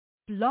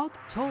Blog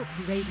Talk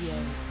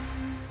Radio.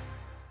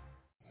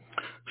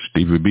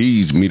 Stevie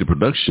B's Media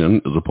Production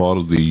is a part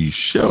of the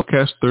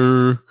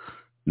Shellcaster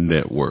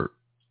Network.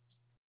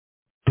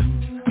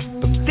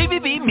 Stevie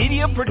B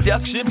Media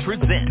Production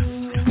presents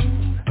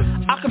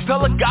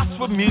Acappella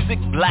Gospel Music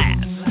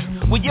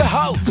Blast with your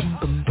host,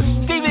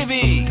 Stevie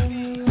B.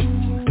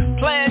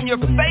 Playing your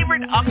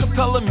favorite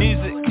acapella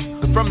music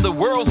from the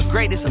world's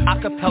greatest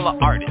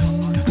acapella artists.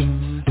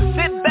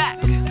 Sit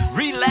back,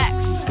 relax,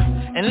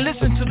 and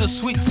listen to the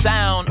sweet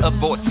sound of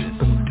voices.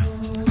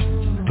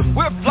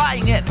 We're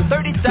flying at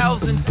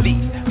 30,000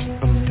 feet,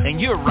 and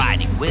you're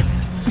riding with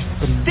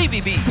Stevie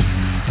B.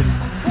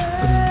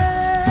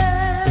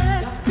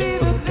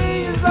 Stevie B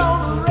is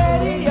on the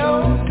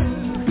radio.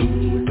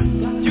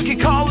 You can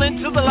call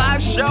into the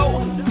live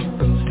show,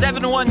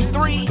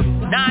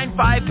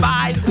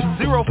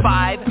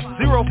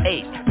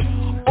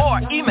 713-955-0508,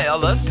 or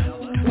email us,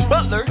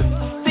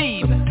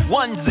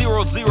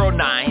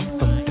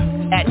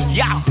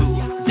 butlersteve1009@yahoo.com.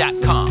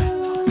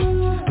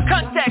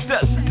 Contact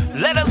us.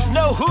 Let us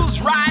know who's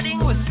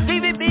riding with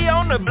Stevie B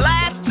on the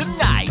blast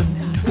tonight.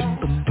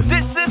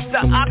 This is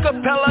the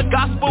Acappella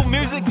Gospel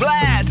Music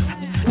Blast,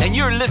 and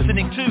you're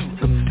listening to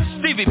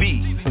Stevie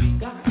B.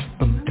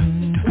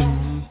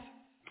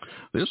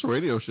 This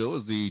radio show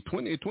is the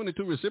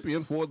 2022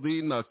 recipient for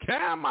the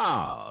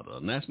NACAMA,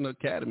 the National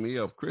Academy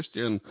of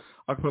Christian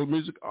Acapella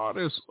Music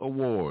Artists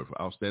Award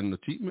for Outstanding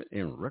Achievement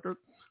in Record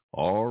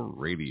or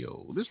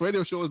Radio. This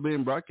radio show is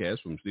being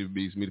broadcast from Stevie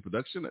B's Media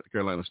Production at the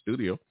Carolina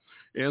Studio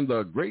in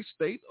the great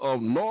state of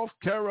North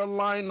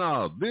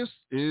Carolina. This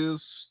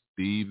is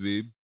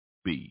Stevie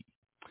B,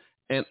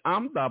 and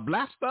I'm the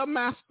blaster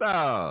master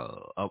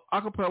of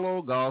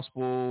acapella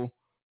gospel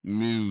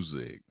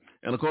music.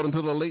 And according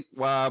to the late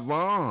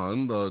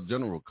Yvonne, the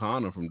general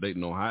conner from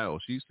Dayton, Ohio,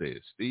 she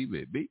says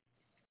Stevie B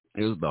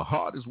is the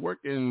hardest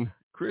working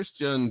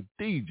Christian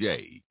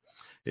DJ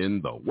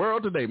in the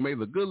world today. May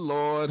the good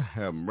Lord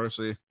have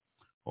mercy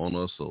on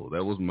us soul.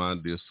 That was my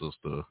dear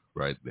sister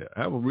right there.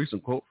 I have a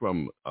recent quote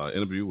from an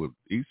interview with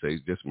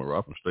Jesse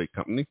Morrow from Straight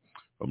Company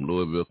from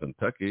Louisville,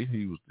 Kentucky.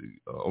 He was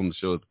on the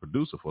show as the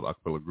producer for the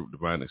acapella group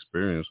Divine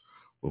Experience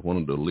with one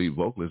of the lead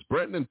vocalists.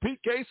 Brandon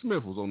P.K.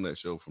 Smith was on that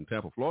show from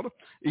Tampa, Florida.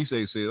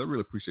 Issei said, I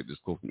really appreciate this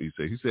quote from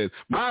Issei. He said,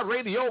 my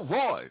radio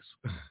voice,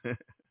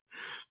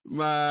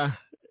 my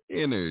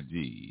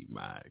energy,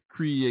 my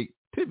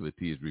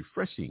creativity is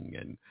refreshing,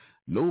 and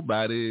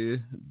nobody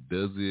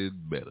does it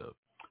better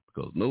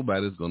because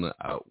nobody's going to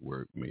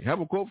outwork me. Have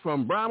a quote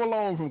from Brian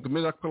Malone from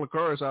Community Acapella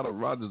Chorus out of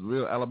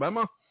Rogersville,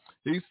 Alabama.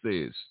 He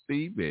says,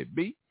 Stevie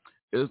B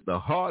is the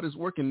hardest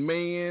working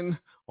man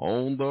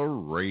on the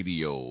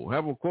radio.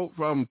 Have a quote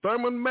from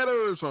Thurman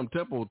Meadows from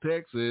Temple,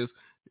 Texas.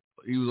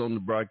 He was on the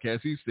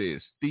broadcast. He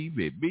says,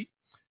 Stevie B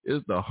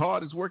is the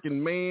hardest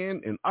working man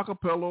in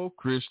acapella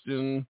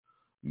Christian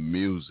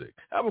music.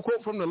 Have a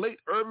quote from the late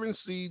Irvin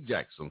C.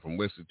 Jackson from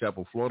Wesley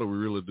Chapel, Florida. We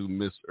really do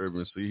miss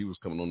Irvin C. He was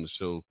coming on the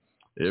show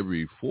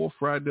every fourth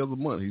Friday of the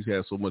month. He's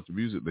had so much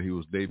music that he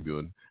was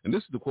debuting. And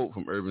this is the quote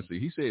from Irvin C.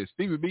 He says,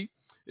 Stevie B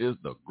is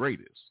the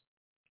greatest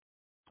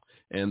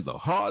and the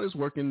hardest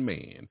working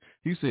man.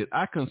 He said,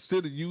 I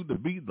consider you to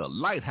be the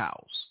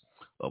lighthouse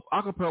of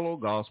acapella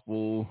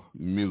gospel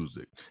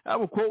music. I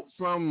have a quote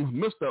from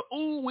Mr.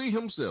 Ooh-wee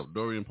himself,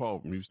 Dorian Paul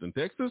from Houston,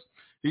 Texas.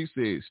 He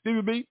said,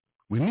 Stevie B,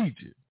 we need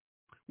you.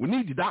 We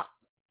need you, Doc.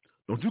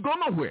 Don't you go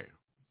nowhere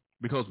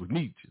because we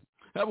need you.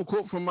 I have a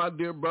quote from my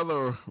dear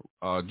brother,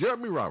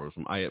 Jeremy Roberts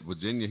from Ayette,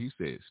 Virginia. He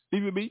says,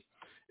 Stevie B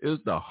is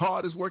the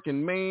hardest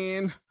working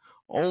man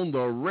on the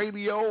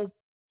radio,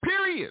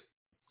 period.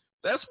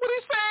 That's what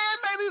he said,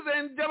 ladies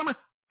and gentlemen.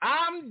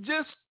 I'm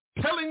just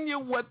telling you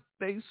what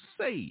they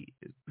say.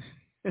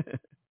 I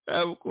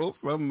have a quote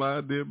from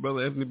my dear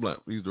brother Anthony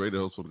Blunt. He's the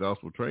radio host for the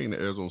Gospel Train that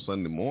airs on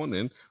Sunday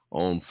morning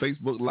on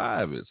Facebook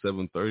Live at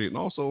 7:30 and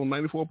also on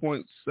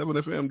 94.7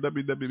 FM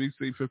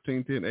WWBC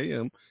 1510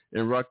 AM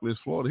in Rockledge,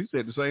 Florida. He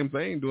said the same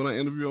thing doing an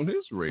interview on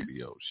his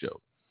radio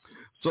show.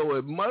 So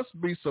it must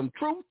be some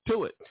truth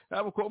to it. I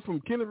have a quote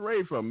from Kenneth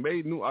Ray from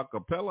Made New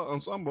Acapella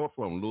Ensemble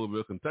from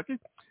Louisville, Kentucky.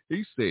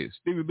 He says,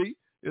 Stevie B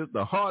is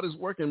the hardest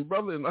working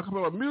brother in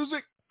acapella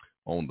music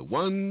on the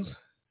ones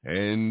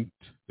and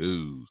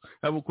twos.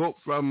 I have a quote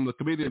from the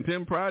comedian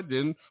Tim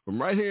Pridgen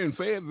from right here in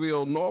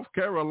Fayetteville, North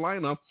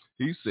Carolina.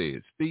 He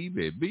said,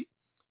 Stevie B,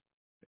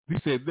 he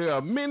said, there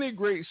are many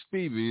great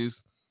Stevies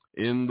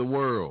in the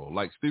world,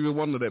 like Stevie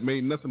Wonder that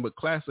made nothing but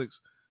classics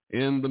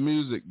in the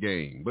music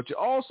game. But you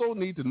also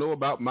need to know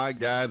about my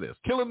guy that's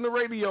killing the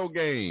radio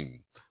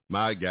game,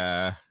 my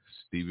guy,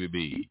 Stevie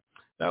B.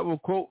 That will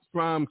quote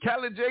from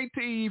Cali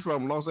JT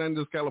from Los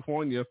Angeles,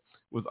 California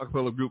with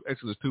acapella group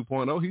Exodus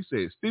 2.0. He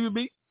says, Stevie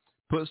B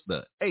puts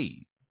the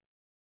A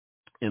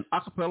in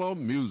acapella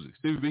music.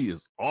 Stevie B is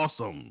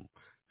awesome.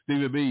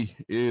 Stevie B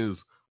is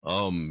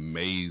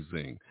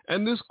amazing.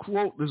 And this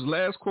quote, this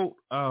last quote,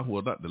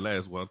 well, not the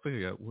last one. I think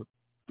I got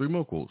three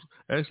more quotes.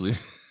 Actually,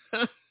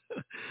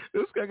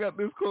 this guy got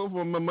this quote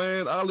from my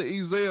man,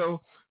 Ali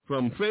Ezel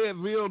from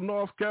Fayetteville,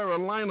 North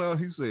Carolina.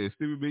 He says,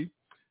 Stevie B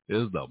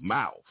is the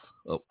mouth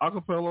of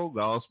acapella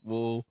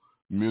gospel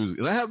music.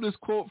 And I have this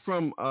quote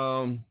from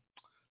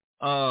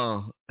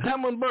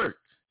Hammond Burke.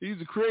 He's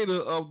the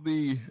creator of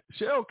the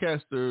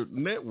Shellcaster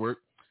Network.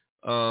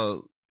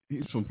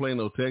 He's from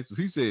Plano, Texas.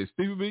 He says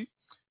Stevie B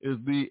is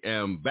the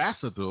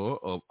ambassador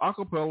of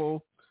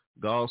acapella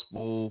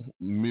gospel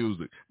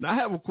music. Now I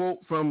have a quote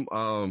from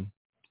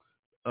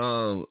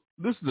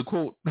this is the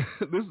quote.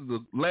 This is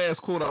the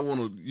last quote I want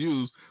to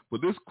use,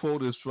 but this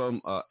quote is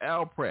from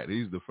Al Pratt.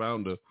 He's the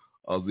founder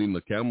of the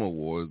Macama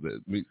Awards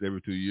that meets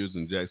every 2 years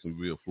in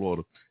Jacksonville,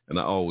 Florida. And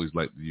I always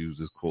like to use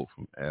this quote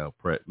from Al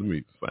Pratt. Let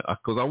me find,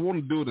 because I want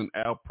to do it in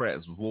Al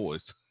Pratt's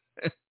voice.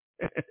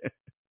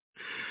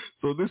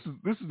 So this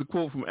is the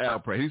quote from Al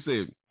Pratt. He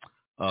said,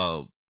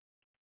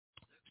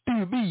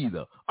 Stevie B,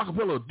 the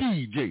acapella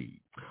DJ,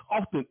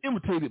 often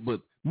imitated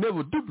but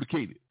never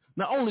duplicated.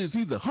 Not only is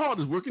he the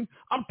hardest working,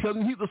 I'm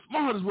telling you, he's the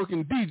smartest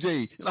working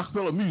DJ in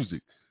acapella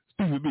music.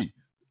 Stevie B.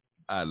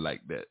 I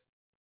like that.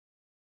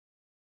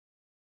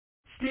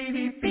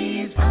 Stevie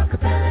B's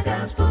acapella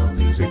gospel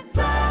music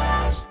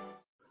blast.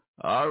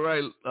 All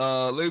right,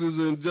 ladies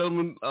and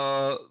gentlemen,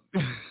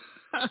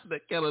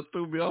 that kind of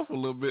threw me off a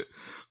little bit,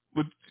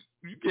 but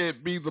you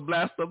can't be the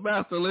blaster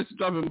master unless you're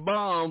dropping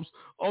bombs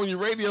on your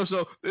radio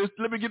show.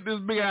 Let me get this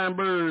big iron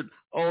bird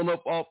on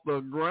up off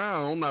the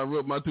ground. I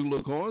rubbed my two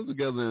little coins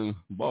together and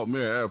bought me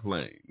an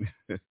airplane.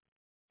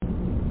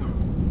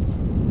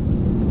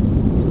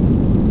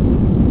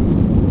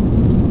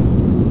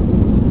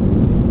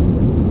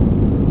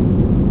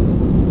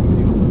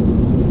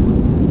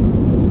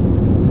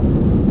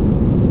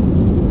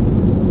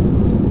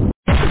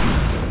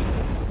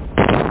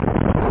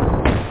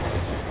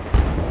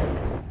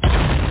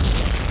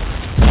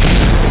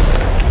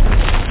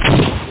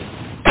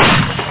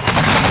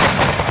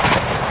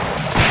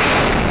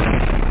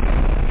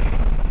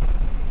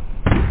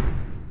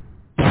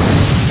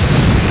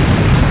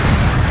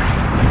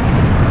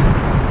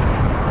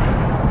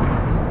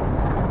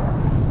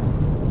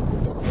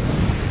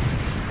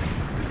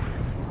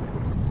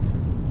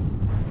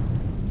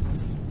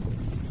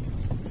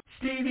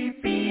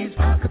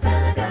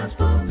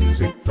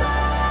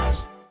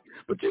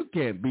 But you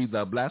can't be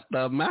the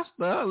blaster master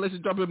unless you're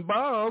dropping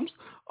bombs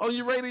on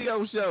your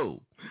radio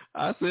show.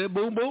 I said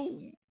boom,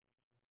 boom.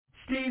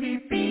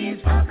 Stevie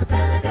B's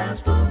acapella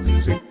gospel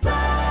music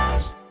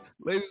blast.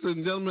 Ladies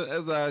and gentlemen,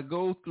 as I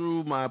go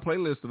through my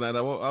playlist tonight,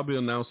 I'll be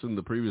announcing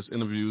the previous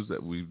interviews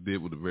that we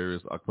did with the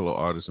various acapella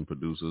artists and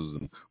producers,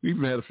 and we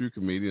even had a few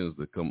comedians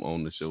that come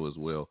on the show as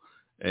well.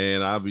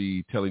 And I'll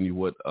be telling you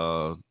what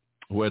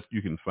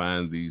you can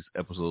find these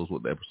episodes,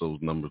 what the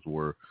episode numbers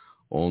were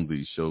on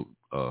these show,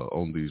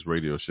 on these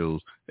radio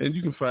shows. And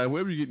you can find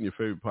wherever you're getting your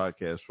favorite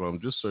podcast from.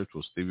 Just search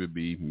for Stevie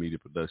B Media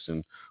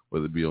Production,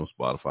 whether it be on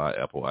Spotify,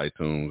 Apple,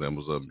 iTunes,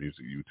 Amazon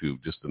Music,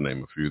 YouTube, just to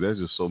name a few. There's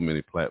just so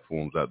many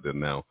platforms out there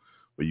now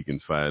where you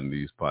can find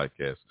these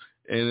podcasts.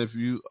 And if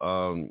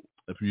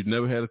you've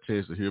never had a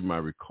chance to hear my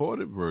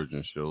recorded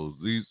version shows,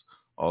 these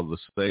are the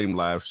same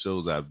live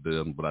shows I've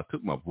done, but I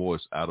took my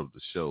voice out of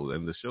the show.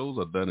 And the shows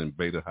are done in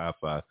beta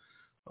hi-fi,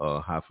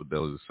 high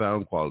fidelity. The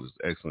sound quality is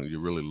excellent. You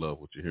really love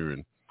what you're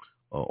hearing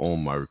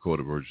on my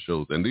recorded version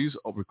shows. And these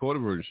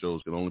recorded version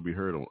shows can only be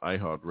heard on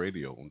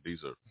iHeartRadio and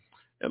Deezer,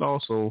 and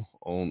also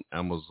on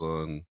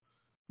Amazon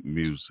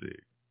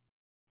Music.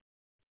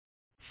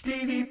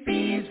 Stevie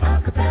B's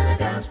acapella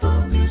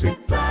gospel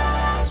music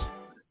blast.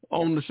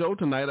 On the show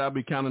tonight, I'll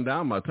be counting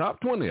down my top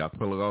 20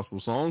 acapella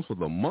gospel songs for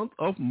the month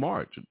of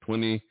March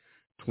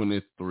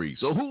 2023.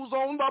 So who's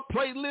on the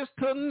playlist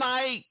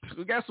tonight?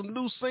 We got some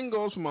new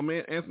singles from my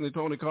man Anthony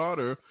Tony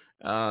Carter,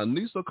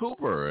 Nisa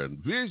Cooper, and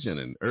Vision,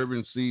 and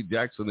Irvin C.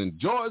 Jackson, and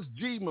George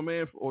G., my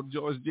man, or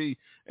George G.,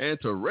 and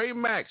to Ray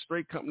Mack,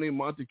 Straight Company,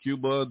 Monte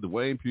Cuba,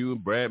 Dwayne Pugh,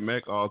 Brad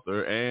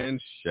MacArthur,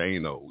 and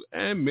Shano,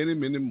 and many,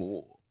 many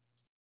more.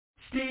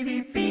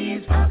 Stevie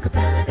B's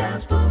acapella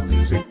gospel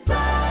music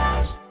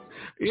blast.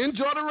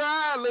 Enjoy the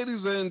ride,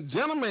 ladies and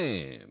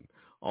gentlemen,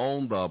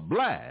 on the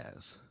blast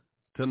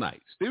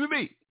tonight. Stevie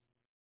B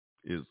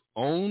is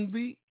on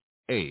the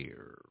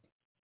air.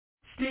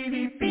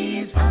 Stevie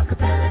B's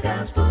acapella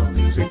gospel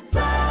music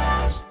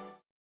blast.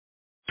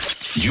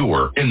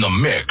 You're in the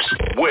mix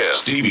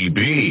with Stevie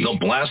B, the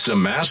blaster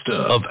master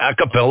of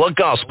acapella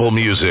gospel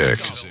music.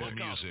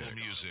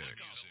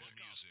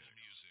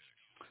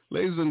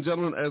 Ladies and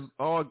gentlemen, as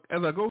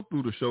I go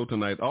through the show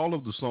tonight, all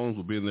of the songs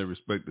will be in their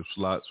respective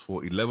slots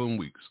for 11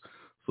 weeks.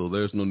 So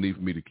there's no need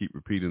for me to keep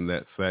repeating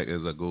that fact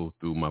as I go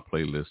through my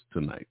playlist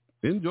tonight.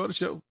 Enjoy the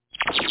show.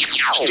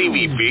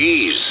 Stevie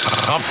B's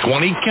Top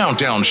 20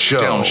 Countdown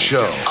Show.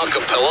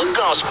 Acapella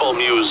gospel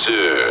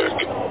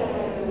music.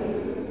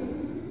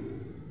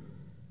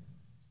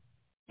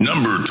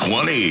 Number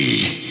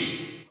 20.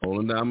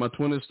 Holding down my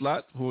 20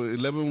 slot for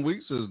 11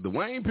 weeks is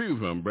Dwayne Pugh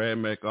from Brad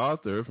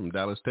MacArthur from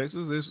Dallas,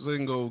 Texas. This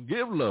single,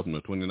 Give Love, from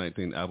the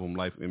 2019 album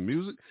Life in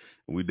Music.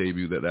 And we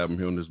debuted that album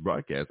here on this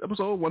broadcast,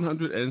 episode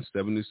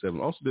 177.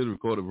 Also did a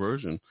recorded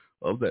version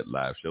of that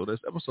live show.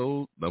 That's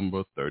episode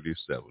number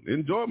 37.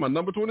 Enjoy my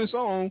number 20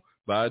 song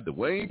by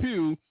Dwayne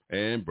Pugh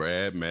and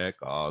Brad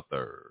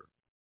MacArthur.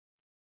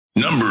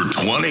 Number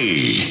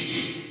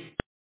 20.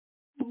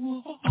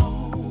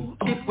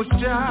 It was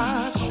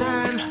just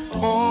an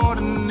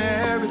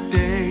ordinary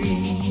day.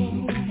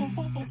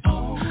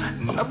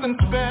 Nothing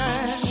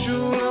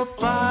special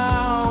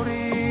about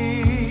it.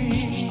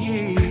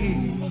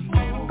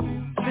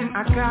 Then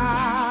I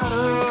got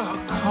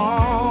a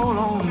call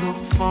on the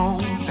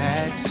phone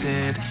that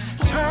said,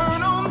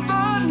 turn on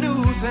the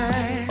news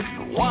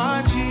and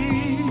watch it.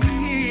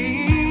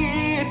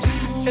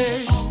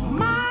 Hey,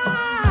 my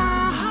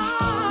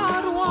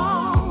heart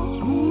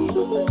was,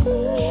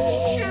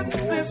 if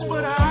this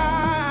what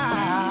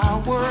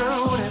our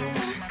world has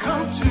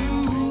come to.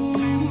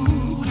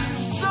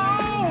 So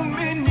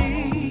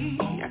many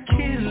are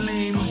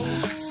killing,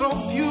 so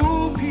few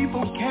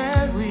people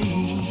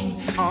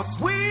caring. Cause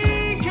we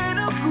can't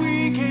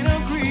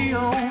agree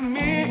on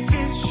many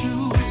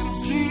issues.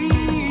 See,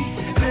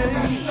 that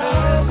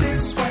love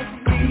is what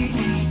we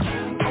need.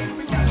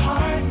 Open your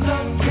heart,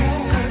 love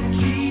can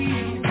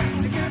keep.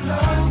 To get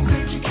love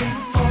that you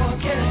can't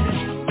forget.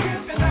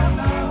 Giving our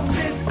love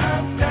is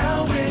up,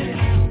 down with it.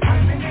 How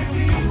many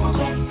people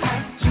gon'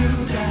 have to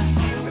die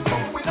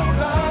before we know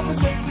love is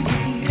what we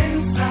need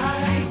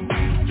inside?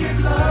 Give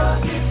love,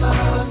 give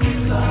love,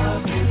 give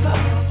love, give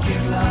love,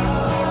 give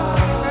love.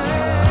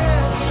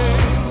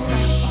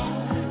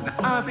 Now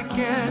I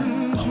began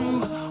to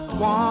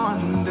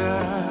wonder,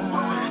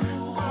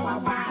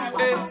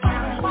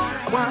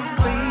 why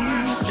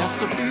things have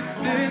to be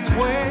this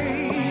way?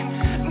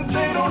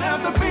 They don't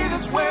have to be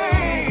this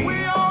way. We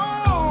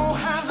all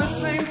have the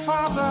same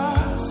Father,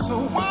 so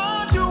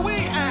why do we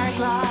act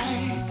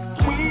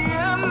like we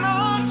are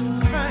not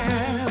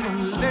family?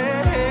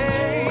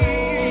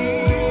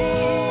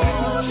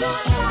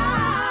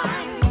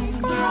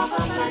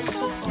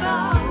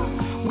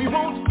 We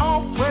won't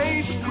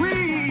always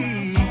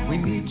agree. We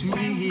need to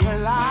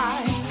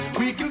realize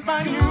we can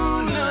find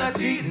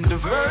unity in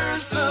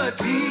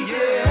diversity,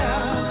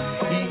 yeah.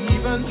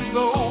 Even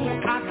though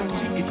I don't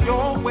see it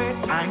your way,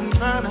 I ain't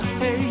trying to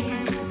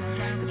hate.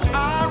 I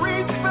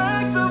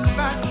respect the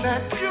fact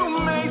that you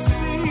may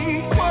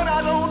see what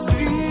I don't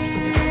see.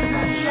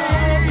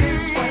 Love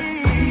is what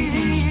we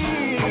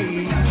need.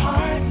 Open your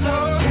heart,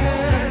 love,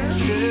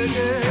 yeah.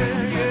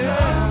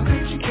 Love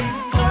that you can't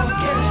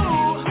forget.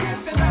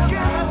 Giving our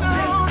love is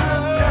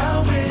up, down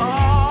with it.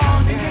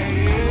 How many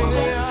people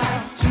gon'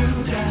 have to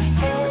die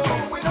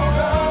before we know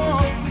love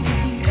is what we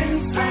need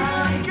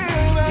inside?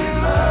 Give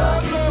love,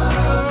 give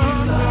love,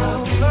 give love,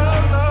 give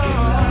love, give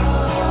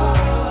love.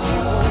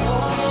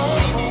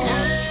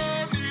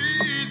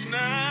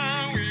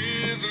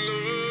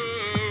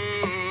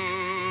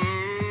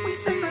 We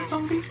sang that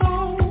song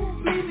before,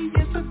 many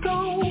years ago.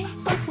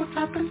 But what's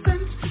happened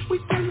since? We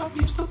still love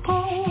you so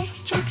poor.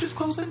 Churches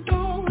closing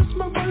doors,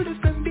 my word is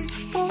than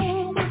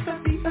before. Must there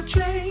be a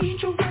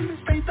change or will it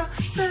stay the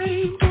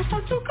same? Don't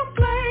start to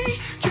complain,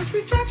 just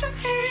reach out your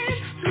hand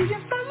to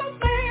your fellow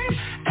man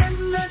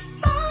and let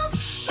love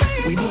play.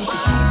 We need to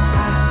keep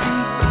our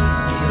love,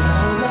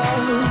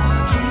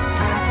 keep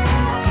our love,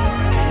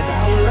 keep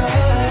our love,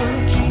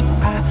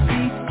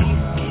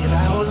 give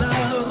our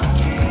love,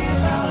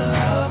 give our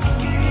love.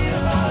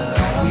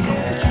 We need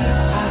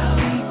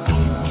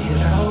to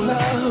keep our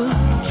love,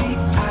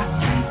 keep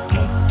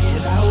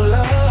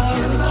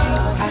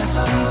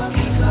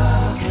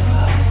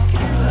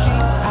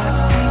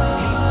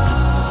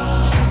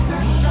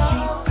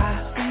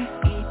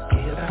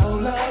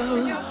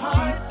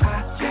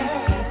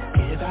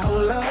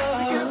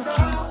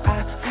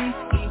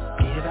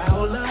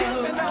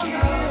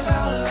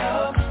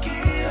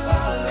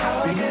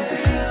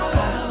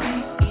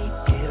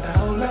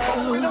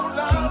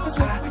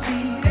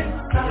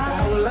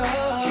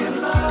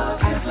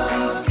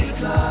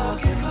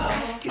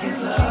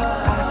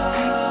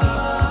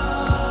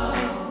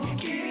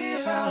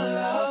our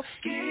love,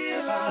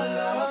 give our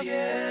love,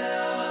 give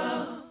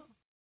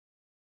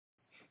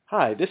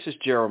Hi, this is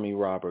Jeremy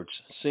Roberts,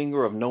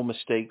 singer of No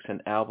Mistakes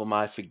and album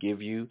I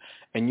Forgive You,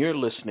 and you're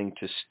listening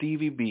to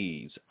Stevie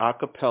B's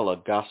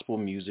Acappella Gospel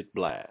Music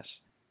Blast.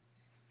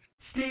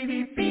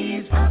 Stevie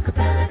B's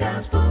Acappella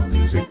Gospel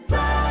Music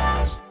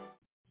Blast.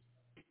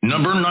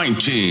 Number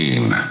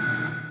 19.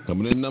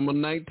 Coming in number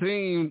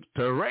 19,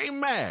 Teray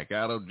Mack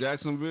out of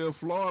Jacksonville,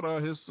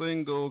 Florida. His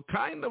single,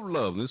 Kind of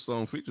Love. This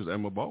song features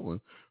Emma Baldwin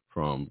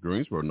from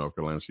Greensboro, North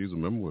Carolina. She's a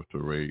member with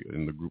Teray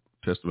in the group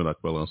Testament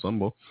Acappella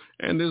Ensemble.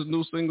 And this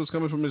new single is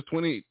coming from his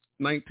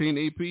 2019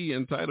 EP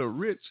entitled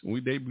Rich. We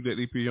debuted that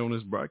EP on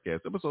this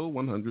broadcast, episode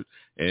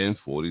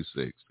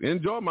 146.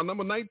 Enjoy my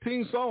number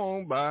 19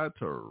 song by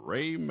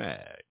Teray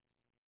Mack.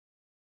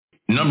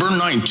 Number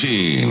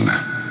 19.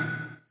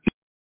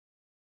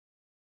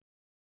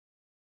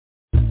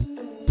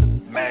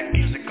 Mac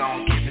music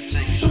on, keep it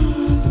singing.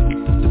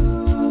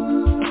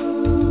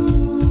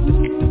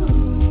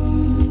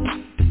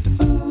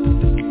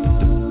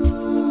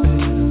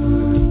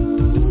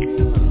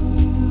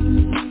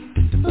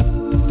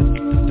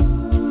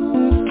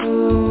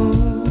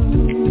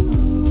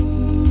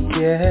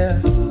 Yeah.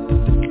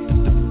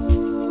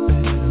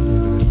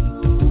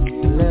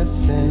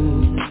 Listen,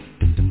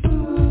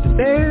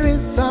 there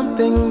is something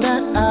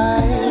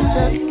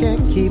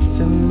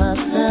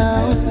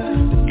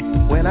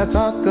I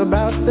talk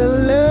about the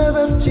love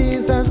of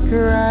Jesus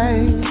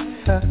Christ.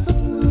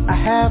 I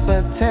have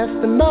a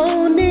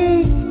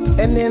testimony,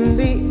 and in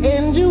the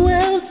end you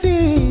will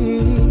see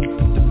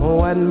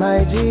what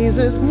my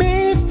Jesus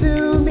made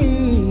to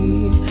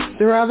me.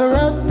 Through all the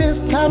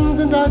roughest times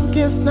and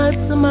darkest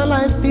nights of my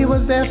life, he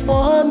was there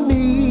for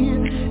me.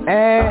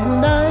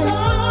 And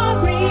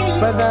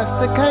but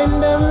that's the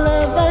kind of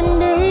love I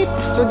need.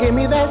 So give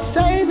me that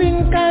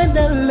saving kind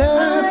of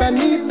love. I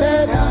need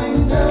that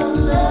kind of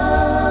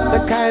love. The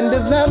kind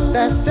of love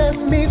that sets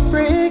me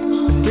free,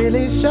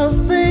 really shows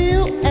for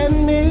you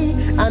and me.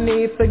 I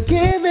need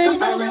forgiving.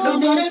 I really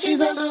need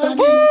Jesus. I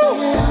need that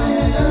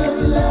kind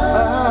of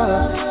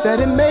love. That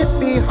it may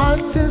be hard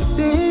to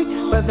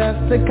see, but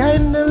that's the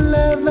kind of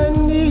love I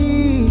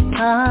need.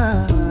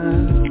 I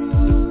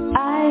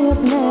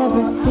have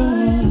never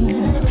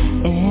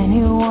seen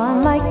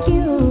anyone like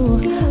you.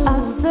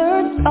 I've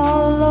searched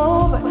all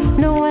over,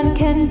 no one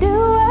can do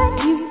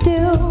what you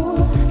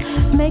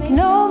do. Make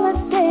no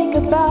mistake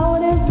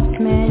about it,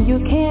 man, you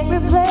can't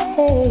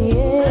replace.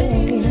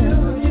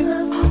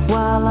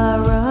 While I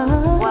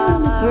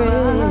run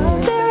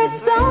free, there is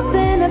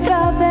something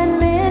about that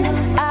man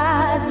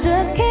I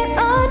just can't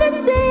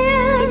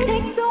understand. He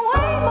takes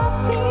away my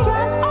fear,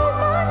 right on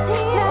my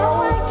tears. Now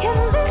I can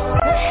lift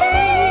my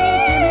hand.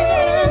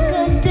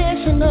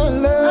 Unconditional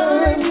love.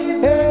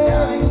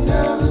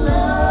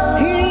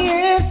 He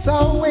is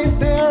always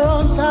there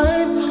on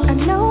time. I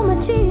know my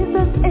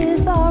Jesus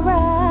is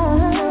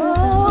alright.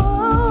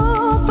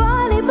 Oh,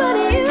 but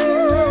you.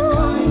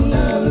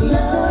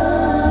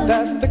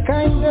 That's the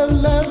kind of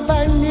love I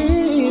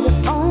need. The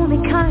only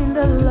kind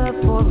of love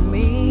for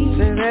me.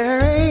 So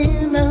there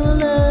ain't no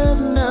love,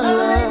 no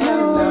love, no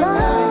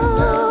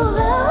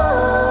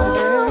love.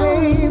 There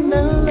ain't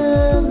no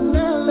love,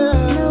 no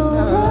love, no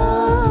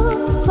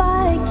love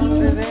like you.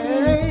 So there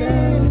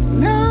ain't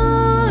no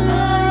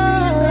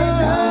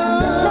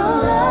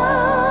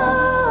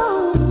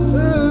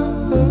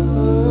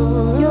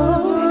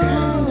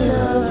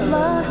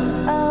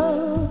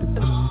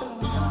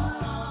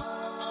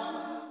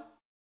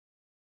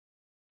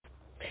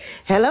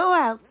Hello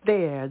out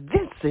there.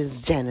 This is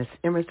Janice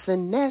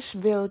Emerson,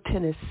 Nashville,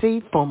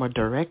 Tennessee, former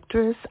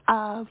directress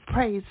of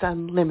Praise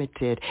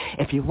Unlimited.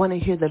 If you want to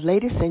hear the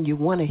latest and you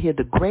want to hear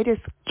the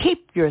greatest,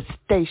 keep your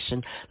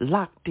station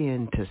locked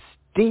in to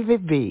Stevie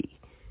B.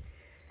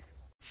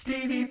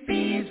 Stevie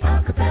B's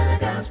Acappella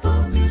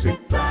Gospel Music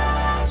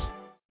Blast.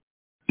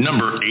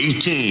 Number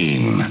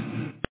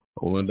 18.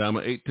 Holding down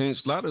my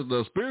 18th slot is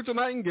the Spiritual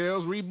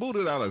Nightingales,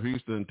 rebooted out of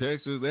Houston,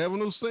 Texas. They have a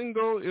new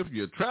single, If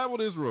You Travel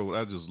This Road.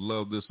 I just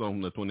love this song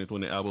from the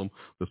 2020 album,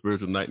 The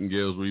Spiritual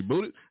Nightingales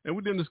Rebooted. And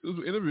we did an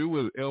exclusive interview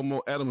with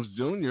Elmo Adams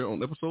Jr.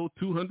 on episode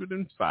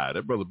 205.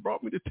 That brother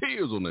brought me to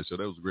tears on that show.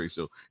 That was a great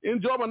show.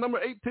 Enjoy my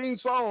number 18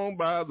 song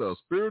by the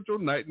Spiritual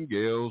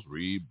Nightingales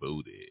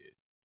Rebooted.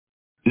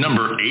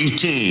 Number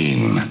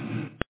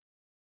 18.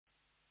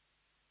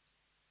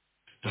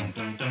 Dun,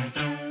 dun, dun,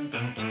 dun,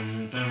 dun,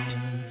 dun, dun.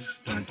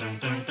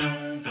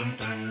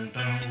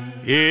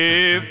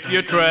 If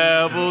you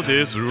travel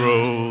this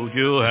road,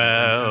 you'll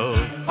have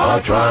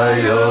a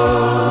trial.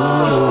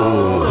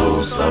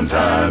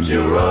 Sometimes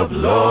you're up,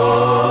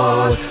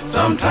 Lord.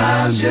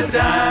 Sometimes you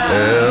down.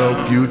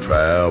 Help you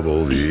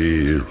travel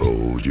this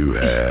road, you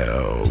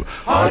have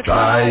a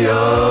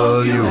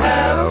trial. You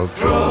have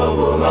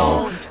trouble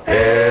on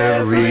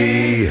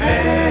every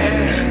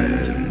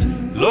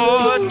hand.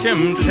 Lord,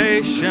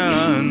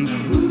 temptations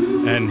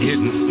and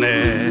hidden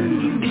snares,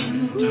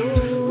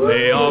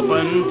 they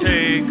often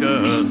take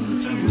us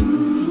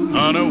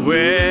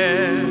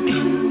unaware,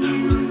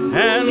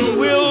 and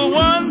we'll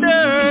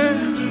wonder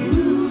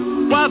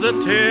why the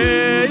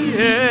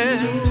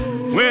test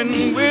when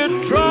we're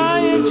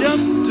trying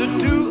just to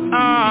do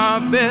our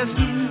best.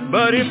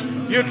 But if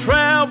you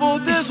travel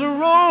this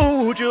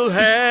road, you'll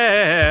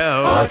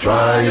have a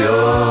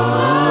trial.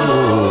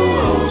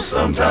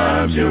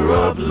 Sometimes you're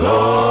up,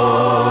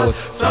 Lord.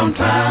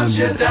 Sometimes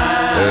you're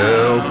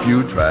down. Help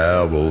you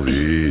travel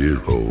this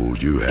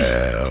road, you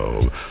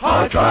have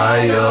a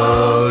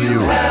trial. You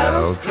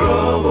have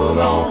trouble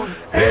on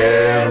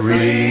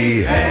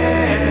every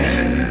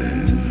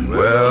hand.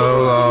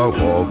 Well, I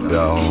walked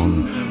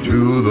down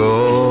to the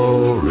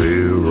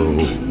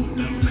railroad.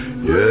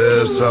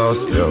 Yes, I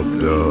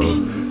stepped up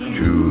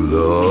to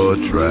the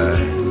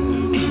track.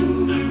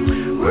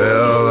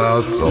 Well, I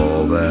saw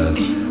that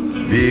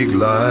big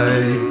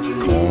light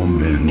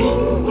coming.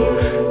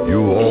 You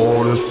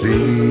ought to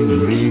see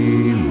me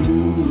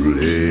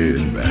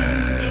moving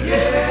back.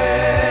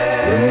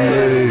 Yeah. When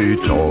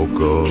they talk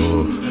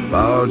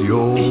about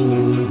your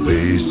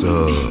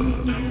baser,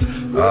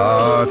 I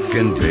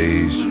can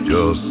bass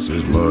just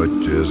as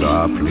much as I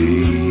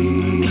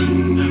please.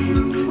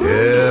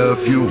 If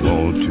you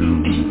want to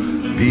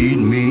beat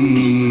me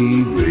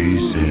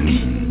bassing,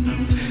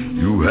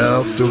 you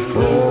have to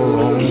fall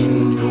on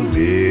your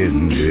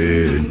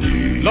bended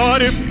knee.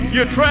 Lord, if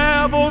you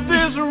travel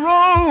this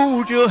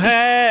road, you'll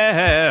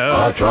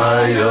have a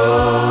trial.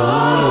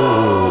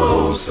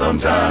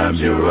 Sometimes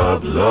you're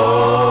up,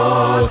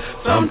 Lord.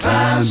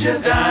 Sometimes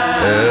you're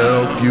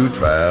down. Help you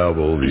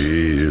travel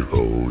the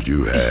road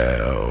you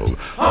have.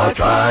 A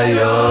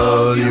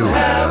trial you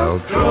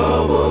have,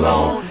 trouble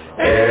on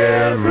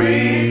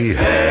every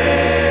hand.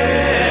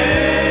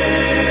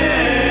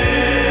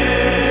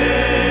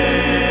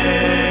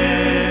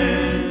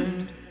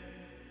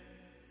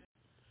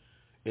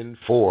 In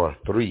 4,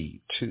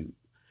 3, 2.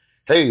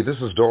 Hey, this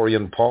is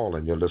Dorian Paul,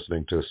 and you're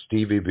listening to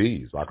Stevie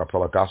B's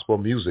Acappella Gospel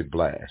Music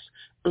Blast.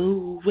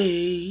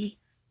 Ooh-wee.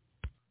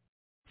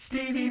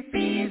 Stevie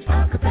B's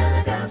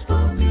Acappella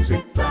Gospel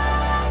Music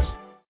Blast.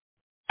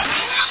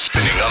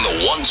 Spinning on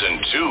the ones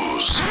and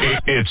twos,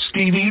 it's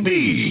Stevie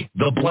B,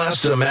 the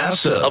Blasta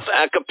Massa of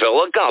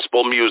Acappella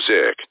Gospel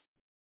Music.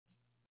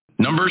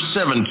 Number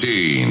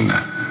 17.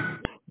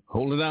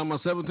 Holding down my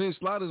 17th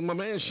slot is my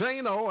man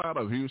Shano out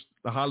of Houston,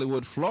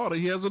 Hollywood, Florida.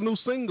 He has a new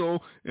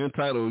single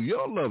entitled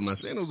Your Love. Now,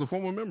 Shano is a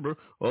former member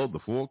of the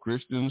Four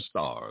Christian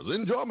Stars.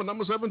 Enjoy my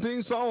number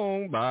 17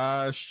 song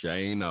by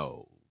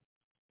Shano.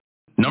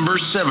 Number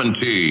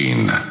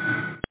 17.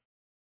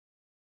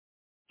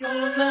 Your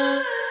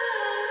love,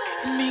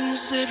 it means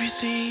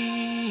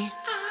everything.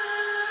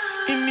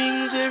 It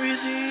means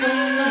everything.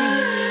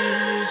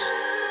 Yes.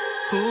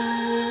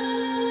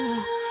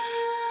 Oh,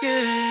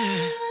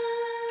 yeah.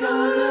 Your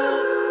love,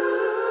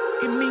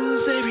 it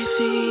means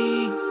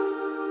everything.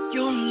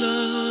 Your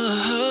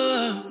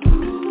love,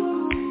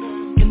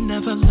 you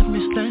never left me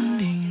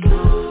standing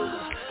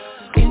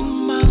in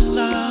my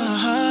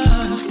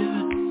life.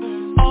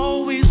 Yeah.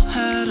 Always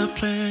had a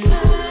plan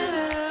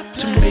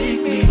to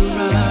make me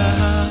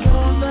right.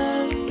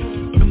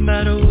 No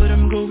matter what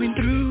I'm going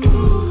through,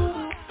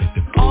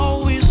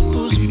 always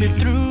pulls me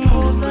through.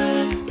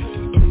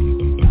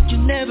 You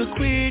never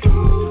quit.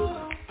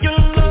 Your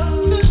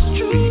love is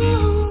true.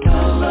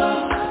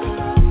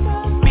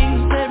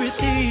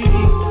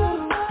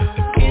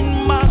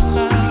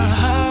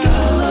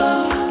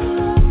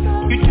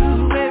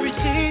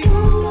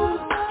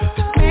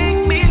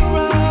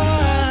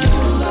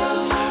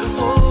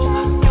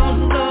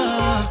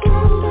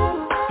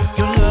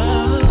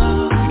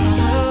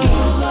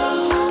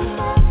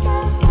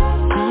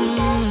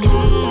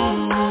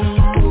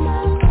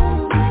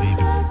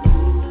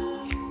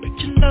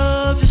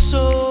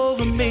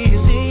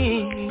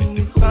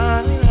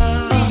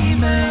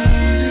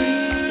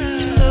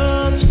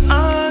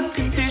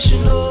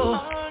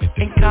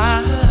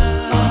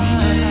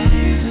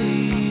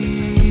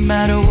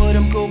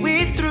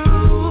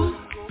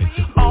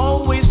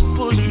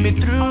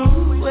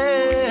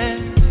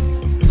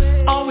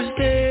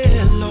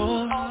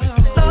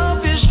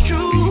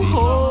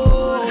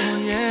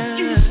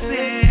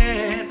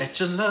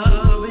 Your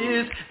love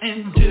is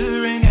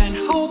enduring and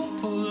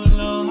hopeful,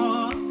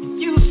 Lord.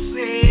 You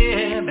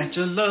said that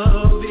your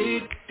love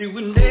it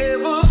will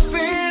never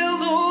fail,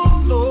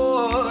 oh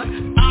Lord.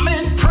 I'm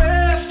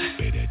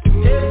impressed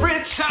every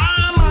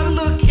time I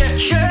look at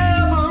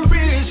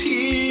Calvary's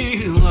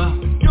hill.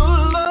 Your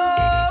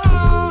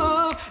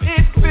love,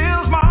 it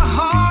fills my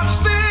heart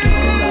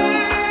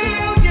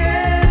still,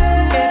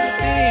 yeah.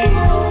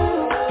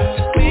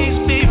 Please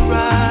be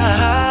right.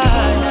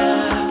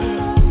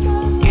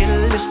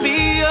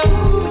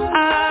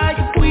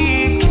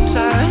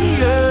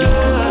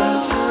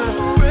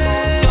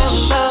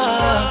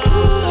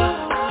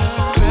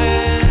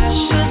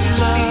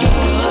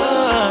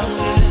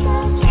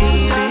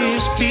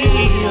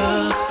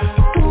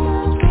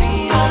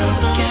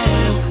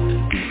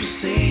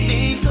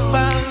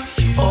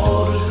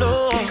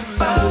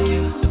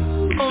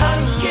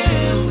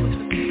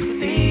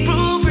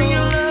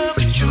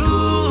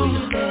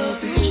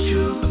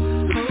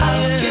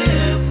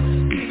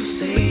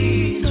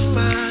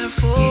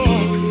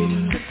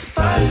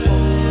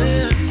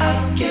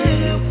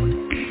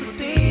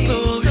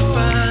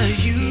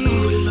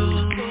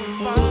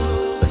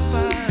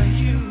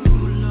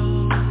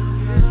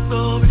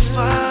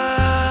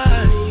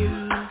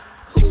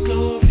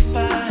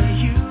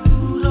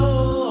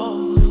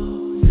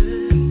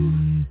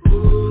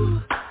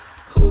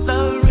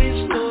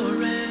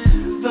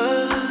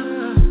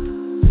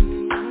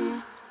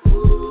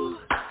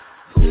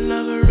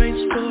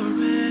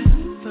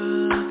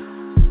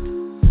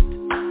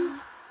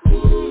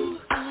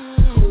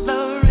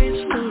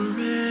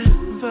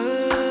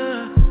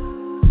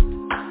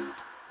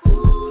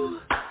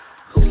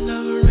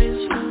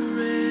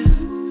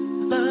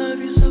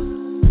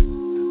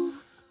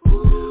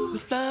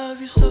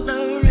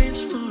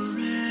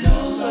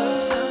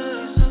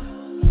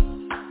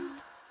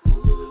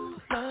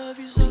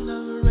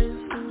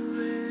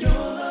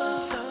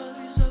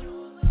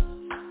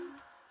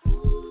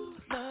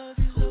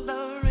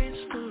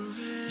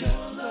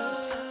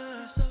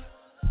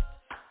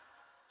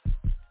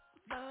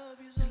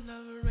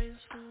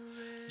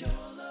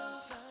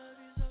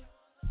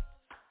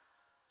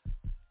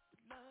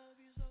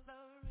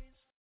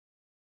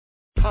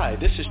 Hi,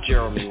 this is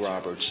Jeremy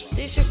Roberts.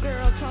 This your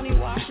girl, Tony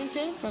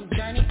Washington from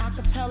Journey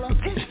Acappella.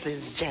 This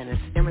is Janice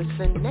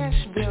Emerson,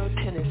 Nashville,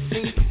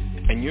 Tennessee.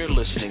 And you're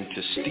listening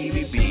to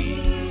Stevie B.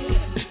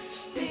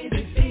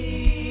 Stevie B.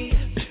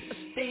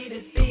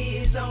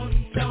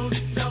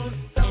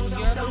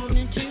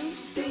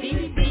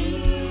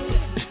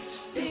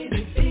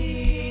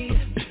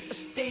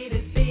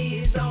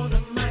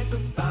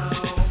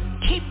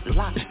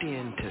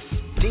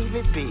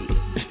 Stevie B.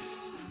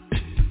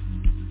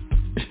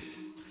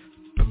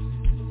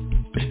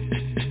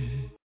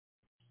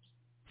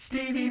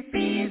 Stevie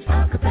B's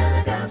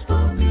Acappella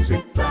Gospel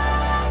Music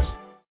Blast.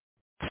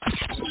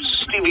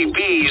 Stevie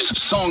B's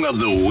Song of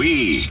the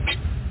Week.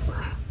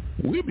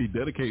 We'll be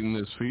dedicating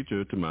this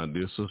feature to my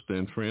dear sister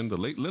and friend, the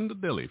late Linda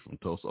Deli from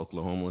Tulsa,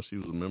 Oklahoma. She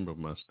was a member of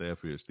my staff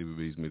here at Stevie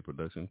B's Media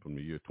Production from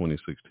the year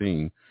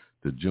 2016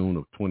 to June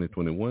of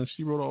 2021.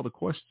 She wrote all the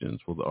questions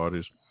for the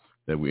artists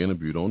that we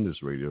interviewed on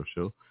this radio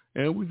show,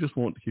 and we just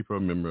want to keep her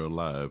memory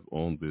alive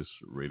on this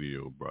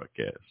radio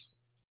broadcast.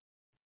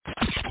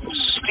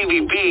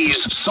 Stevie B's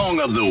Song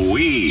of the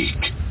Week.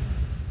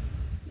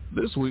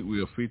 This week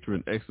we are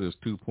featuring Exodus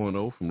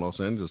 2.0 from Los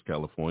Angeles,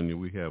 California.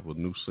 We have a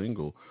new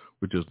single,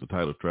 which is the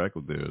title track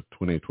of their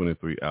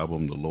 2023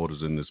 album, The Lord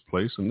Is in This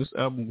Place. And this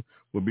album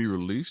will be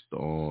released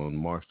on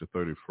March the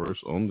 31st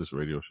on this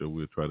radio show.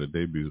 We'll try to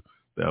debut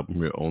the album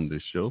here on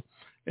this show.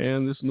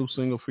 And this new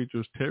single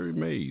features Terry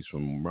Mays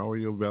from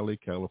Mario Valley,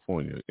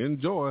 California.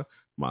 Enjoy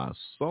my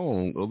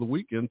song of the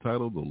week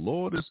entitled The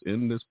Lord Is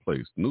in This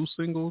Place. New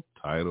single,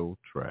 title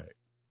track.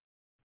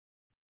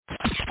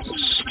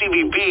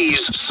 Stevie B's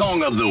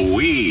Song of the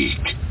Week.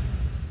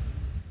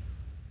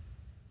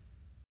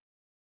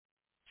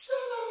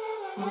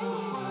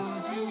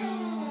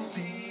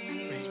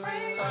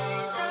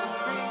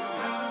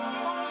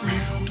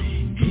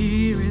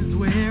 Here is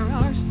where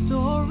our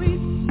story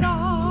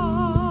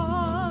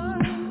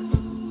starts.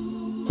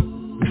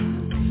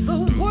 The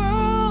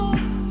world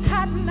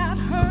had not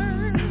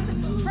heard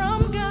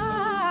from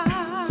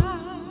God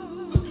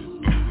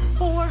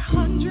for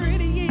 100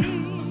 years.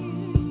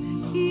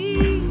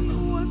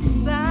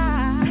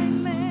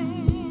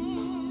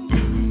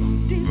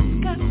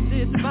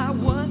 By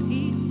what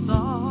he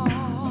saw,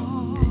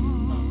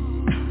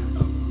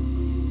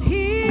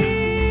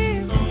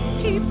 his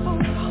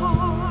people's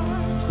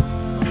heart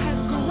has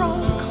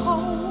grown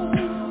cold.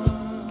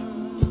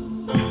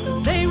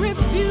 They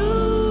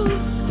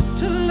refuse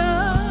to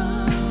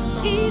love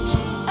each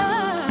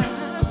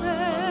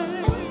other.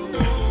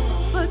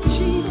 But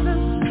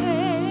Jesus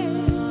said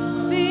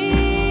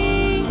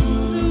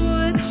things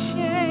would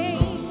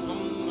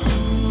change.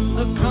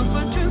 The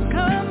Comforter's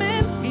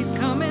coming, he's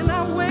coming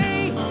our way.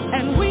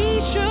 And we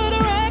should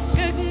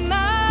recognize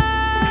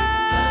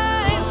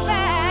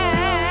that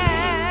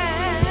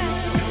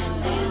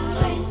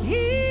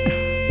He's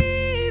in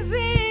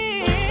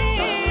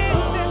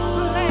this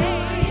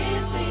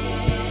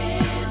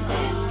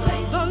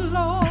place. The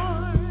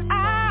Lord, I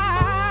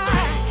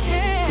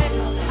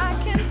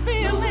can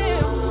feel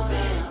Him.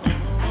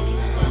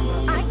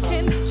 I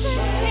can see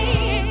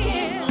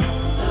Him.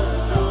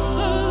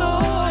 The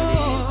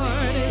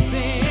Lord is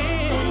in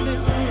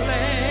this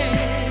place.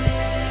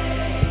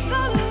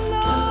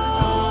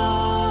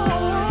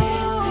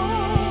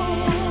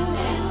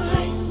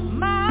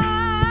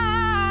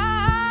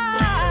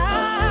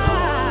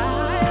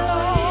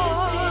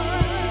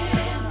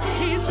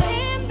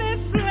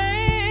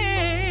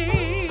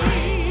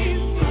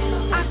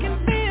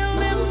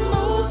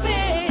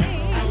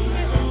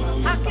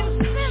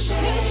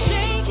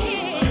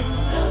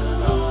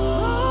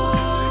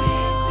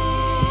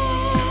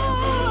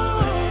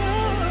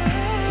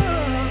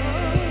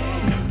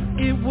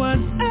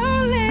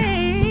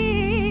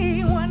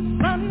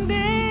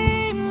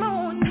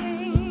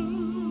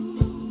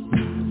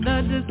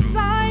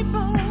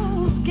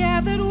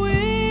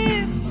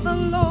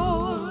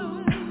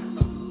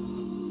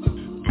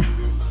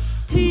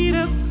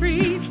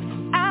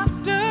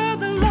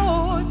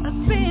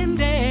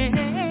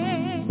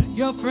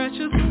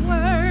 Precious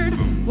word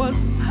was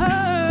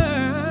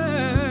heard.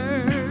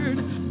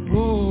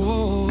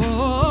 Oh,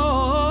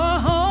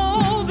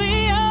 the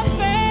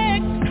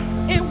effect,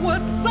 it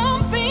was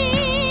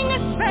something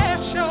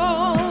special.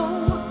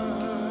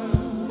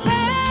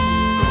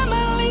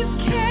 Families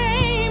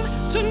came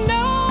to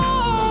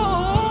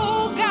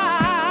know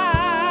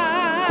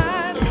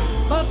God,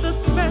 but the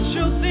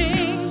special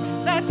thing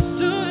that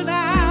stood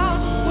out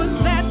was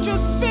that your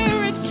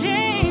spirit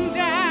came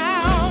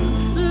down.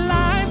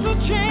 Lives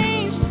were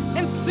changed.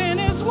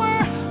 Sinners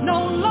were no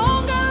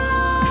longer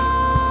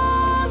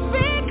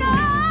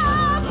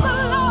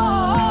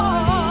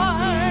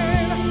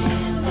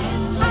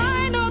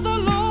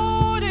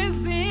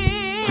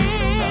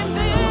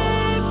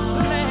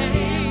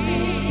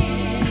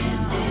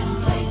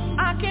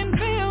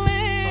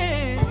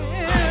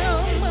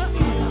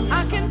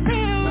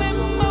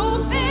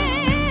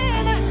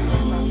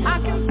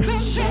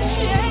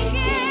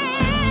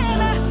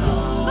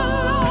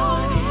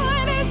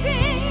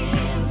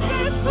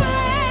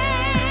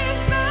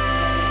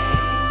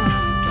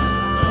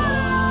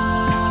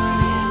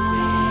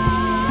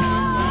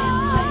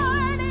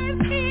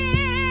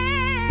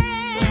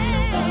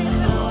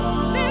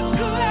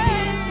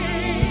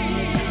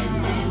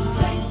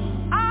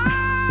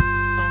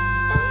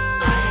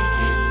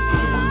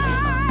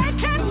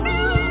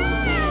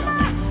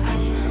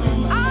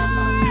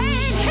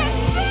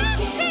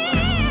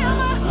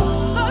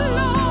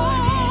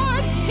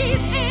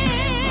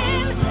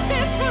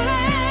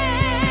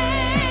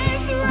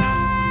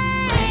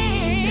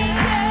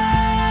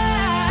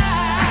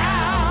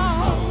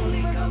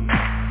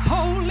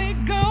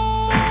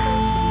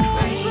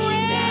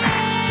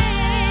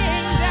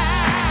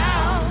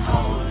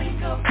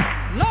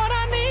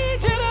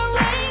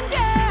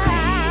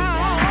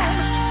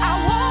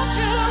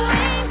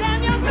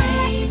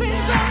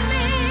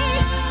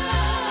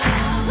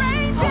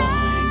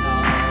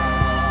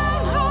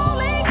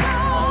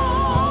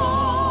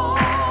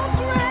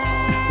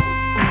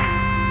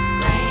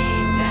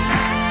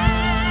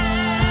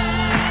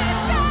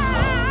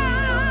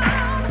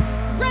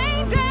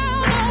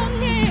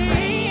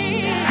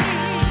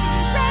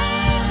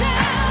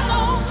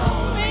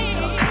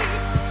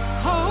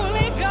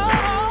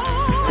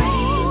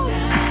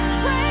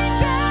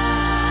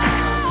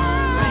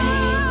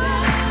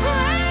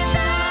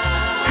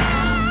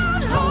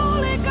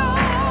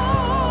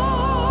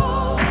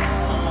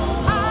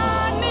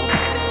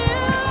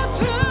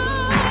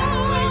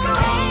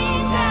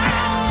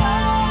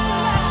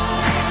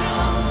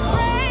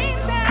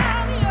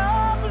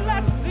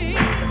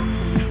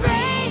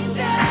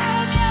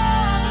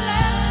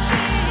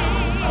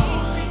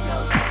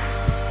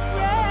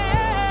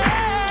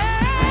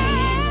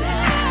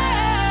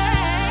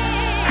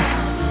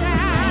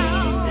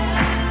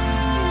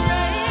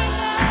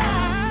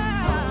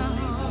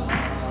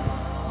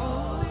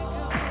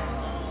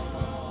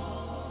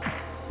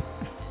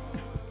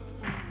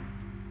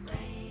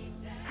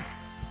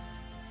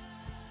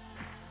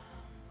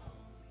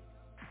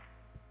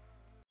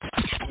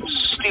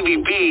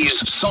Stevie B's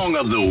Song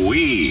of the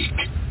Week.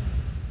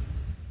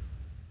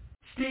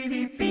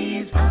 Stevie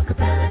B's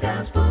Acappella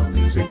Gospel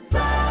Music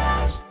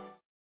Blast.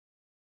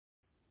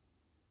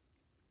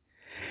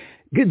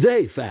 Good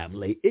day,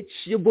 family. It's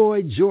your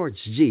boy, George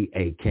G,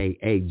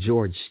 a.k.a.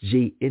 George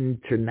G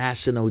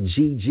International,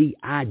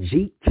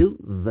 GGIG to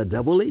the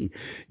double E.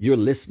 You're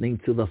listening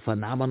to the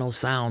phenomenal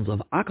sounds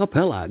of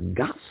Acappella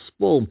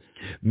Gospel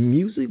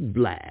Music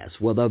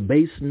Blast, where the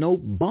bass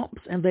note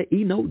bumps and the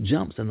E note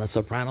jumps and the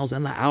sopranos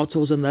and the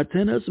altos and the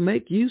tenors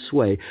make you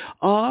sway.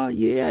 Oh,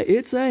 yeah,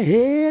 it's a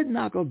head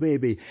knocker,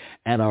 baby,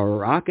 and a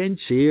rockin'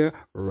 cheer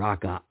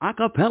rocker.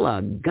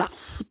 Acappella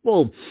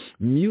Gospel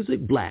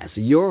Music Blast,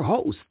 your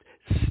host,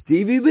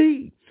 Stevie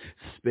B,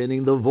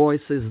 spinning the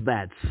voices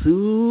that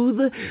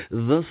soothe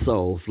the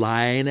soul,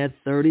 flying at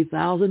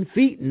 30,000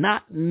 feet,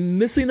 not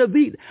missing a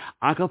beat.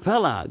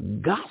 Acappella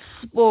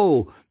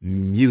Gospel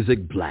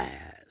Music Blast.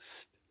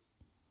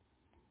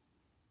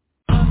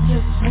 I'm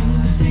just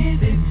hanging with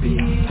Stevie B.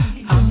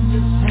 I'm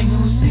just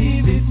hanging with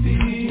Stevie B.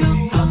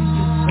 I'm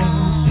just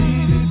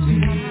hanging with Stevie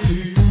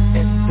B.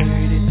 At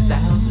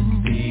 30,000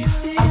 feet.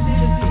 I'm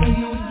just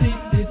hanging with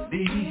Stevie B.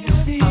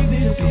 I'm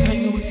just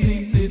hanging with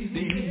Stevie B.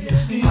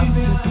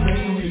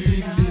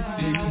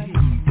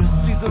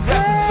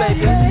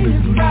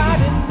 It's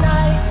Friday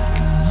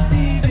night,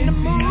 and the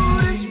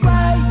mood is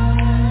right.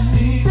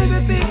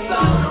 Stevie B's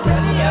on the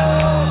radio.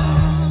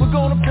 We're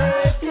gonna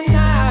play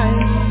tonight.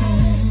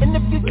 And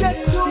if you get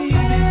too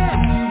bad,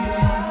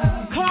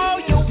 call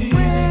your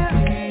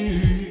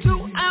friends. 2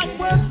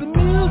 hours of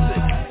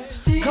music.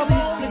 Come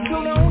on and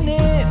tune on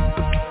in.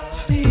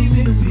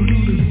 Stevie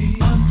B,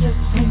 I'm just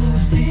singing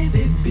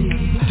Stevie B.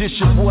 This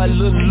your boy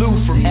Lil Lou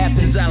from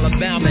Athens,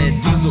 Alabama at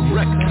Diesel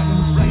Records.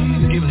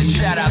 Giving a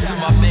shout out to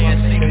my man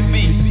Stevie B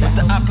with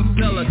the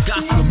Acappella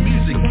Gospel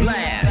Music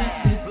Blast.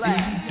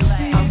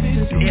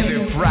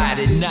 Every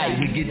Friday night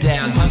we get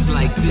down just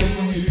like this.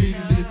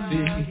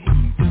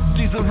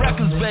 Diesel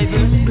Records, baby.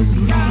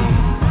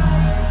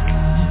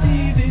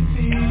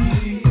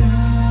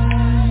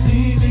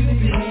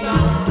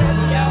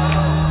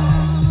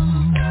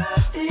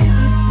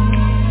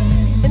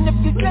 And if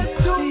you get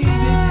too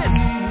bad,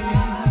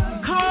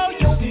 call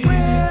your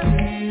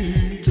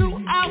friends. 2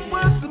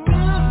 hours of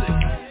music.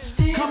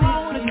 Come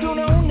on and tune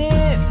on in.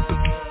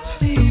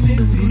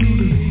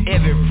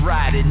 Every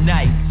Friday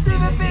night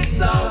Stevie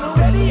B's on the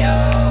radio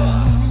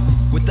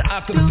with the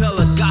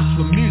Acappella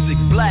Gospel Music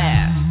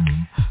Blast.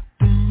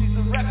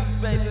 Diesel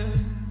Records, baby.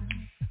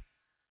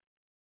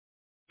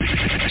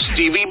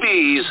 Stevie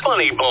B's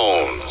Funny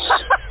Bones.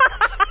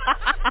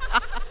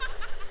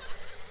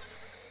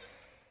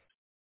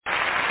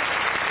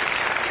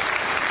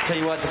 Tell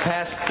you what, the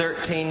past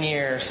 13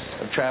 years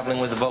of traveling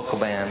with a vocal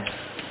band,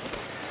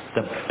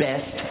 the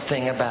best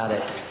thing about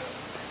it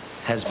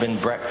has been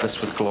Breakfast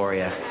with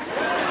Gloria.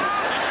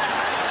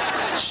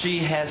 She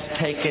has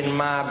taken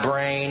my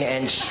brain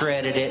and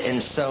shredded it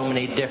in so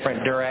many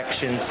different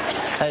directions.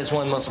 That is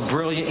one of the most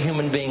brilliant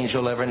human beings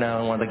you'll ever know,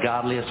 and one of the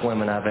godliest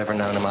women I've ever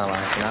known in my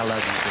life. And I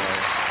love you,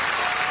 Gloria.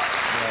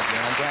 I love you.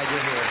 I'm glad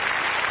you're here.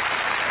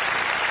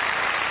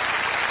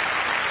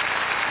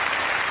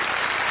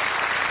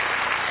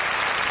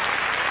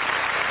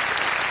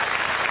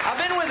 I've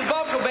been with the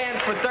vocal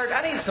band for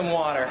I need some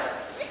water.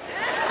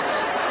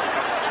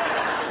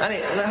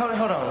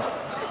 Hold on.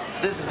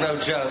 This is no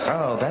joke.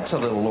 Oh, that's a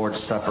little Lord's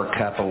Supper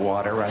cup of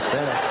water right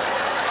there.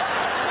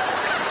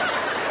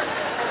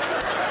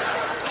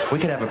 We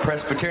could have a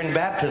Presbyterian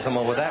baptism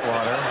with that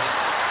water.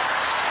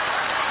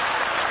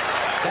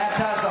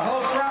 Baptize the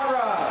whole front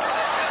row.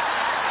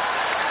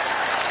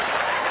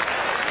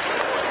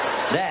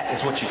 That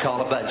is what you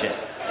call a budget.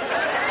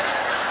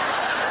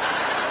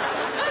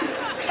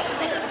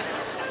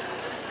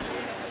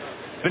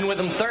 Been with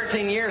them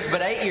 13 years,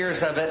 but 8 years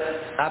of it,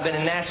 I've been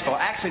in Nashville.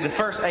 Actually, the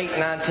first 8,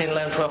 9, 10,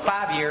 11, 12,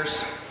 5 years,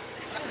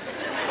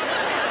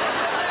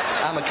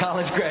 I'm a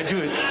college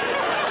graduate.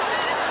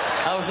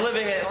 I was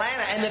living in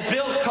Atlanta, and the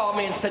Bills called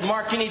me and said,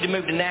 Mark, you need to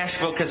move to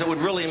Nashville because it would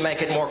really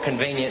make it more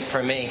convenient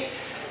for me.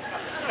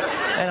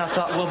 And I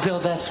thought, well,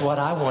 Bill, that's what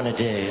I want to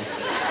do.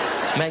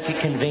 Make it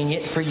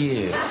convenient for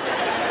you.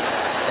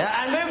 And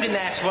I moved to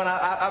Nashville, and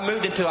I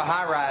moved into a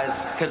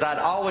high-rise because I'd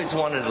always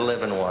wanted to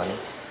live in one.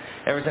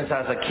 Ever since I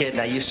was a kid, and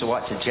I used to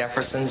watch the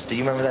Jeffersons. Do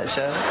you remember that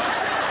show?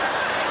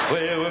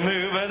 Well, we're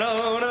moving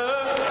on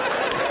up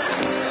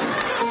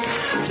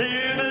to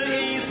the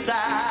east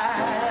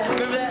side.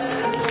 Remember that?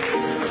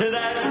 To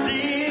that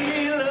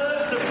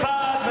dealer's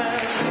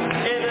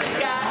apartment in the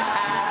sky.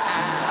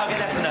 Okay,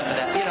 that's enough of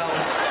that. You know,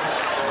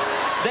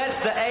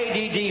 that's the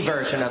ADD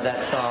version of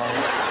that song.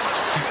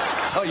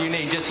 Oh, you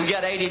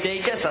got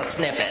ADD? Just a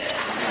snippet.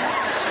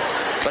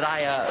 But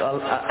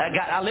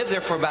I lived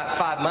there for about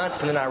 5 months,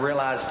 and then I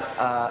realized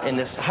in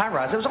this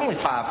high-rise, there was only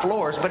 5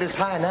 floors, but it's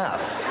high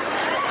enough.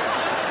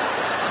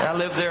 And I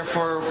lived there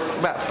for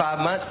about 5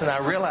 months, and I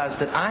realized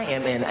that I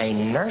am in a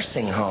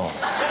nursing home.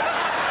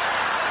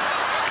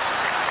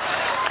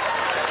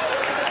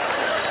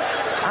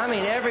 I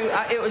mean,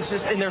 it was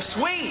just, and they're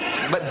sweet,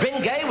 but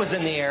Ben Gay was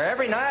in the air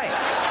every night.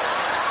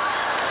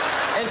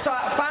 And so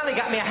I finally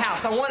got me a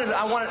house. I wanted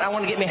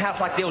to get me a house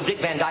like the old Dick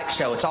Van Dyke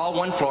Show. It's all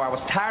one floor. I was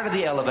tired of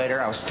the elevator.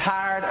 I was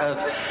tired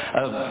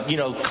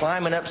of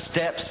climbing up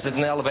steps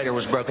and the elevator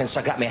was broken. So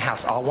I got me a house,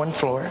 all one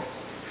floor.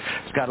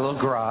 It's got a little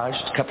garage,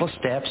 a couple of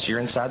steps. You're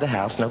inside the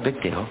house, no big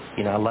deal.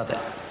 I love it.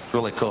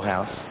 Really cool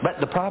house. But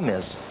the problem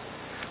is,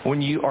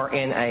 when you are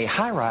in a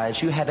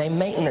high-rise, you have a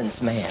maintenance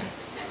man.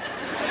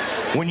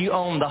 When you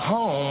own the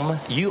home,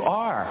 you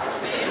are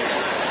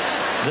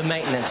the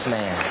maintenance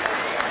man.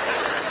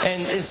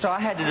 And so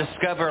I had to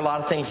discover a lot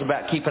of things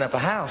about keeping up a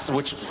house,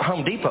 which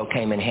Home Depot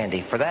came in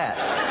handy for that.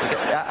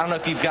 I don't know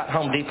if you've got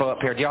Home Depot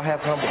up here. Do y'all have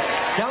Home Depot?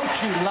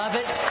 Don't you love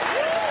it?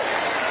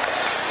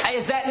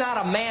 Is that not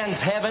a man's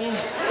heaven?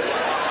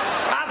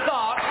 I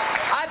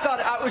thought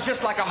it was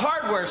just like a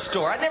hardware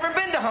store. I'd never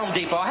been to Home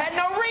Depot. I had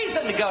no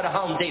reason to go to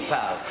Home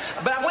Depot.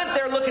 But I went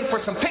there looking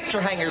for some picture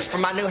hangers for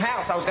my new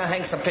house. I was going to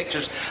hang some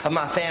pictures of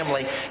my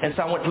family. And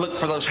so I went to look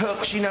for those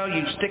hooks, you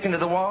stick into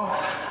the wall.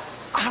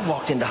 I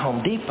walked into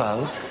Home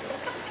Depot,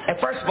 and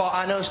first of all,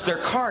 I noticed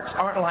their carts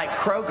aren't like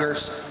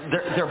Kroger's.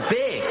 They're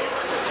big.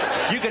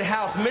 You could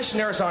house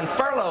missionaries on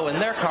furlough in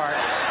their cart.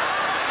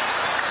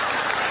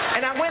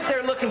 And I went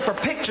there looking for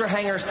picture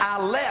hangers. I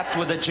left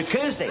with a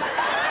jacuzzi.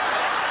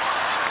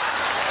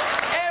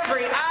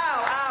 Every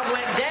aisle I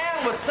went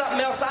down was something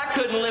else I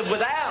couldn't live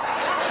without.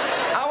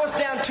 I was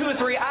down 2 or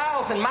 3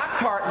 aisles, and my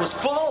cart was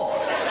full.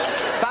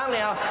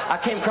 Finally, I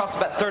came across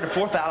about third or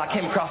fourth aisle. I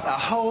came across a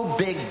whole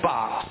big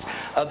box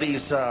of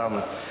these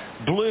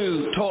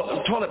blue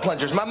toilet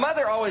plungers. My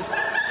mother always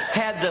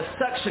had the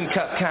suction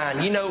cup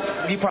kind. You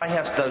probably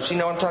have those. You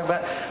know what I'm talking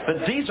about?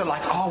 But these are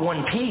like all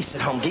one piece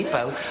at Home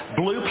Depot,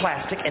 blue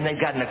plastic, and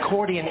they've got an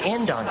accordion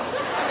end on them.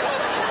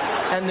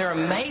 And they're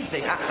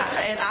amazing.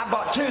 And I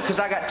bought 2 because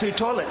I got 2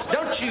 toilets.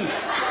 Don't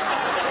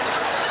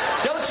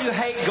you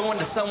hate going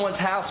to someone's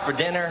house for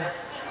dinner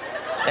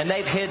and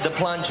they've hid the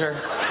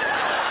plunger?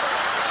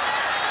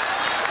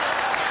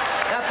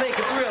 I think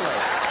it's really.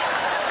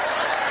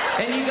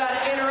 And you got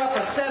to enter up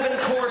a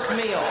 7-course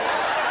meal.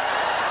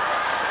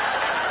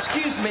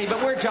 Excuse me, but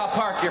where'd y'all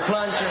park your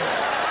plunger?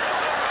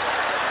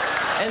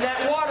 And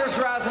that water's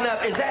rising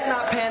up. Is that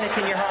not panic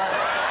in your heart?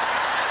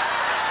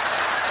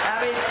 I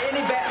mean,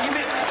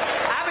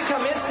 I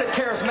become instant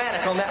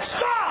charismatic on that.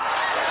 Stop!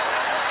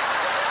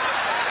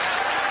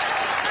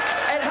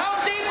 At Home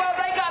Depot,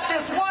 they got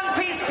this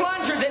one-piece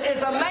plunger that is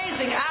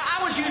amazing.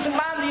 I was using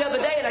mine the other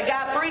day, and a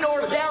guy 3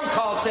 doors down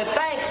called, said,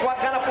 "Thanks,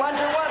 what kind of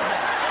plunger was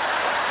that?"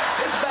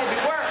 This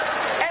baby worked.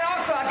 And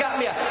also, I got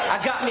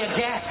me a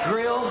gas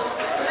grill.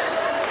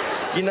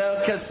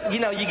 Because, you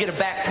get a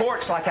back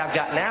porch like I've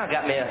got now. I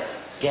got me a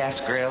gas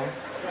grill.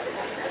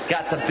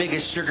 Got the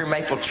biggest sugar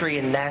maple tree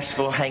in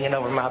Nashville hanging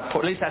over my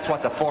porch. At least that's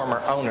what the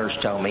former owners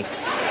told me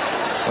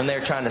when they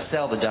were trying to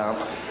sell the dump.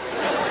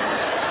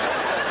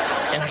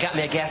 And I got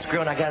me a gas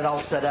grill, and I got it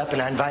all set up,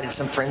 and I invited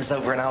some friends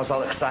over, and I was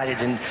all excited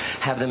to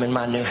have them in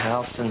my new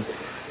house, and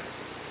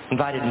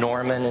invited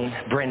Norman and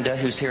Brenda,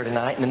 who's here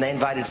tonight, and then they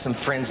invited some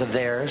friends of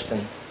theirs,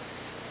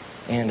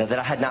 and that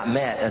I had not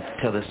met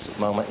until this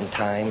moment in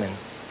time, and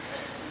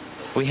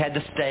we had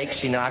the steaks.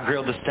 I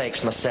grilled the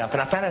steaks myself,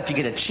 and I found out if you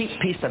get a cheap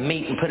piece of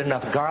meat and put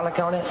enough garlic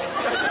on it,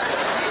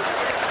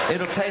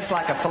 it'll taste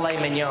like a filet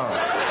mignon.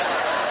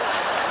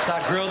 So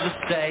I grilled the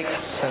steaks,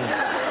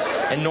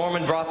 and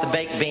Norman brought the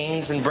baked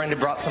beans, and Brenda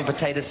brought some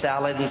potato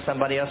salad, and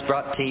somebody else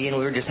brought tea, and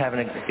we were just having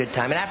a good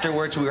time. And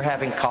afterwards, we were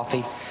having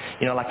coffee,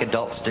 like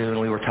adults do, and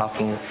we were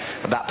talking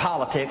about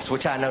politics,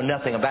 which I know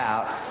nothing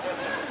about,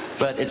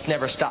 but it's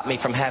never stopped me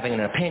from having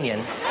an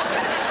opinion.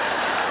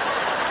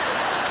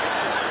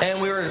 And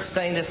we were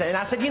saying this, and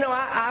I said,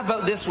 I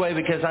vote this way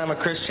because I'm a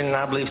Christian, and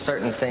I believe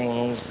certain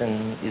things,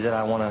 and that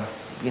I want to,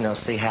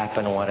 see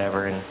happen or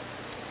whatever. And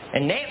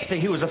Nancy,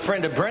 who was a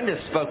friend of Brenda's,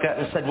 spoke up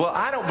and said, "Well,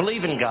 I don't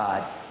believe in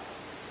God,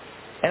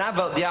 and I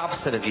vote the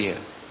opposite of you."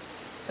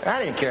 I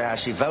didn't care how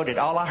she voted.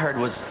 All I heard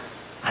was,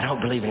 "I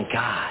don't believe in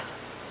God."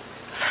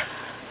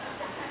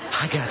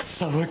 I got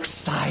so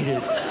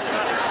excited.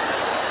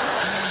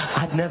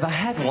 I'd never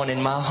had one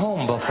in my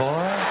home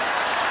before.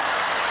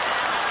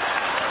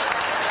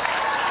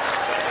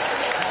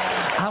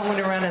 I went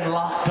around and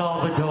locked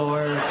all the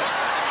doors.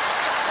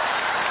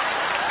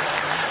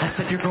 I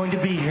said, "You're going to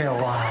be here a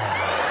while."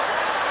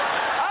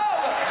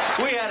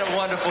 Oh, we had a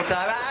wonderful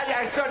time.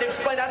 I started to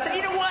explain. I said,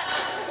 "You know what?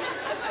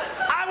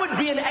 I would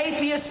be an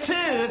atheist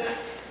too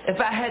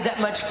if I had that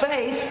much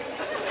faith."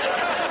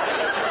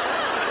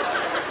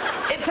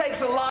 It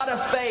takes a lot of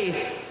faith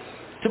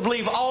to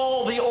believe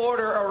all the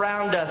order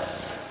around us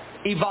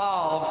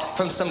evolved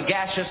from some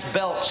gaseous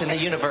belch in the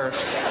universe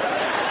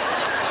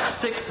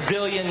 6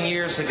 billion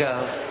years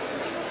ago.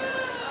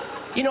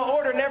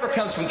 Order never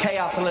comes from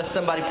chaos unless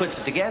somebody puts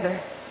it together.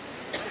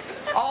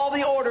 All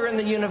the order in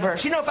the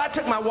universe. If I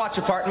took my watch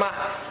apart, my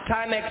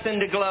Timex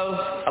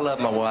Indiglo, I love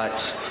my watch.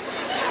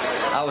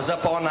 I was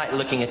up all night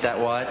looking at that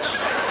watch.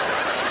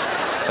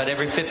 But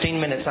every 15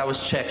 minutes I was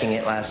checking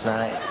it last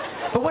night.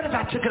 But what if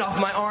I took it off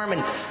my arm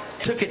and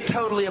took it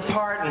totally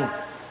apart and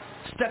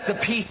stuck the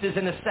pieces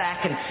in a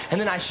sack,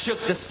 and then I shook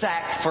the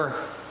sack for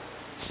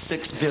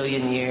 6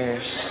 billion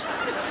years?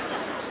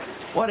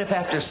 What if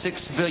after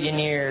 6 billion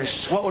years,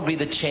 what would be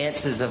the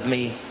chances of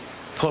me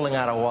pulling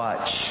out a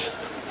watch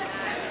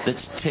that's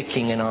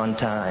ticking and on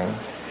time?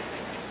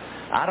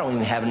 I don't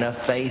even have enough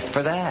faith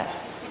for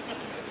that.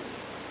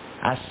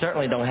 I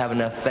certainly don't have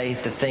enough faith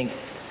to think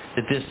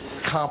that this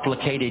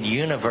complicated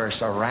universe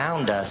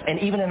around us, and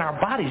even in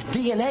our bodies,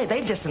 DNA,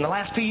 they've just in the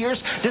last few years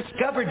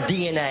discovered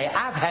DNA.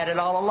 I've had it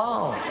all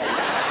along.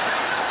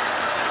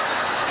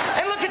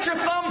 And look at your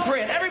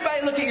thumbprint.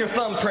 Everybody look at your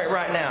thumbprint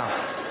right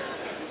now.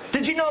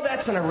 Did you know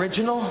that's an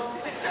original?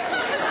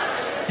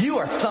 You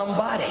are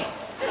somebody.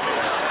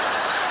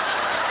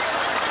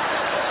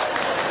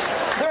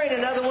 There ain't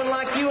another one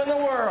like you in the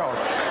world.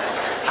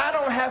 I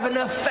don't have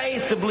enough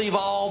faith to believe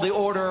all the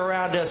order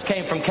around us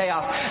came from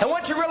chaos. And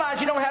once you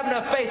realize you don't have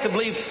enough faith to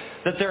believe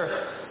that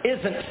there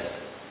isn't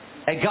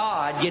a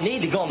God, you need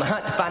to go on the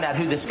hunt to find out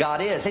who this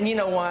God is. And you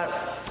know what?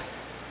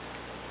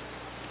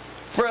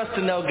 For us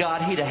to know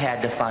God, He'd have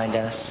had to find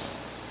us.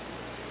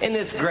 In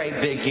this great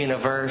big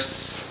universe,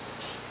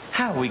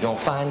 how are we going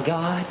to find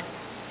God?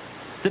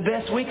 The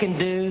best we can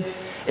do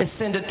is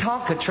send a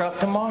Tonka truck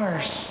to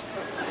Mars.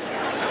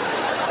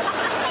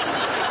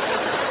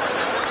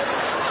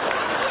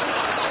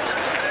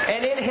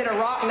 And it hit a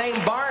rock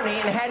named Barney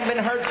and hadn't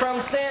been heard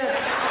from since.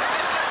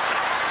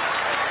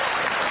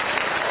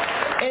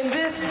 In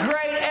this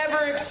great,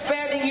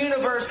 ever-expanding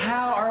universe,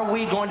 how are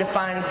we going to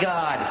find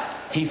God?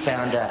 He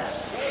found us.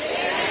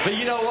 But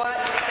you know what?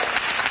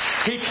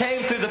 He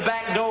came through the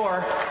back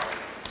door.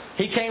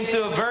 He came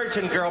through a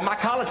virgin girl. My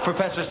college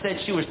professor said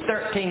she was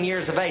 13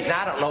 years of age.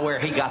 Now, I don't know where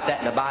he got that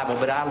in the Bible,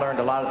 but I learned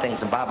a lot of things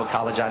in Bible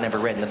college I never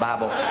read in the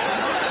Bible.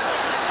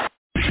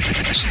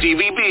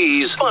 Stevie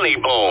B's Funny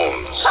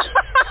Bones.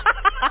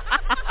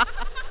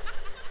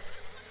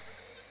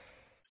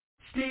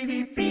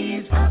 Stevie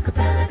B's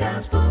Acappella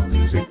Gospel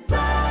Music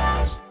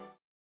Blast.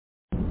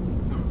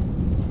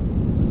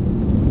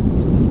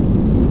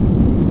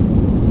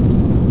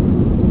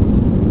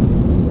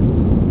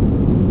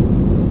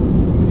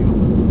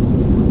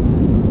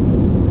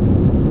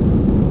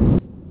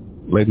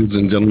 Ladies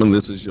and gentlemen,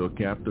 this is your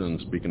captain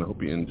speaking. I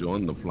hope you're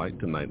enjoying the flight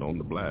tonight on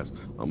The Blast.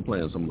 I'm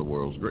playing some of the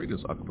world's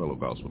greatest acapella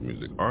gospel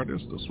music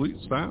artists, the sweet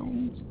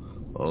sounds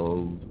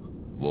of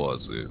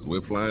voices.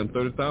 We're flying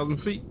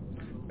 30,000 feet,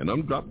 and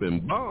I'm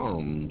dropping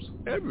bombs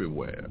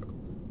everywhere.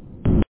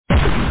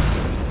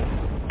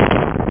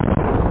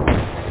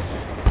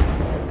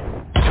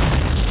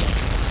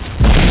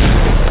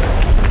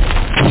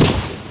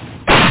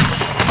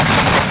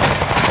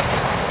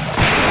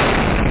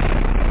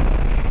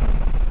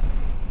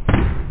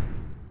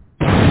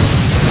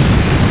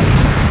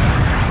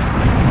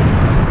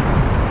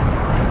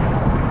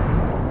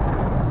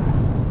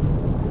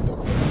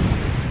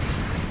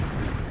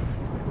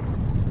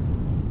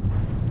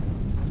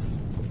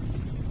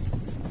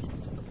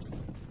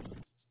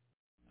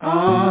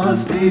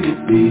 Stevie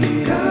B,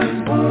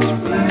 Gospel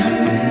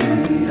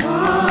Blast.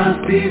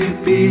 Stevie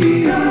B,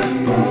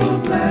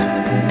 Gospel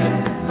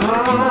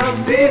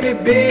Blast. Stevie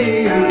B,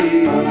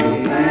 Gospel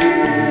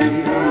Blast.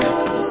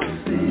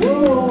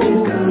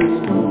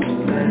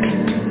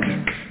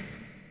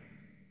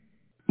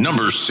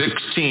 Number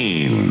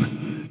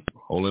 16.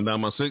 Holding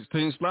down my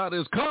 16th slot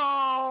is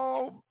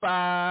Called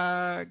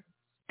by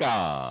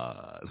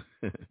God.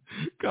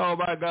 Called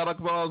by God, I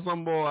call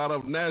some boy out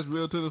of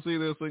Nashville, Tennessee.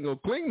 Their single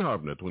Clean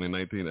Heart, their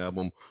 2019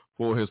 album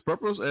For His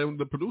Purpose. And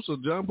the producer,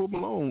 John Paul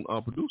Malone,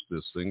 produced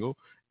this single.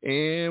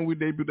 And we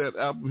debuted that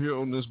album here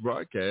on this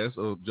broadcast.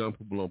 John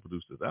Paul Malone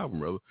produced this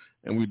album, rather.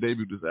 And we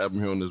debuted this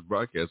album here on this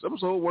broadcast.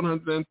 Episode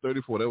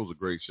 134. That was a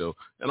great show.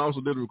 And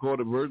also did a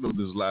recorded version of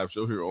this live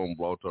show here on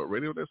Blog Talk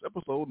Radio. That's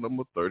episode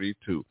number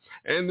 32.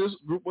 And this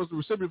group was the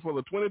recipient for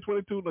the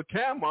 2022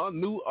 Nakama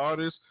New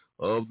Artist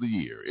of the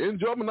Year.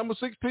 Enjoy my number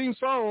 16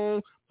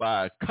 song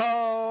by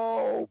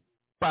Called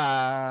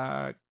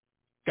by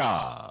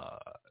God.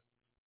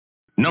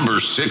 Number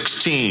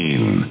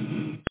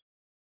 16.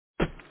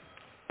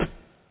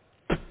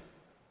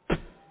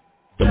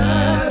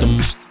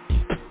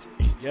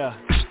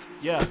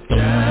 Yeah.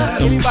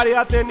 Anybody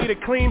out there need a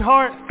clean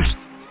heart?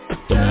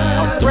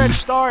 A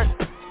fresh start?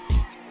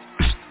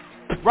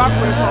 Rock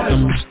with us on this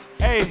one.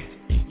 Hey,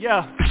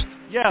 yeah.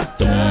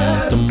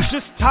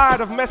 Just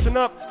tired of messing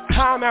up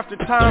time after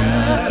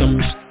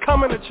time.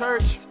 Coming to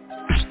church,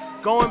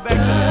 going back to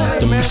the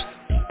same mess.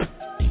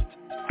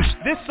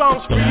 This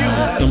song's for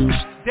you.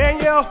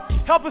 Danielle,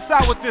 help us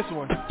out with this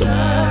one.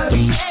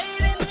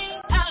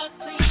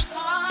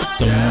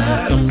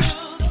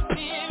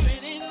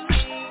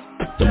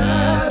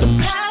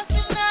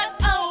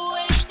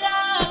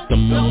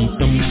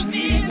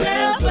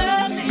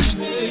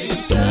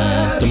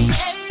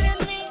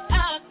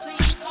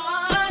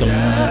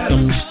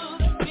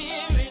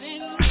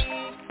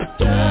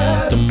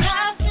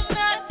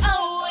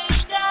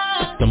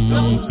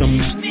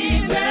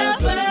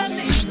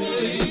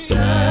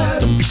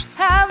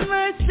 Have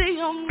mercy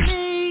on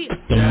me,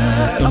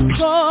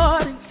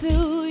 according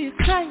to your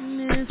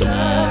kindness.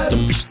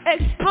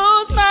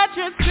 Expose my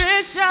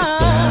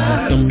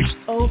transgression,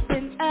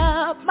 open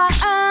up my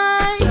eyes.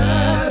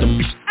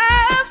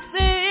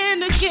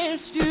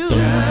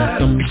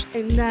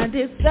 And I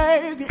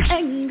deserve your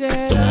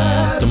anger,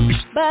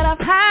 but I've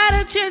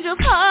had a change of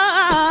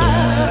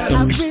heart.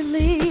 I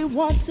really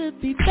want to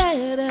be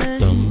better.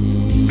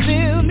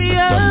 Fill me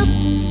up,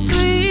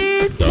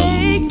 please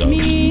make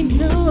me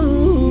new.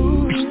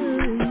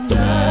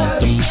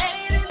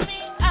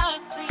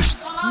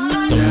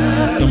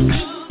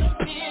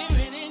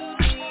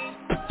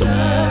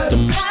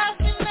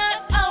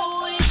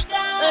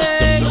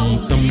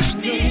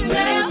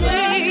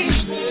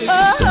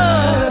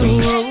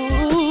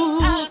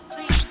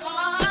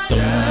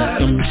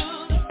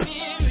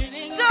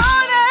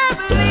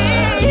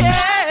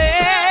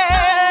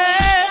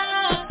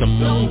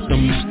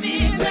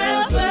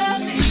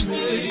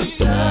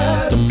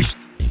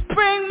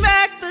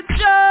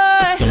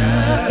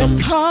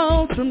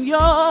 From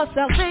your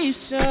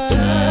salvation,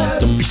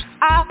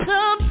 I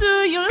come to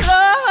you,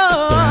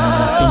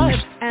 Lord,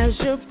 as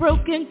your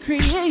broken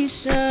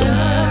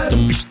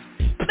creation.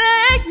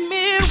 Make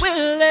me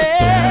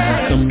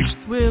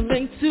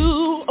willing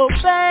to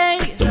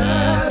obey.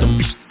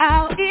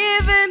 I'll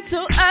even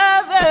tell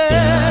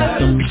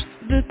others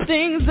the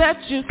things that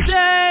you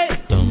say.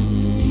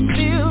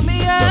 Fill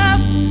me up,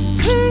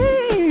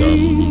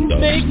 please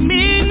make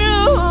me new.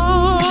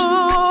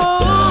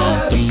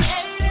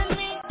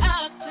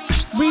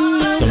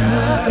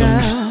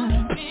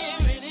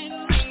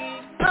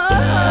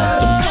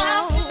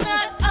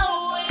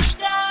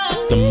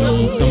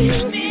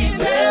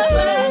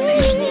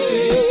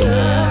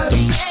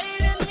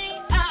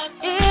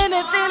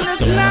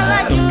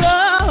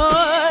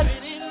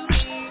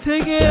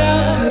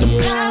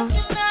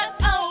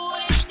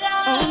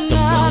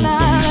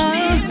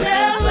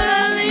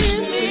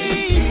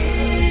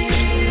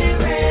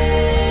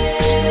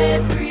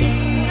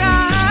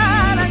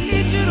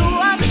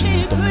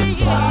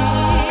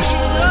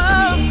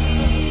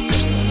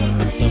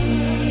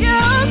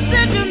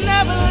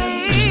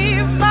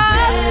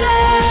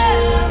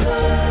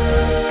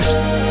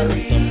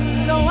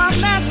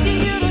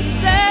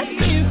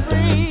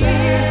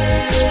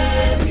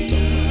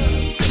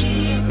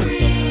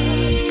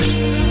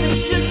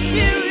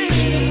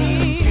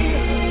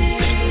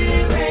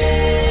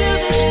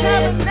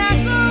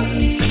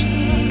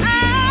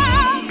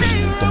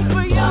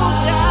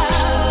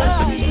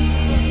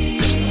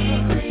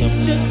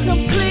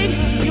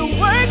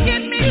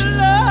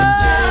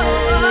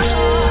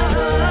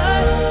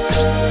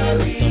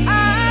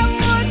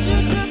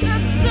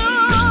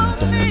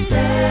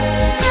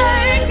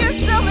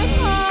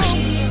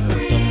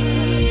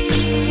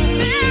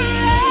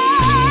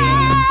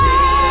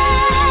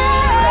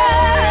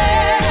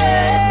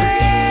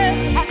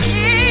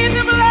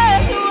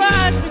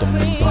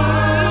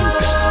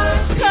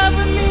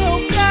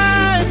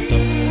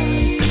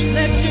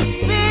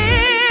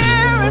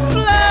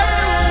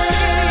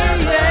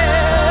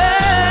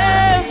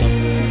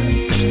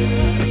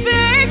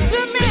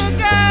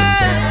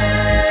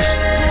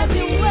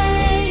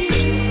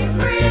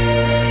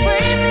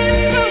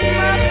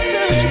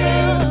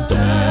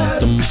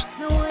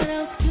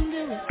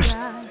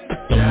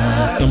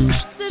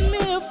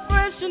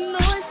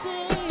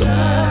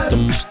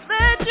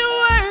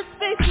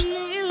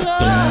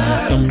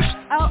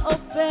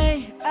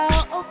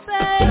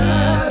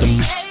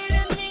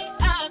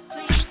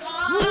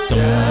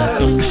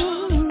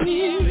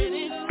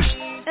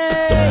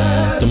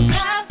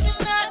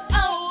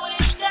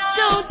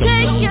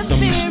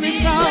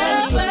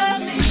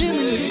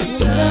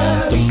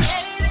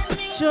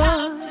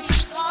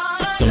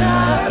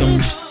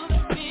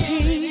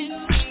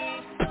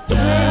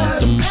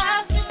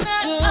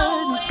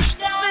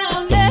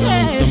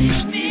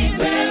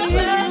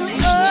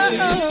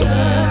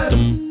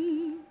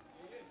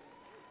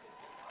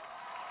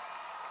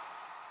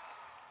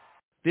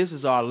 This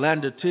is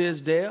Orlando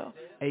Tisdale,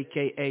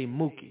 a.k.a.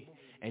 Mookie,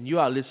 and you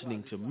are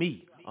listening to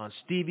me on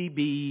Stevie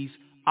B's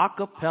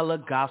Acappella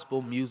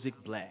Gospel Music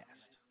Blast.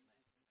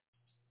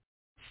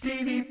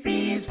 Stevie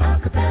B's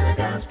Acappella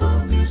Gospel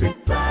Music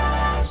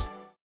Blast.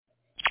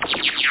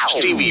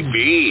 Stevie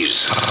B's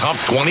Top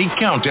 20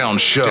 Countdown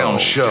Show.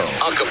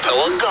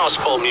 Acappella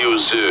Gospel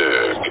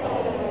Music.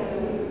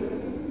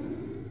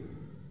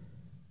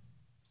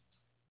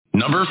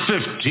 Number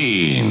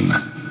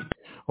 15.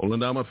 Holding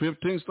down my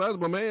 15 slots,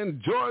 my man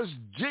George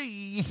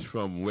G.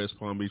 from West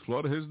Palm Beach,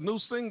 Florida. His new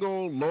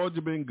single, Lord,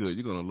 You've Been Good.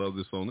 You're going to love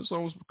this song. This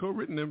song was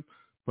co-written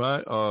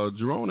by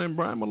Jerome and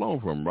Brian Malone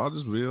from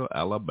Rogersville,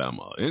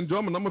 Alabama. Enjoy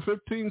my number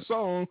 15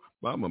 song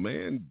by my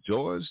man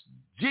George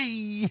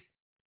G.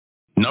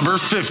 Number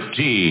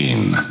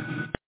 15.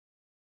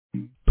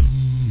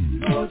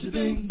 Lord, You've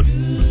been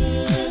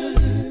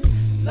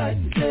good, like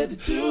you said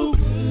that you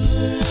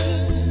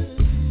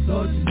would.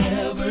 Lord, you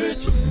never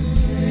change.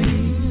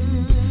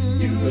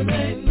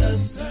 Remain the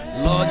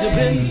same. Lord, you've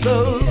been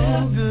so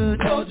good.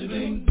 Lord, you've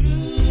been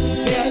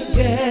good.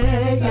 Yeah.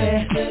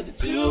 I said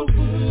that you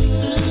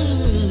would.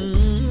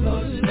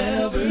 Lord, you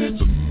never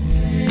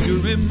change. You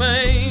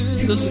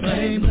remain the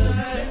same.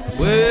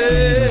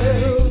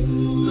 Well,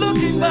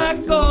 looking back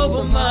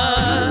over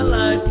my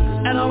life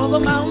and all of the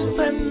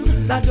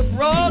mountains that you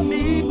brought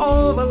me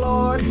over,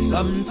 Lord,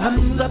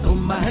 Sometimes I throw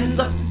my hands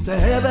up to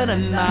heaven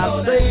and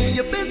I say,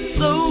 you've been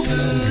so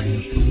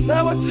good.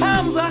 There were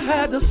times I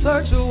had to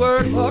search a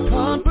word for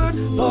comfort.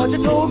 Lord,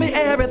 you told me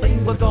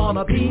everything was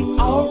gonna be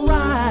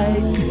alright.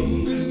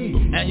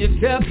 And you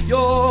kept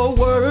your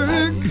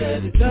word,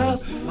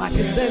 just like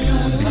you said you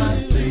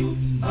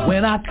would.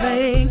 When I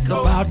think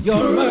about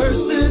your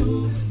mercy,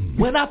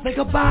 when I think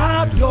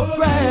about your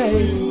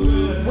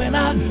grace, when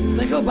I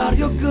think about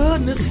your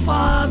goodness,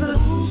 Father,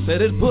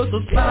 said it puts a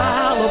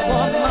smile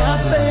upon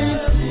my face.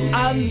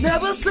 I've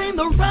never seen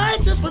the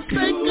righteous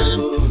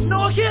forsaken,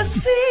 nor his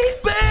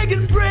seed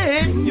begging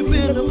bread. You've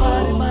been a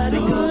mighty, mighty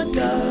good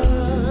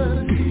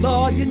God.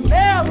 Lord, you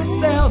never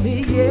fail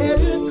me yet,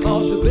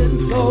 'cause you've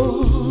been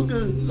so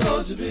good.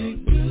 Lord, you've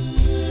been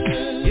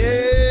good.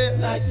 Yeah,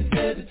 like you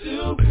said to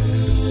do.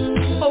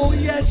 Oh,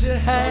 yes, you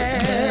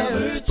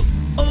have.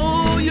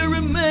 Oh, you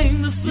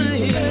remain the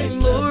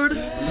same, Lord.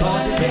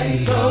 Lord, you've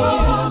been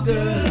so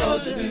good.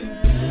 Lord, you've been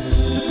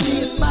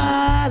in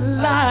my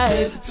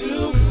life,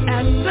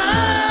 and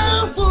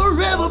I'll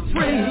forever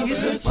praise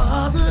you,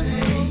 Father.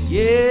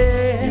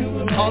 Yeah,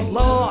 'cause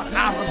Lord,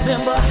 I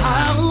remember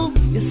how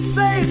you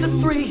saved the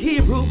 3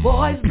 Hebrew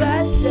boys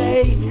that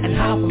day, and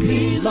how for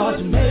me, Lord,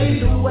 you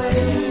made a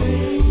way.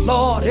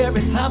 Lord,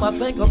 every time I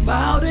think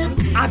about it,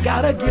 I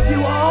gotta give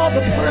you all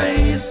the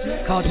praise,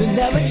 'cause you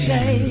never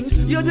change.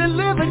 You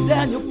delivered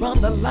Daniel from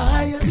the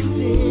lion's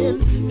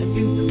den, and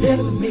you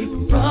delivered me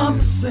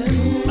from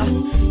sin.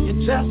 You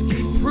just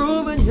keep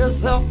proving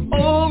yourself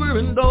over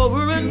and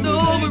over and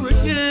over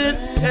again.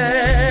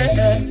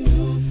 Yeah.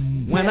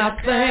 When I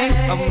think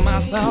of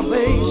my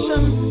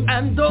salvation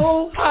and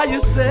oh, how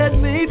you set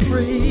me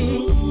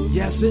free,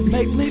 yes, it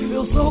makes me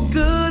feel so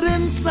good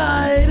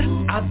inside.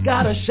 I've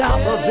got to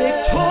shout for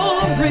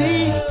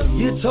victory.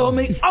 You told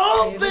me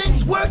all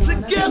things work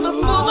together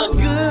for the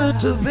good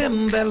to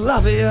them that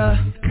love you.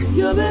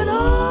 You've been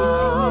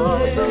all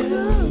so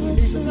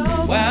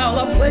good. Well,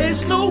 I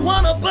place no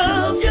one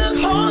above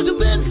you, 'cause you've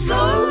been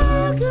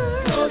so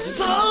good,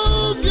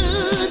 so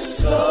good,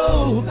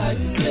 so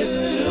good.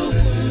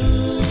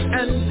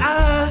 And I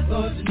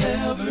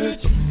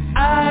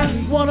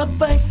wanna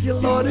thank you,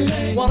 Lord.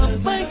 I wanna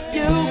thank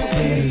you for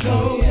being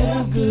so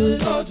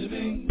good,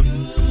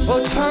 for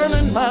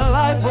turning my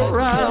life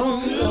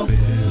around,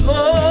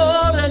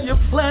 Lord. And you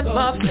plant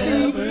my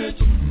feet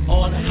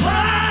on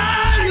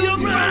higher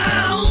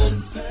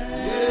ground.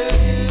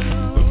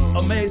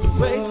 Amazing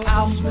grace,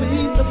 how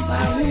sweet the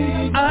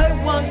sound.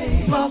 I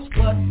once lost,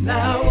 but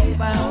now I'm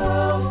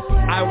found.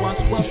 I once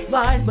was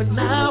blind, but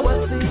now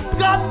I see.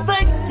 God,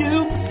 thank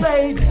you for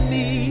saving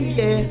me,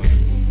 yeah.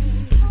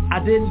 I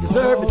didn't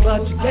deserve it,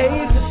 but you gave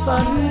your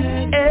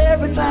son.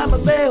 Every time I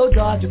fail,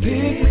 God, you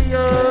pick me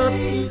up.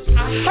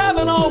 I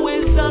haven't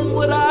always done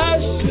what I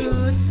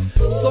should,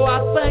 so I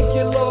thank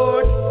you,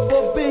 Lord,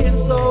 for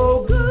being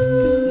so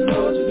good.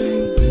 Lord, you've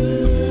been good.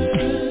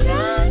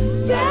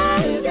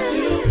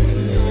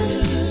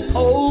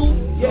 Oh,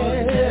 yeah.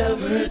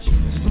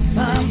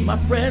 Sometimes my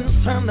friends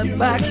turn their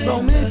backs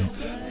on me.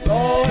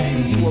 Lord,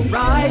 you were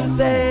right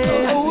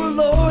there. Oh,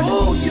 Lord,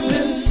 oh, you've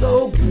been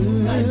so good.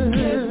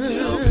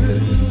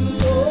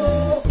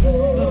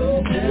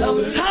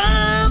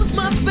 Sometimes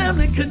my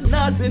family could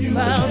not be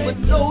found, but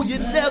no, you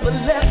never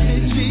left me,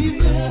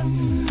 Jesus.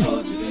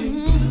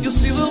 You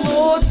see, the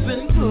Lord's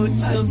been good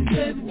to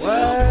me.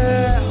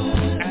 Well,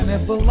 and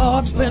if the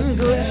Lord's been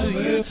good to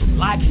you,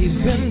 like he's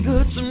been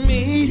good to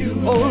me,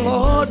 oh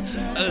Lord,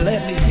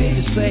 let me hear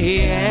you say,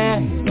 yeah.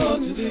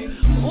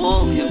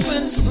 Oh, you've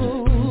been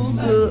so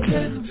good.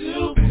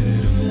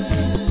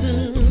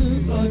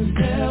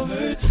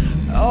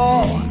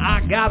 Oh,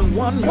 I got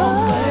one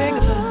more thing.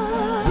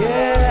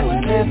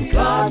 Yeah, if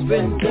God's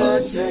been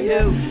good to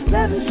you,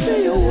 let me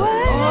see you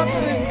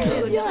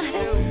wave your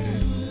hand.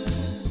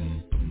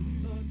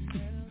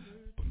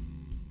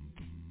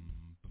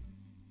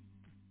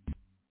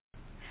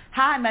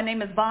 Hi, my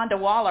name is Vonda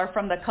Waller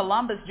from the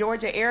Columbus,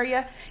 Georgia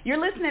area. You're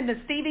listening to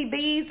Stevie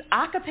B's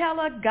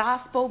Acapella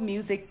Gospel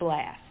Music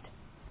Blast.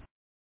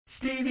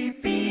 Stevie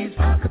B's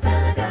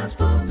Acapella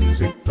Gospel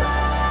Music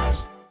Blast.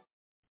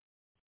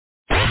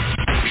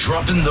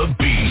 Dropping the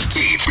beat.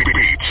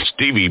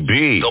 Stevie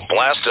B, the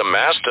Blaster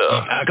Master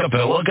of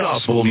Acappella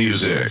Gospel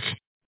Music.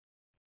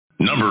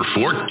 Number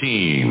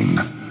 14.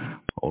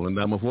 Holding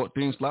down my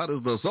 14 slot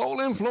is the Soul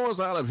Influence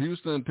out of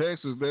Houston,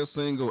 Texas. Their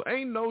single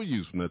Ain't No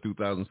Use from their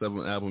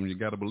 2007 album, You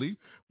Gotta Believe.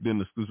 Did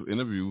an exclusive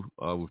interview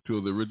with 2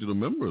 of the original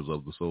members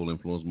of the Soul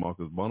Influence,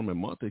 Marcus Bonham and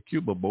Monte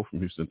Cuba, both from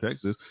Houston,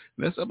 Texas.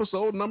 And that's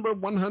episode number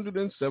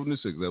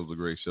 176. That was a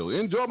great show.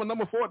 Enjoy my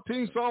number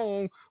 14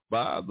 song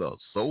by the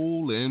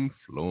Soul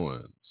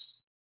Influence.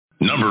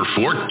 Number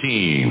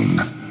 14.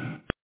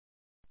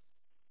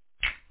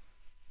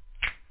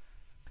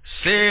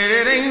 Said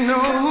it ain't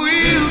no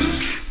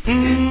use.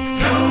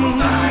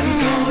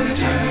 Nobody's gonna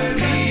turn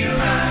me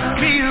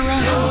around.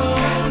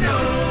 No, no.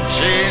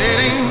 Said it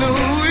ain't no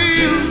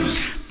use.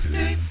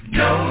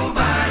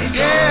 Nobody's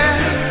gonna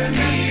turn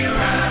me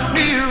around.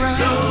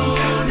 No,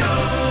 no.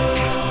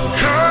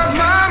 'Cause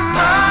my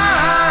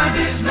mind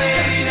is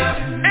made up,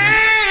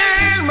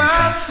 and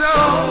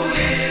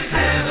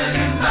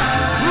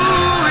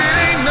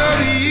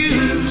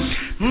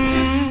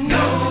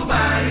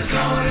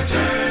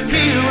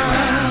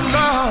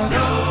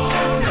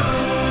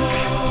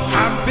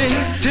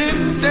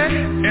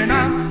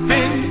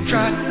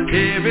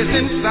ever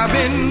since I've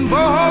been born.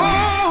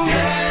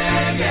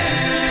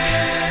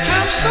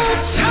 I'm so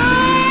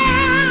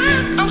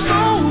tired, I'm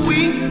so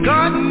weak,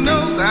 God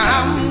knows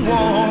I'm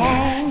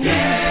worn.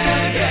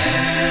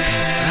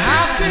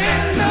 I've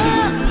been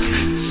up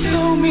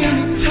so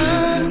many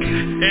times,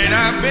 and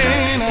I've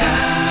been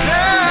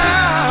down.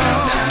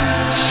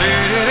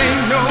 Said it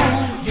ain't no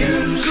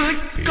use, good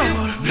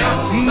God,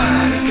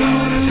 nobody's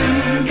gonna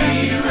turn me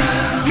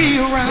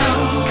around.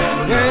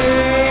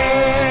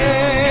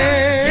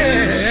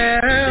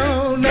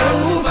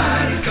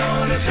 Nobody's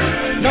gonna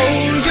turn me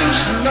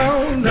around.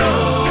 No.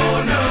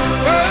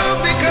 Oh,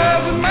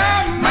 because my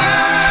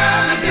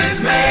mind is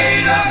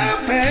made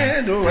up,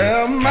 and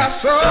well, my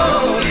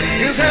soul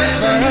is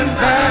heaven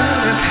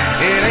bound.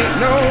 It ain't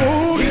no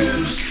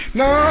use,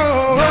 no.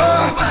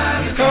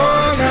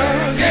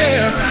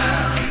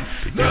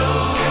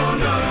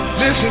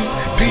 Listen,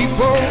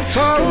 people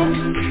talk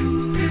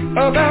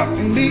about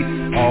me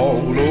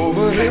all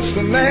over this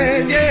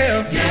land,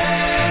 yeah.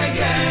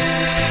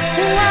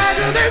 Why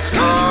do they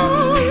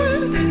call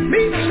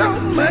me so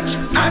much?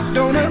 I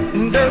don't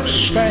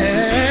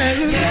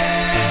understand.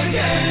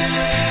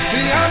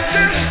 See, I'm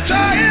just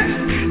trying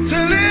to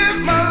live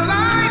my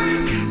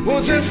life,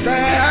 well, just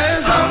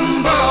as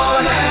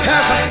humble as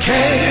I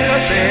can. I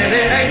said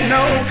it ain't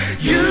no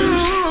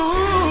use.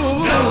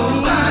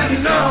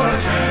 Nobody's gonna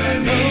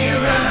turn me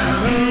around.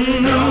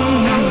 No.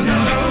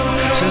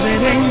 Said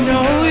it ain't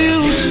no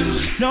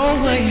use, no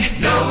way.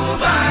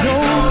 Nobody's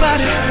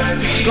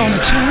gonna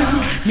turn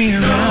me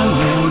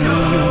around. No.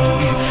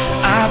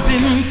 I've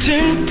been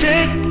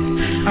tempted,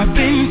 I've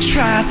been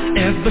tried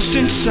ever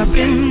since I've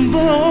been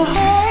born.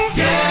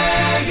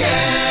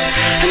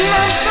 And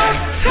I'm so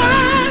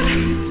tired,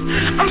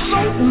 I'm so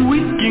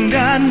weak, and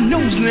God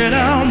knows that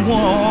I'm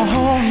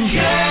worn.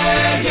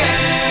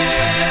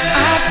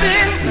 I've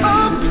been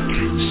up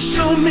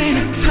so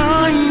many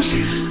times,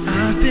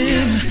 I've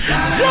been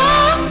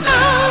down.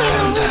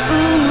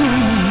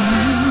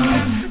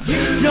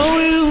 No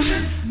use,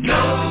 no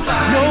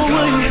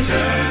way,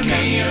 turn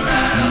me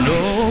around.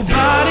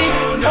 Nobody,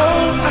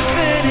 I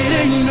said it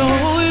ain't no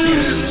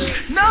use,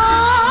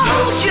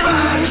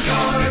 nobody's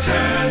gonna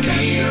turn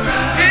me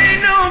around.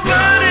 Ain't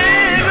nobody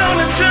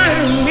gonna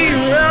turn me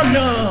around,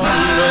 no.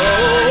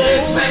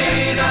 It's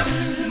made up,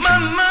 my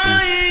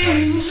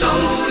mind,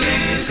 soul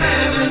is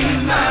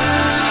heaven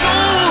bound.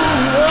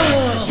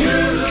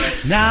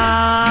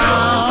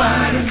 Now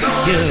nobody's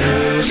gonna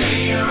turn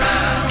me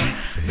around.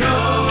 No,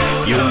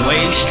 you're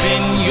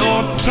wasting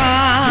your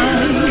time.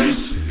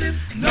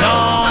 No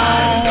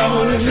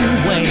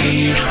way.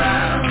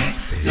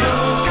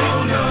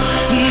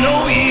 No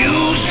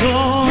use,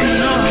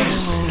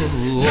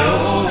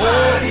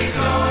 nobody's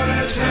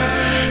gonna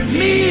turn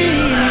me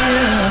around.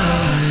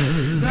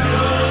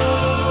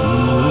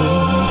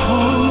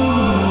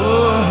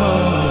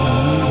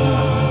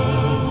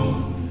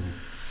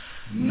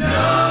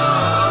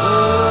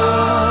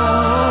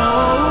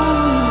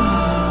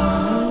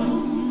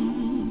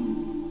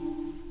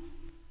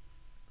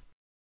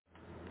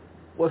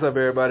 What's up,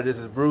 everybody? This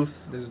is Bruce.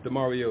 This is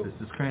Demario. This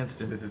is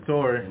Cranston. This is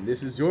Tori. And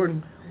this is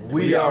Jordan.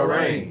 We are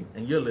Rain.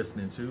 And you're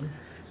listening to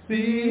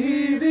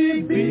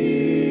Stevie B.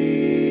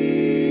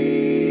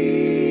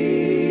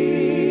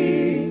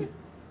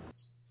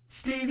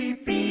 Stevie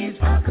B's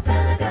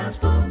Acappella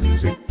Gospel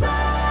Music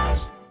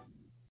Blast.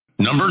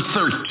 Number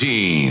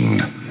 13.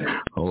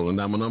 Holding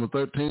down my number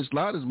 13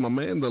 slot is my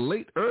man, the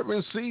late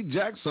Irvin C.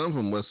 Jackson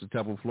from Western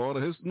Chapel, Florida.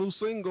 His new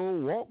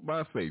single, Walk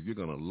by Faith. You're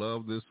going to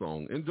love this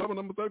song. Enjoy my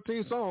number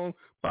 13 song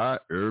by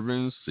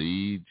Irvin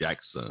C.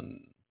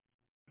 Jackson.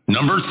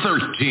 Number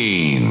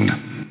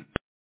 13.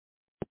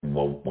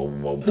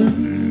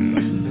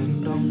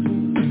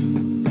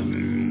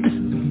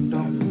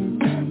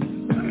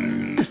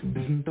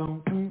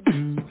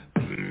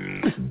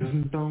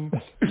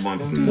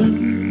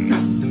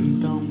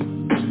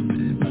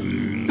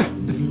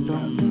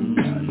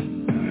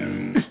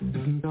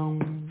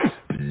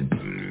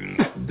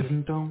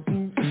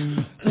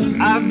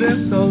 I've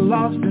been so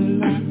lost in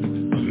life,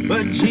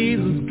 but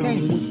Jesus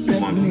came to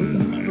set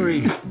me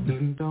free.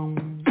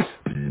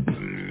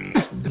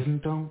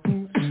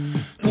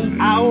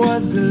 I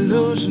was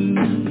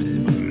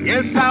delusional,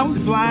 yes I was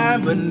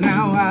blind, but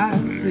now I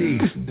see.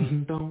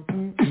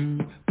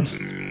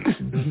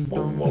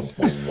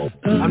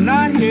 I'm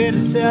not here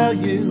to tell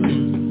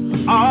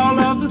you all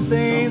of the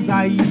things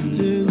I used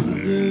to do.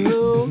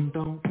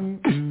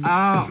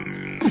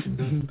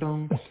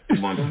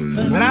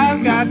 But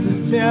I've got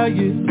to tell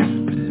you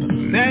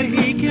that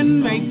he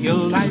can make your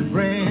life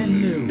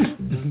brand new.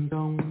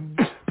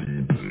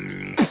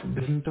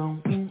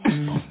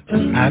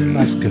 I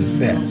must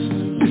confess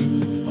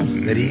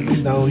that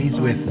even though he's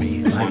with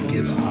me, life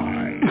gets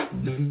hard.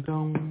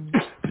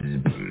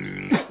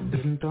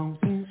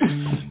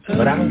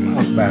 But I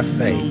walk by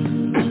faith,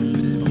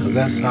 because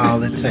that's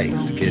all it takes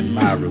to get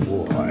my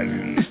reward.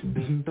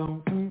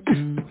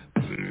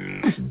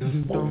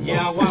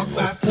 Yeah, I walk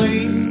by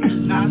faith,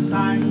 not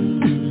sight.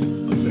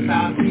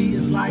 Without me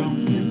is light,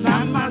 it's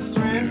not my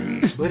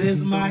strength, but his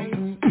might.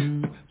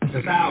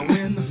 Cause I'll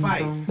win the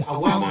fight. I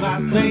walk by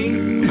faith,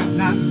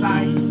 not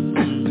sight.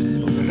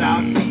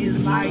 Without His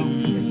light,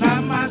 it's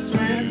not my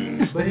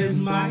strength, but His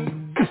might.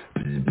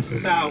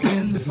 Without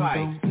win the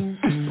fight.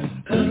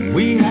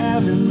 We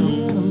have an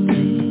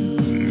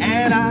enemy,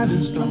 and I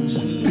just don't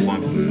see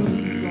one.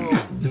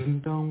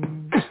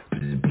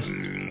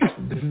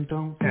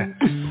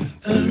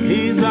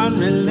 He's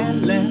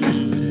unrelentless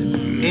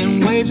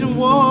in waging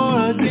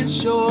war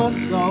against your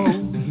soul.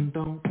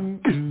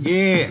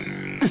 Yeah.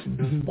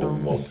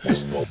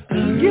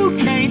 You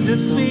can't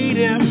defeat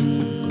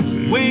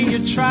him when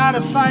you try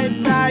to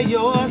fight by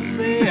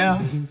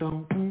yourself.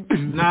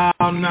 No,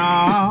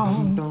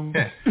 no.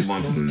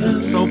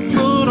 So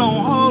put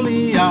on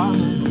holy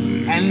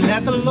armor and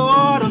let the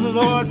Lord of the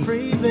Lord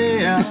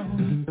prevail.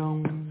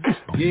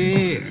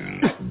 Yeah.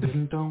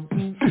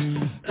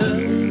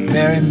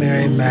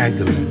 Mary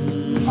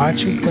Magdalene, aren't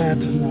you glad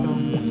to know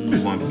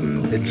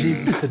that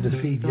Jesus could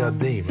defeat your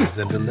demons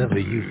and deliver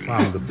you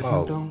from the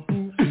foe?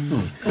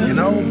 In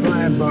old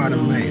blind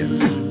Bartimaeus,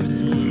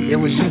 it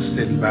was you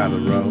sitting by the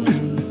road.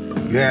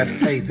 You had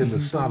faith in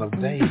the Son of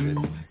David,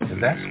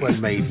 and that's what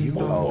made you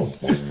whole.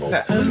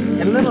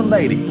 And little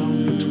lady,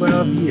 for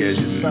 12 years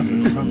you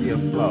suffered from your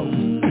flow.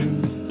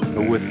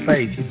 But with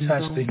faith you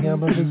touched the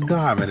hem of His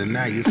garment, and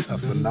now you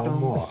suffer no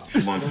more.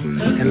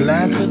 And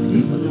Lazarus,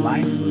 he was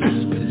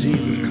lifeless when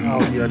Jesus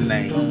called your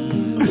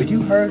name. But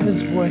you heard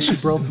His voice, you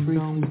broke free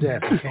from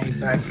death and came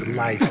back to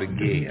life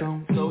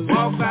again. So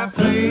walk by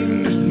faith,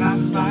 not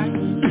sight.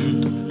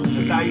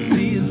 That's how you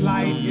see His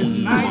light. It's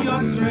not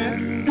your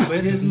strength,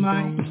 but His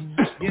might.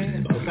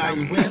 Yeah, that's how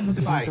you win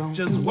the fight.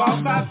 Just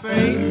walk by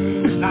faith,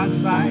 not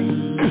sight.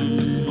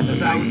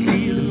 That's how you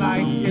see His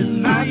light. It's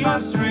not your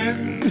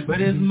strength, but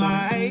His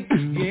might.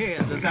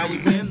 Yeah, that's how we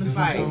win the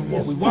fight.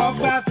 We walk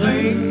by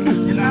faith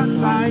and not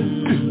sight.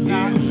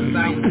 Yeah, that's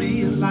how you see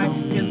His light.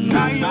 It's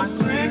not your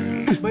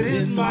strength, but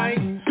His might.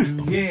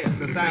 Yeah,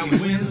 that's how we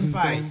win the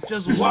fight.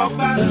 Just walk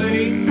by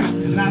faith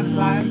and not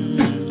sight.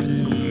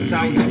 That's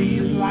how you see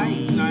His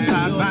light.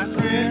 Not by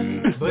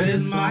strength, but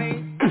His might.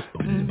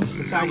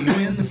 That's how we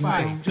win the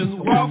fight. Just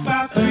walk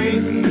by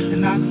faith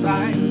and not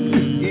sight.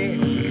 Yeah,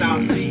 that's how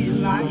we see His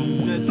light.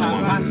 Just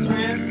not by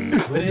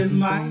strength, but His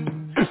might.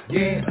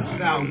 Yeah,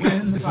 that's how we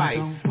win the fight.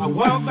 I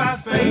walk by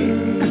faith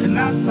and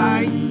not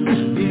sight.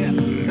 Yeah,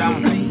 that's how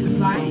we see His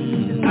light.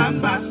 It's not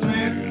by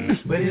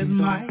strength, but His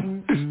might.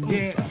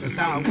 Yeah, that's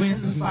how I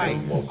win the fight.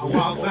 I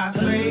walk by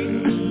faith,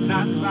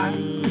 not sight.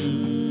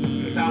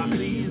 That's how I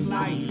see His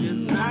light.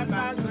 It's not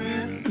by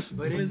strength,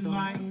 but His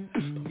might.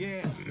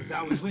 Yeah, that's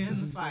how we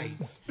win the fight.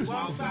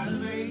 Walk by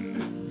faith,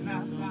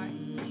 not sight.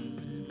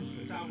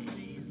 That's how we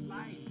see His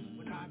light.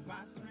 We're not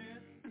by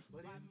strength,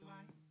 but His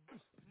might.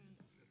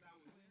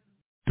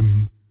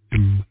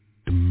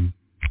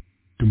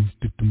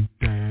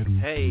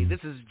 Hey, this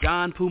is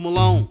John Poo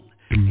Malone,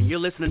 and you're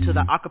listening to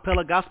the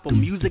Acappella Gospel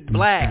Music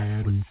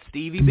Blast with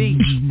Stevie B.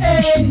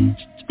 Hey.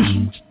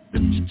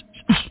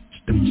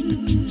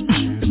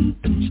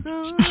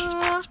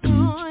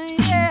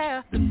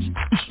 Yeah.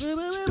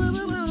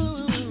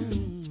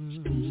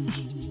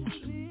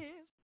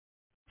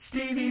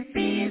 Stevie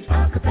B's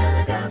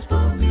Acappella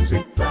Gospel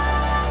Music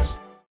Blast.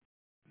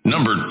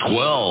 Number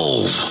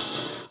 12.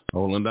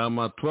 Holding down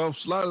my 12th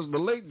slot is the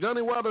late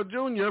Johnny Wilder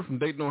Jr. from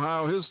Dayton,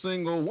 Ohio. His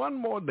single, One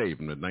More Day,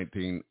 from the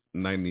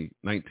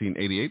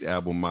 1988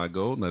 album, My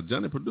Goal. Now,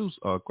 Johnny produced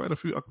quite a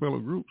few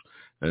acapella groups,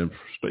 and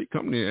State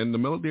Company and the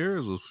Melody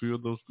Airs was a few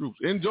of those groups.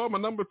 Enjoy my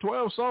number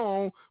 12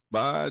 song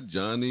by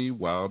Johnny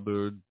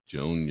Wilder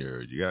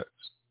Jr. You got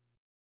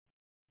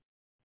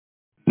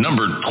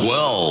number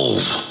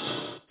 12.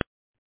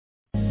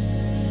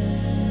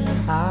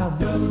 I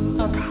woke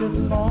up this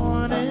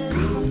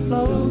morning,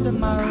 clothed in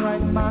my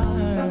right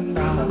mind.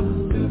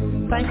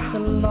 Thank the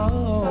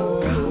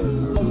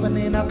Lord,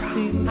 opening up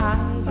the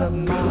eyes of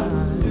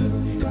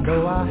mine.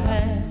 Though I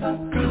had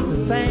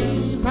the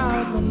same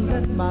problems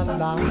in my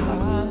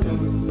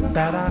life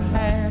that I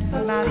had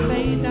when I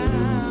lay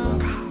down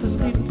to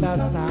sleep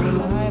last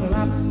night, and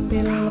I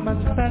feel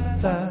much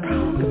better,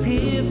 'cause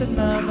here's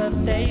another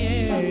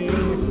day.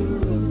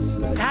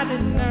 I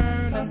didn't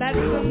earn, and that's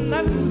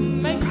enough to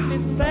make me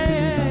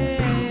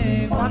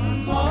say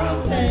one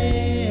more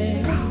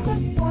day.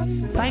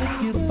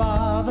 Thank you,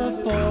 Father,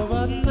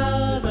 for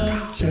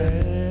another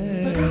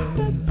chance.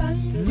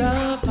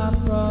 Love my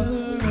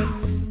brother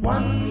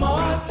one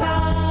more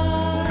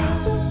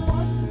time.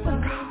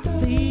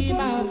 See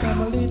my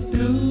family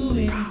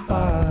doing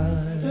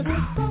fine.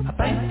 I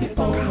thank you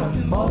for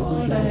one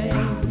more day,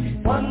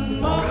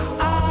 one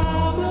more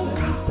hour.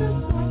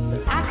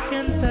 I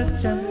can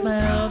touch and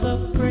smell the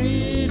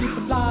pretty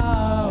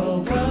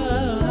flowers.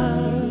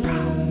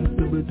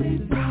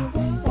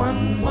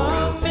 One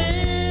more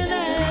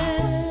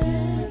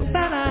minute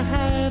that I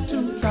had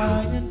to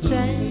try and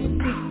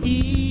change the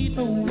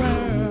evil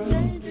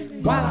world.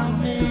 While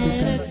I'm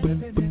in it,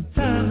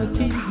 turn the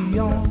TV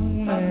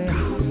on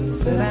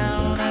and sit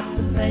down at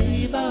the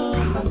table,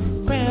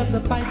 grab the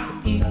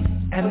bite to eat,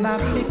 and I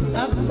pick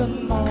up the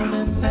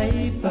morning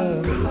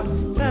paper.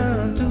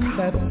 Turn to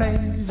that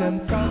page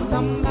and saw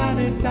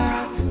somebody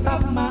died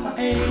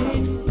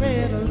age,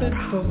 read a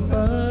little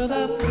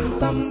further.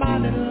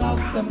 Somebody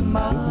lost their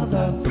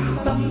mother,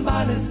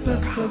 somebody's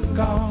sister's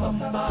gone,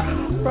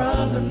 somebody's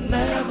brother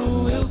never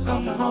will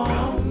come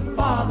home,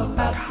 father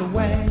passed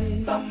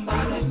away,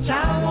 somebody's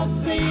child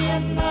won't see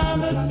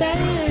another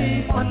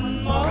day,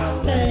 one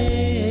more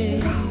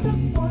day.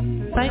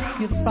 Thank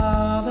you,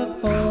 Father,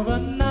 for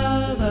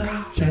another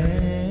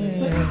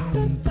chance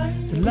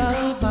to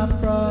love my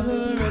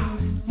brother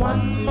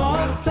one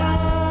more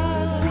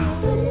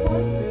time,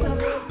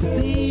 to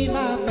see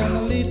my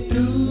family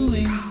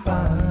doing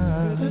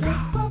fine.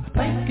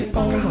 Thank you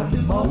for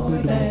one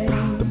more day,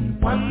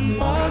 one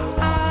more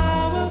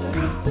hour,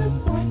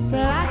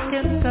 that I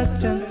can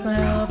touch and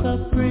smell the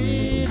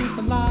pretty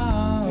flowers.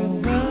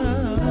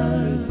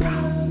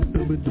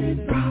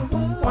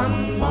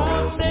 One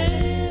more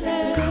minute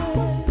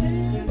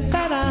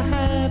that I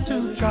had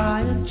to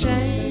try and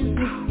change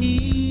this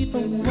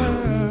evil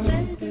world.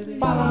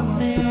 While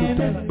I'm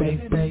in it,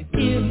 baby,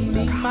 give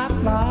me my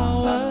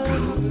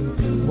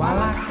flowers while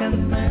I can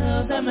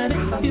smell them. And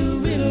if you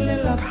really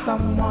love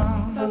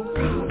someone,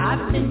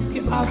 I think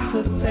you ought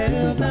to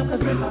tell them.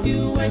 'Cause if you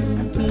wait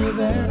until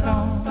they're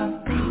gone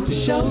to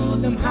show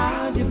them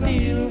how you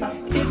feel,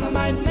 it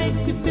might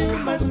make you feel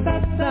much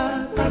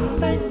better. But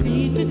they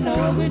need to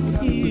know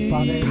it's here.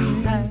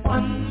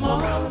 One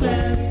more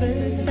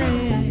blessed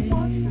day.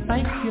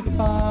 Thank you,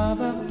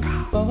 Father,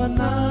 for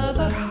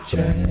another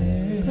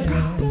chance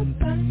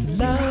to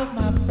love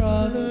my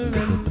brother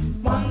in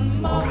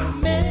one more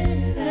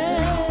minute.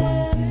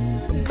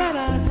 But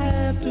I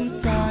have to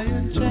try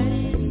and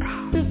change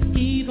this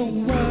evil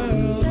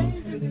world.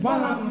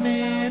 While I'm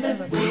in it,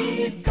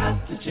 we've got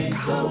to change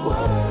the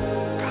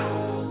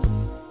world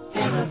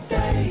in a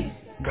day.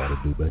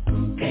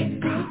 Can't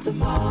do it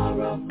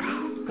tomorrow,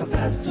 'cause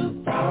that's too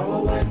far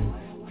away.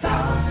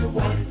 Time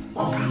waits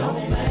on no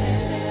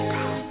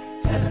man.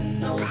 Heaven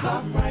knows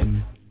I'm right.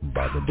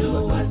 Do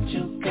what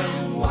you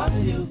can while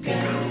you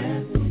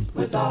can,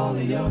 with all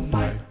of your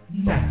might.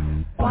 Now,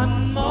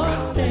 one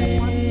more day,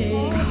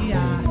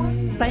 I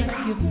thank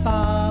you,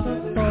 Father,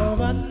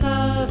 for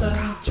another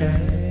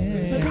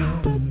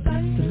chance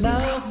to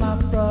love my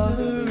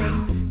brother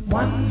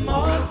one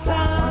more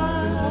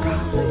time.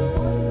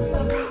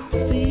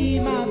 See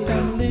my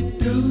family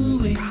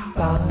doing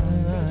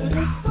fine.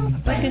 I'm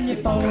thanking you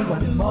for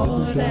one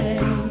more day,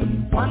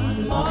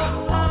 one more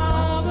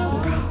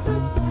hour,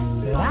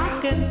 that I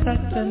can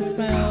touch and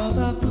smell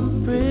the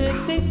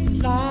pretty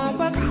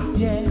flowers,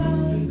 yeah.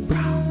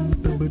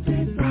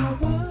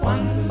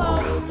 One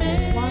more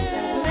minute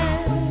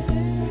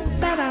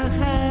that I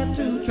had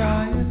to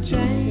try and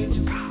change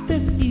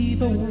this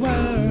evil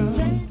world.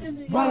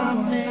 While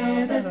I'm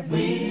in it,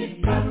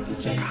 we've got to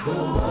change the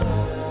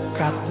world.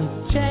 Got to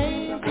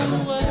change the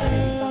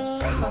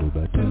world.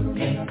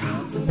 Can't do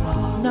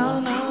tomorrow. No,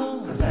 no.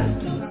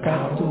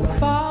 Got to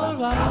far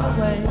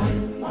away.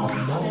 I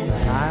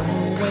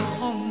will wait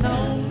on no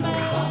man.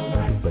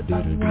 Do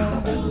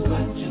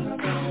what you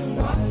can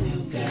while you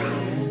can,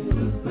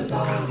 with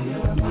all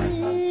your might.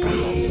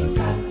 We've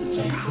got to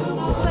change the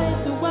world.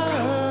 Change the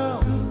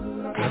world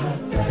in a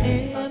day.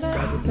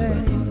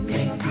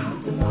 Can't do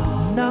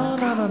tomorrow. No,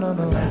 no, no, no,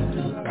 no.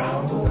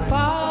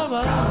 Far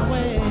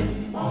away.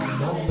 I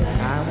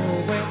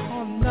will wait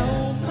on no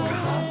man.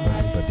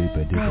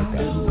 Do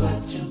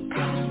what you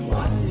can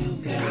while you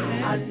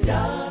can. I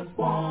just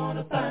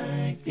wanna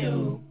thank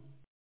you.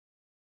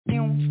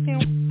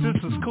 This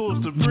is Cool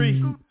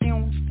Debris,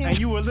 and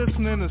you are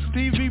listening to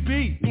Stevie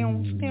B,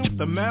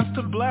 the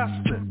master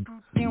blaster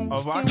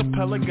of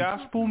Acappella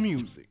gospel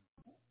music.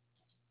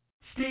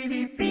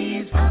 Stevie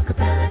B's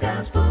Acappella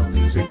gospel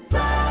music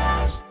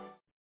blast.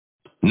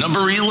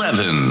 Number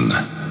 11.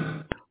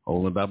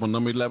 Holding back on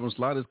number 11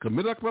 slot is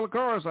Committed Acappella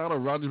Chorus out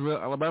of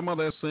Rogersville, Alabama.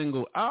 Their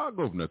single, I'll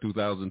Go, from their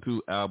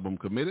 2002 album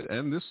Committed,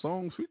 and this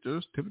song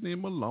features Tiffany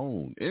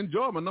Malone.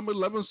 Enjoy my number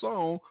 11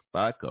 song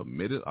by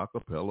Committed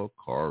Acappella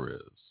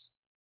Chorus.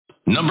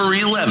 Number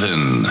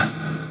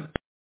 11.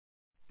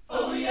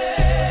 Oh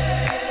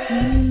yeah,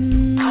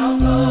 I'll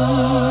go.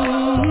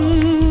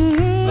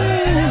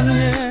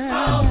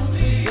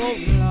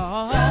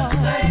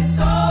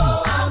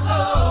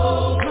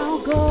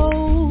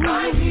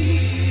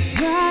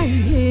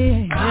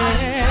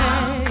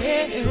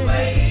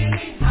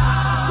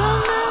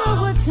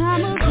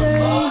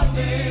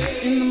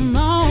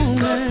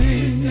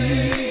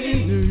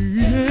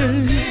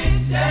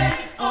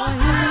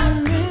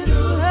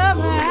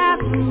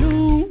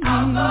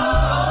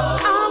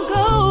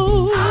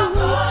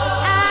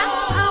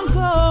 I'm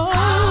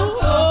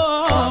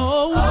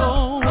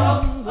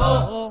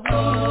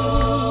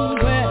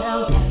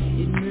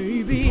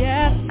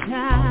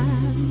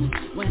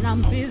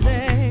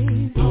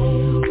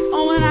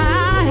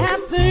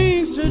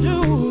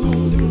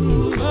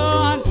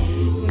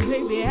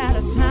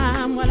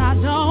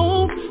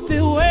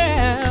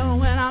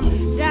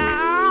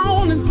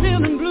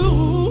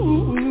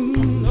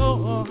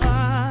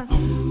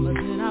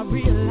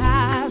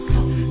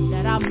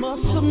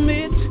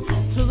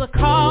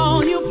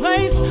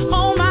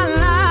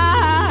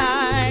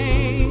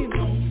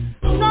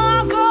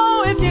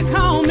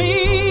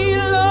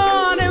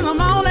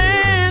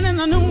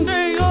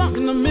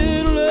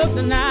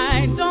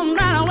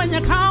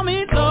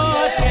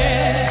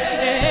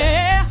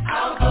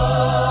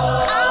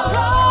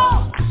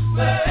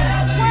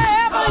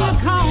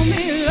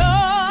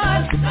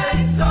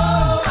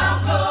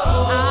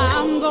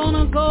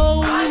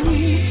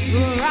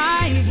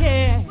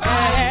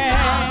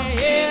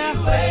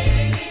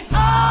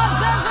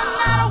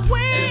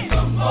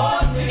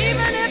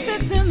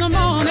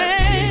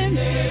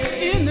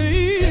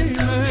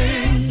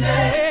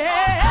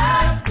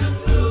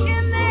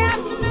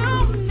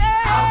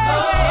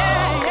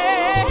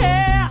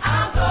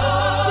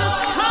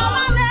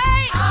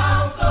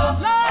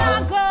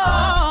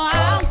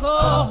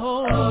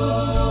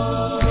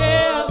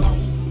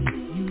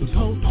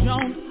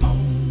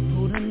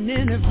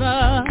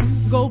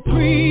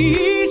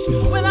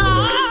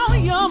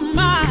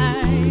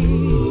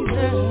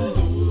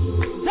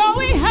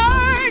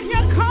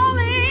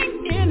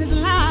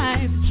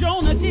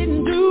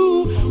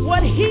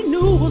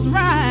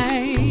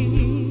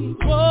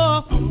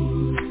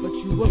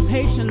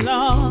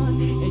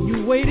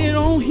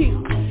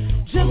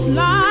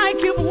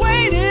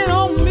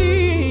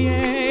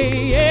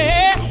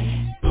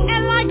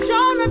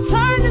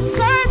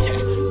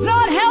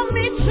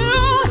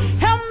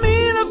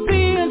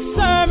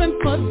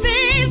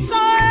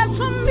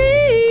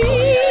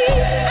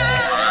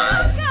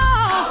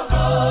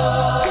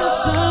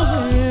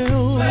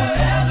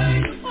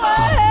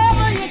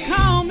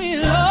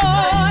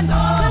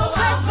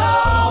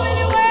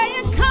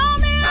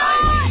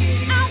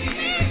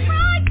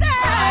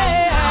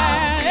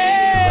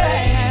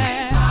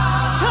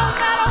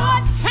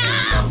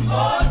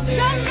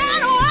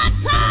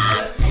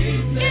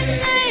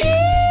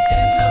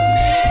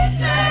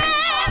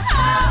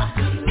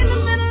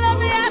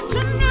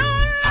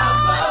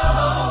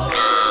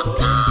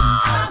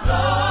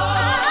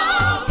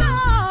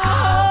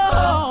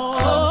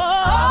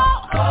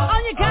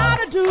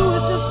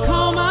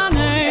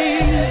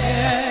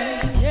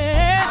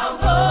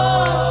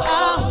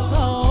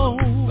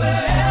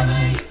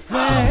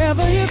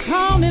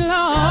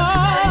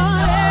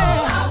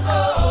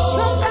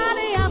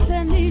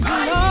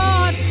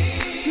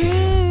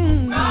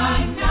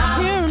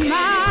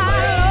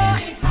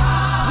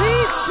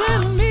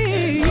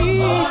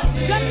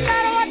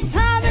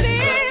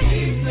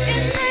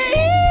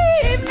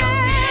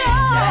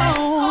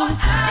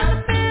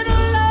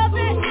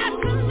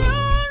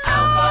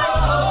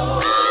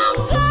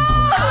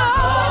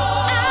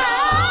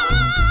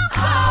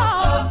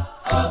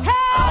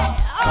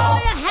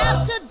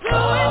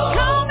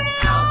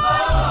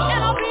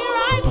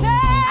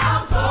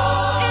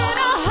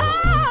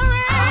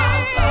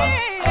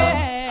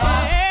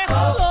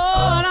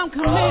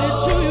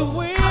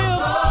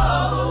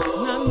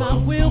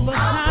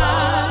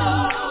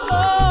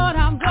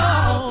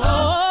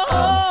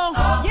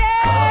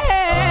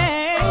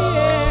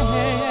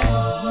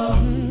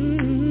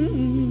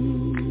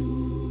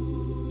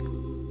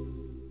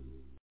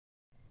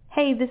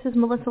Hey, this is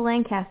Melissa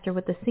Lancaster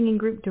with the singing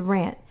group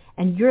Durant,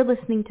 and you're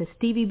listening to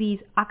Stevie B's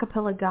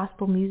Acappella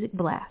Gospel Music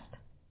Blast.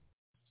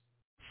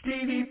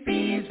 Stevie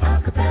B's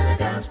Acappella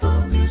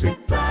Gospel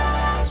Music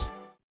Blast.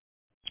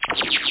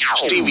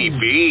 Stevie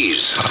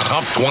B's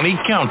Top 20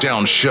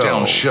 Countdown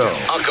Show.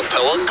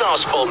 Acappella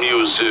Gospel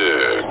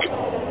Music.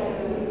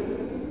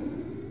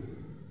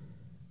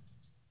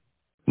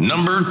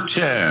 Number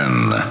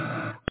 10.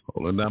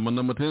 Holding down my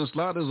number 10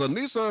 slot is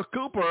Anissa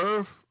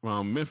Cooper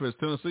from Memphis,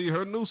 Tennessee.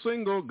 Her new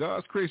single,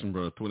 God's Creation,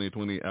 from her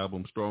 2020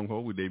 album,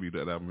 Stronghold. We debuted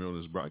that album here on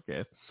this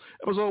broadcast.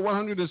 Episode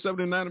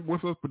 179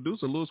 with her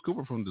producer, Lewis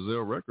Cooper from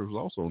Dazelle Records, was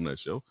also on that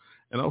show,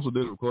 and also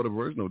did a recorded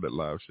version of that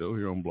live show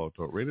here on Blog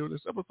Talk Radio.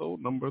 This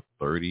episode number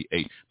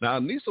 38. Now,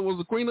 Anissa was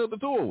the queen of the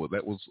tour.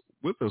 That was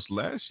with us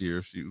last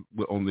year. She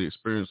on the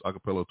Experience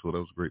Acapella Tour. That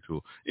was a great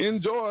tour.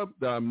 Enjoy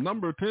the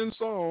number 10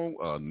 song,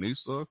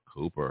 Anissa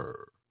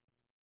Cooper.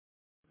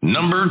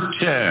 Number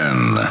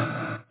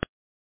 10.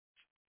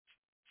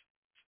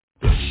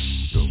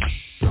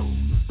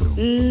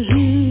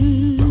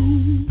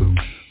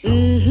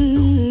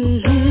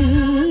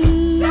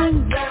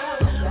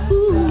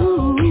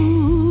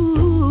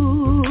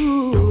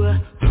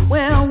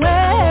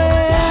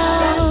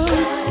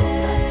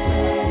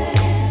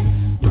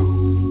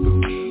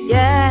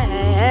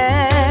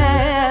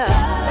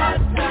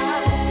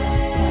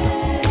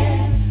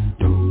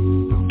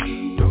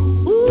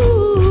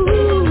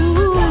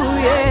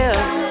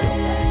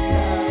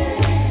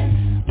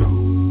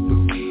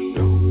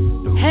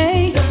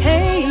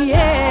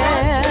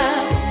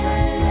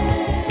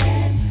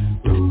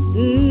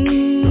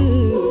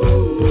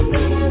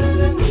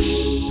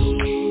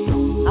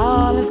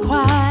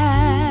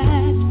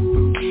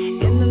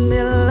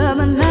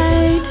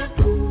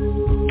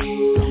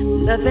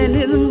 Nothing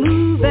is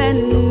moving,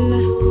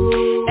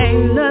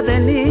 ain't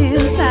nothing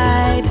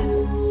inside.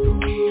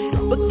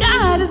 But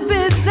God is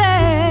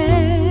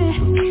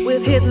busy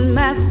with his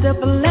master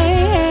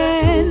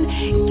plan,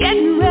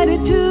 getting ready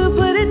to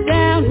put it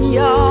down,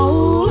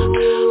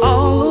 y'all,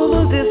 all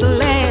over this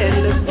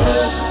land.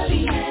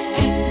 Mercy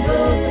ain't no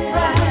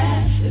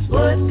surprise, it's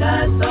what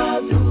God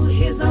saw through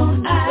his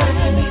own eyes.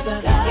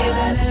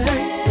 Heaven and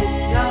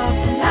earth, dark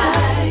and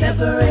light,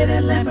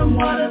 separated land from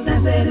waters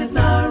and said it's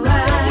alright.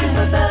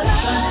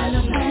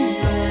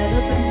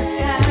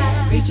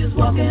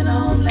 Walking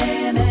on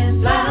land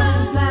and fly,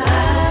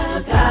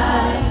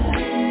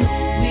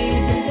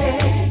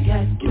 we've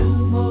got 2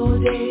 more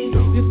days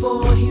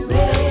before he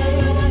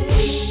rests.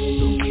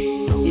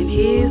 In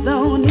his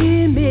own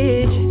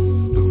image,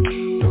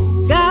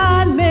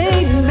 God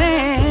made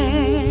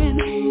man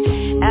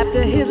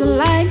after his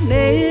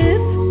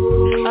likeness,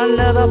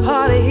 another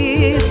part of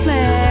his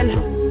plan.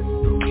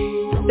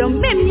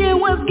 Dominion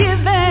was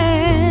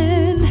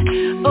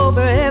given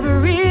over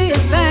everything,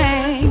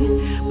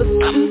 but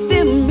something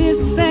still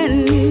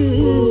missing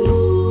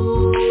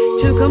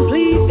to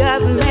complete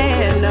God's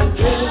man. Now,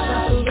 there is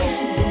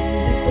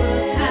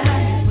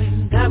time when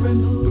God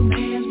removed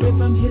man's grip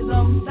from his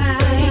own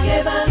side. He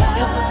gave us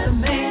a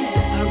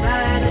man, a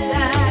ride or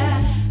die,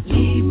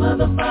 leave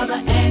mother, father,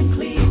 and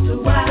cleave to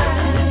wife.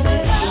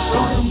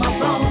 Bone of my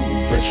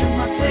bone, flesh of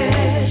my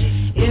flesh,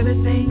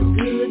 everything's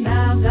good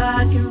now.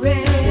 God can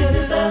rest.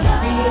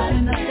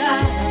 Creation of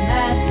God, a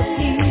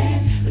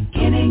masterpiece,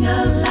 beginning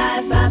of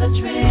life by the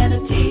trend.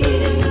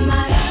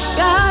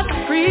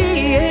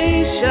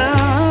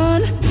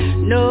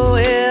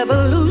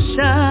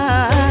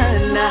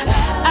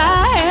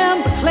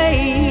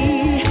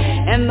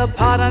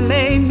 God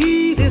made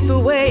me this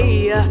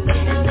way.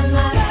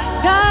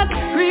 God's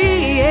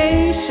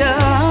creation,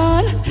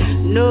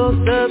 no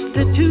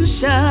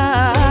substitution.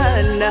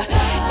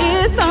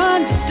 It's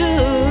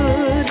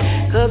understood,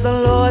 'cause the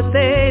Lord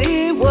said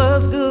it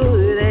was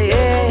good,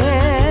 yeah.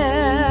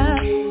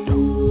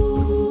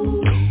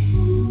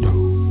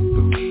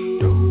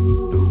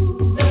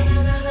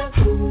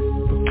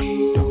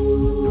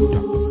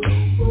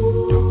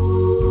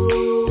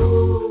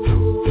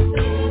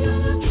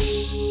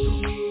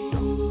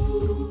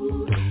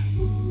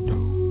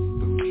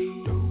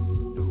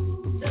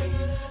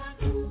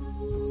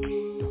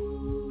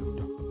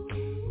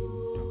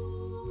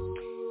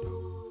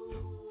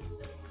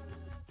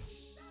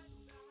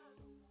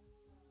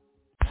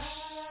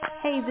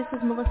 Hey, this is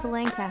Melissa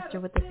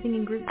Lancaster with the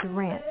singing group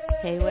Durant.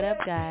 Hey, what up,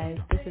 guys?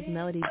 This is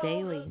Melody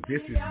Daly.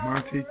 This is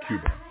Monty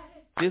Cuba.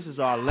 This is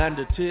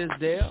Orlando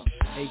Tisdale,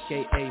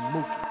 a.k.a.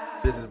 Mookie.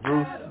 This is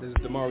Bruce. This is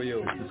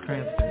DeMario. This is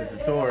Cranston. This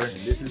is Tori.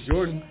 And this is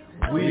Jordan.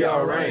 We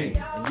are Rain.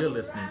 And you're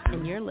listening to.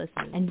 And you're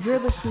listening. And you're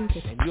listening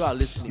to. And you are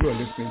listening. You are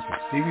listening to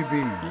Stevie B.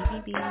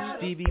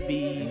 Stevie B.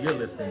 And you're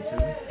listening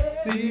to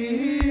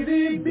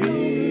Stevie B.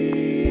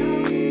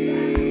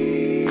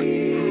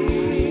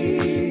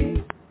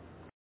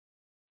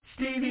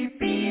 Stevie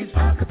B's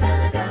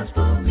Acappella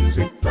Gospel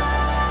Music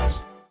Blast.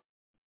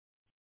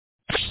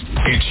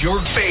 It's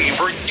your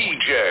favorite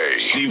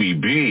DJ, Stevie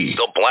B,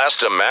 the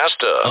Blaster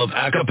Master of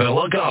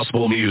Acappella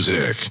Gospel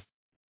Music.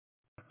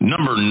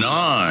 Number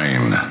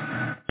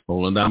 9.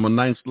 Rolling down my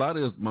ninth slot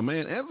is my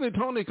man Anthony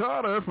Tony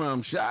Carter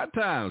from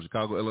Chi-Town,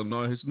 Chicago,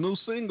 Illinois. His new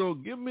single,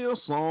 Give Me a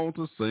Song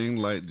to Sing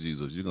Like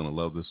Jesus. You're going to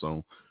love this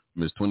song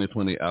from his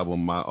 2020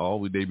 album, My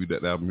All. We debuted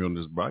that album here on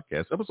this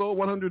broadcast. Episode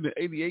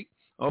 188.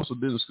 I also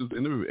did an exclusive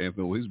interview with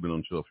Anthony. Well, he's been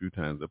on the show a few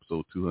times,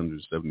 episode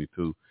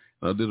 272.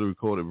 And I did a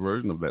recorded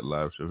version of that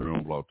live show here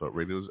on Blog Talk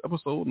Radio. It's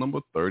episode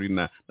number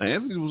 39. Now,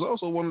 Anthony was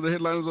also one of the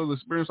headliners of the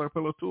Experience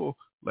Acappella Tour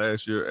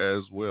last year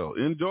as well.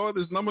 Enjoy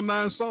this number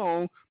 9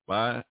 song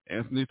by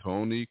Anthony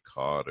Tony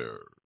Carter.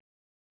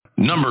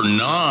 Number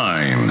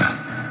 9.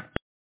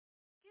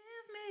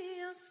 Give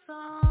me a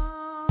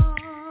song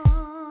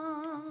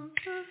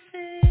to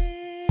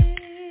sing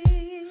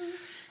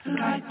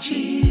like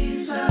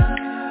Jesus.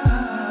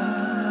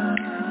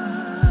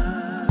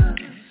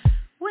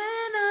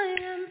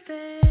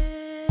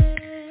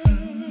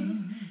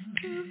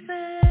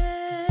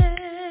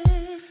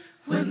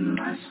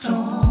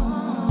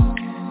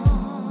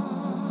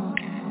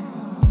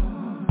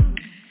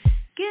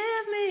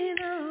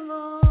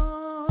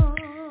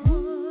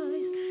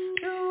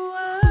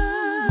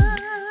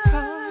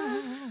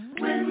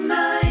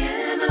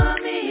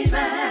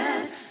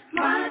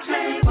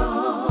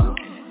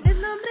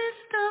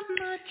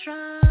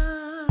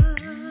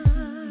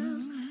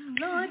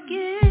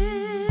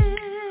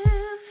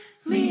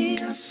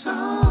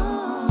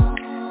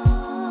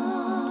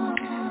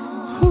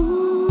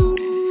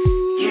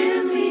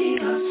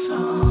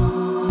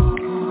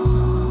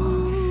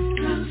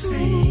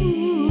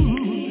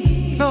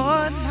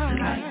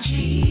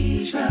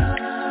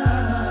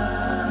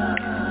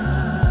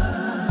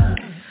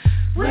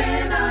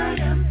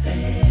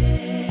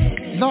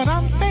 Lord,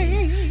 I'm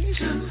face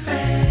to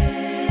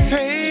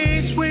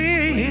face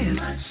with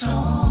my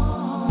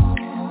soul.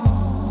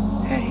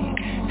 Hey,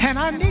 and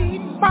I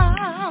need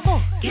my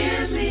voice.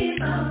 Give me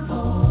my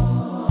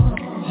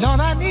voice. Lord,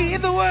 I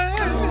need the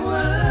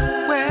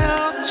word.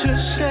 Well, to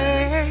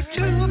say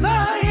to the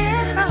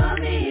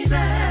enemies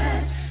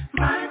at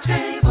my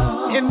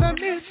table. In the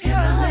midst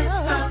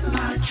of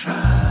my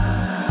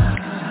trial.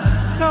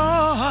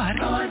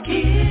 Lord,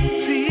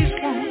 please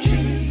won't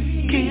you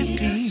give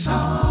me a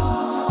song.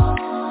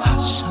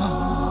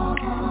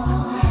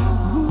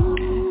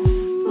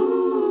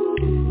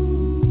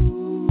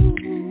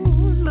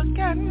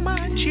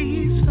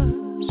 Jesus,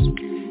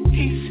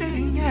 he's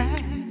sitting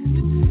at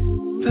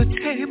the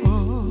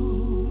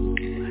table,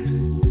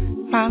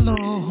 my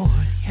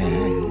Lord,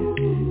 yeah.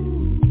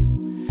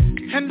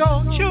 And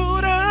old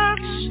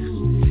Judas,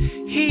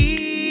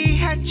 he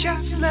had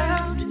just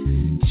left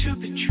to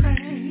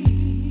betray.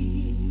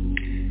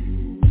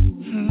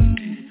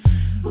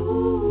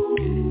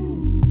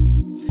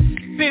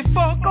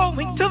 Before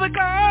going to the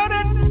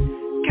garden,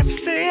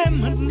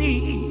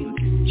 Gethsemane,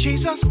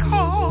 Jesus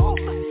called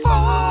for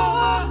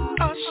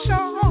a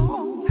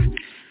song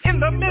in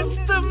the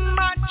midst of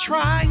my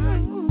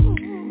trials.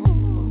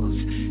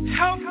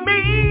 Help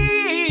me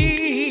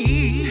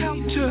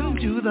to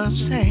do the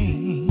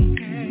same.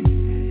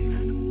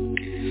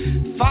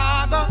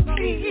 Father,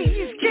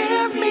 please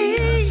give me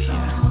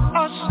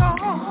a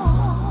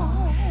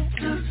song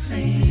to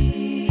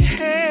sing.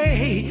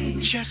 Hey,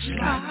 just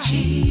like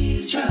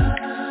Jesus.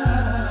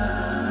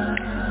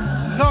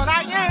 Lord,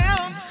 I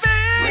am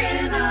faith.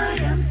 When I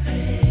am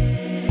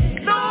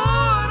faith.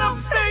 Lord, I'm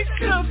face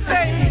to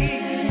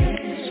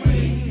face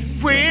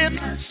with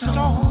the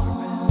storm.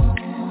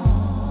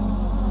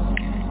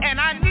 And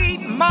I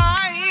need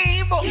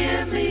my voice.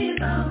 Give me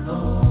the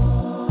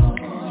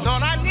voice.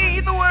 Lord, I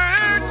need the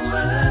words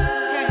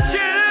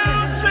to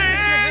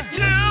say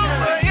to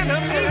the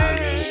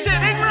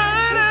enemy.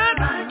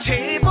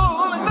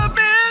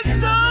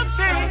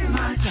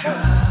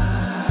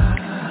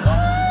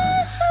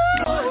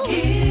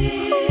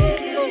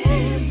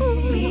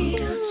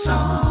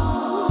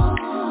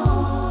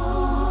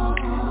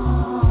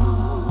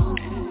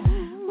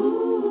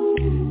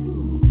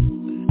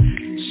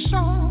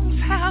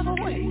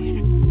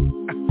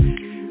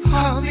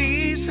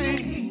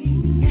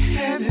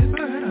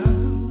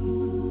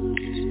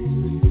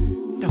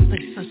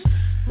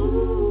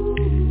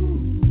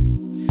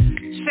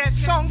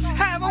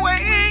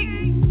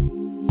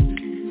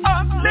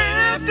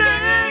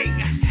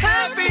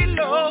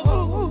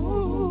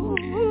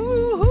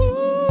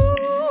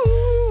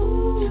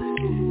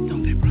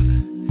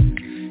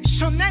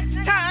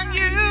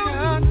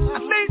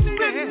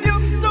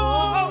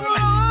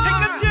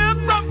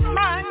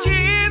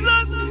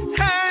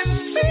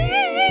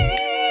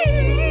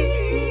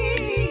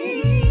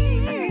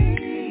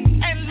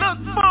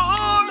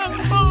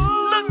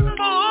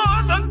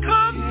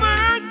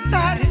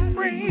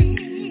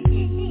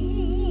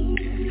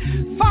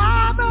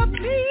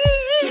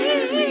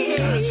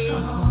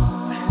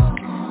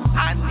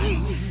 I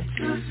need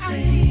to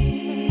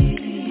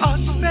sing a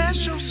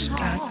special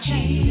song.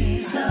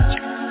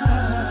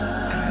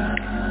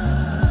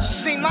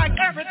 Seem like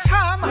every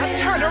time I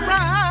turn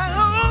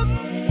around,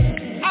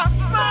 I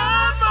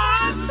find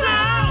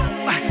myself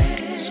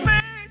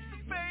face to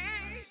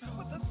face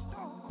with a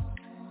storm.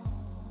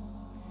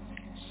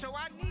 So I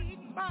need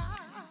my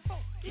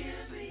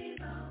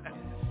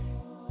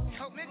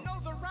help me know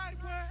the right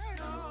word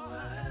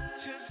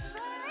to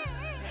say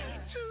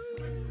to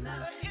the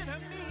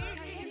enemy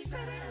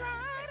sitting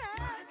right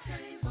at the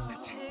table.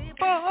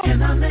 And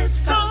I let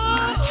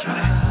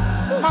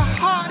my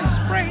heart is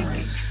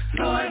breaking.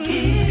 Lord,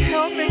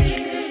 help me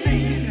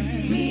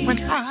sing when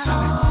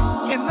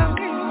I'm in the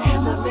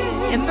middle.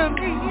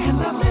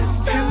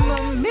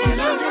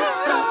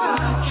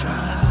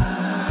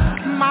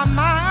 My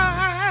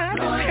mind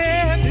is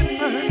heavy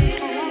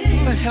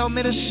burden, but help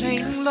me to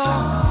sing,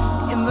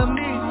 Lord, in the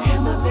middle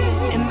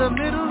of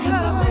my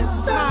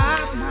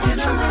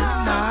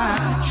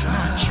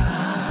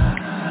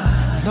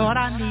Lord, I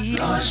need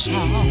a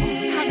song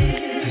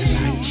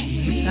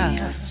like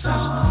Jesus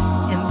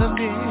in the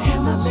middle,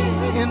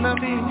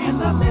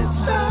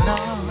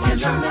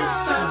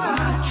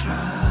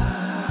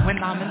 when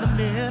I'm in the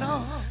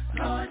middle.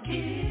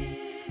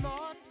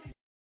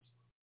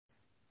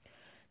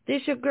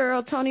 This your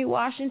girl Tony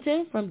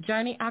Washington from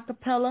Journey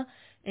Acappella,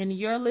 and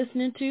you're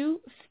listening to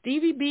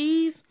Stevie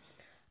B's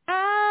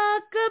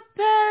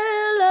Acappella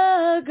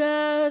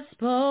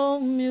Gospel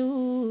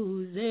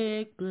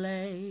Music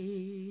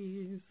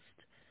Blast.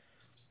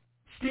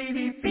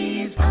 Stevie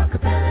B's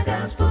Acappella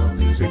Gospel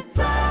Music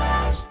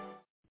Blast.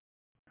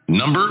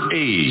 Number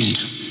 8.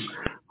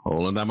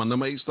 Holding down my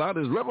number 8 slot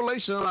is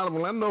Revelation out of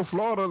Orlando,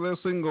 Florida. Their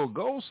single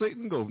Go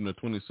Satan Go from the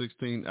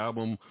 2016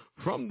 album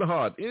From the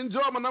Heart.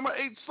 Enjoy my number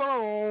 8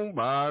 song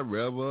by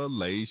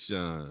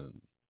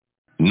Revelation.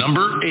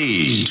 Number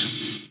 8.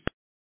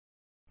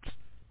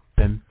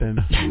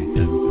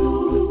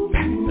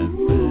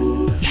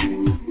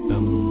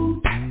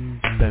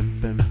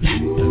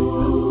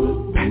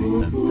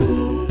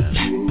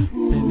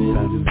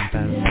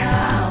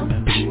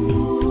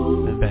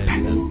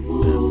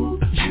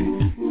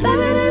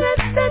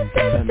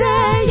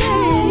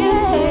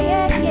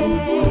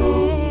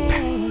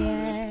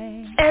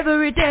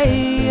 Every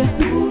day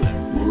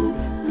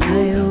I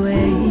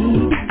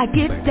awake, I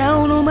get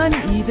down on my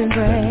knees and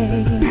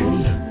pray.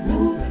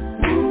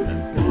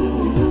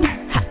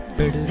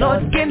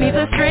 Lord, give me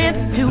the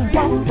strength to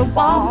walk the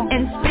walk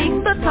and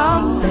speak the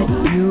talk that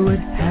you would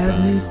have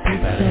me to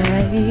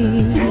say.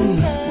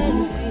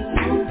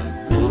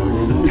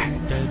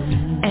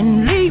 And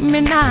lead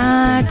me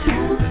not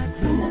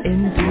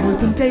into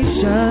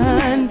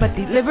temptation, but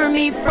deliver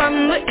me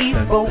from the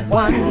evil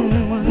one.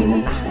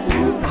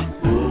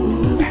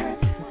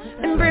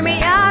 And bring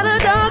me out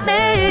of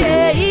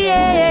darkness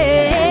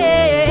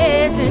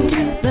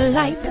into the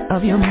light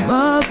of your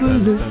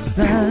marvelous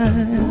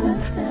sun.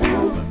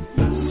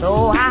 So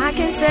I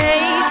can say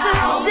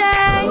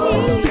today,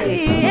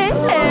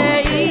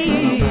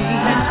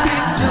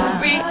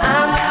 victory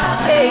I'm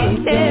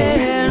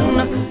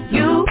taking.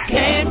 You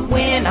can't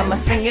win, I'ma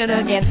sing it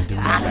again.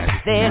 I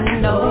said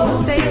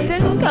no,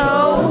 Satan,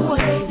 go.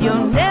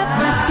 You'll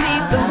never see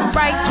the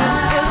righteous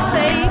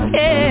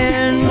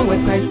forsaken.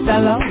 With Christ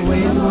I'll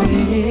always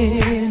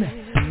win.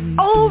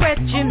 Oh,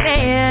 wretched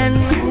man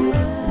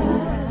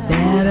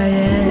that I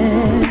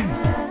am,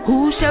 who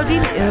shall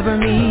deliver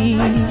me?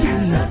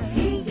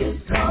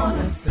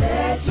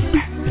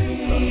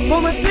 For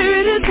my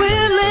spirit is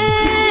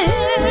willing,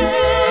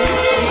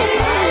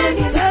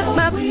 but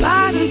my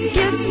body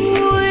gets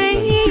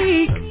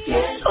weak,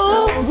 so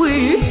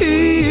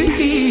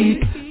weak.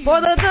 For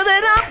the good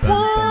that I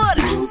would,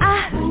 I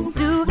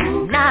do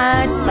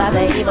not. By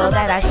the evil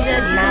that I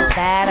should not,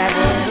 that I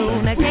do.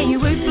 Now can you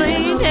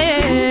explain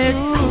it?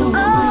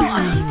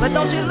 Oh, but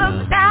don't you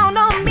look down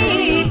on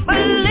me,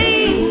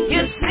 believe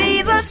you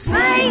see the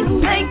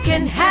same thing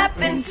can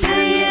happen to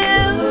you.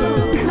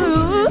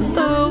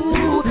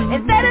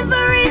 And that is the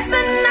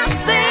reason I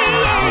say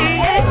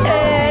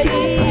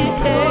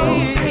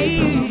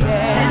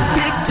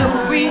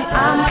victory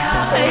I'm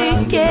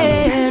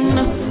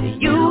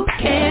taking. You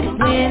can't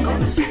win.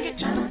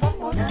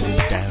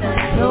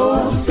 No,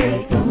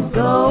 Satan,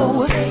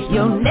 go.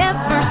 You'll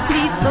never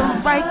see the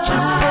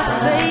righteous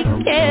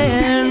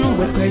forsaken.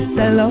 With Christ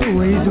I'll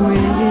always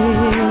win.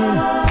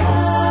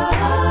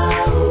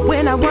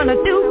 When I wanna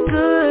do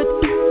good,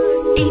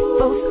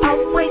 evil's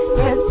always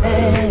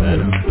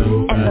present.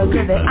 And the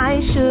good that I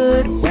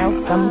should, well,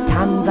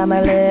 sometimes I'm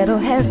a little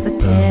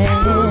hesitant.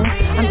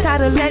 I'm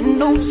tired of letting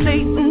no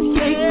Satan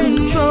take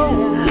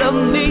control of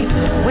me.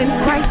 When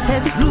Christ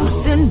has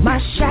loosened my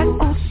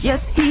shackles,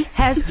 yes, he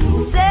has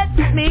set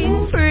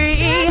me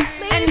free.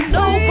 And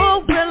no more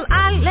will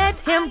I let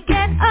him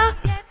get a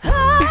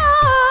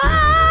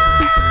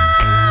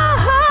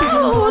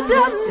hold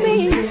of me.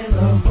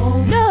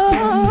 No.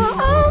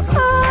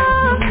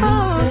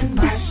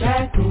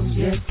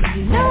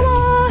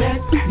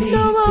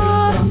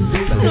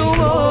 No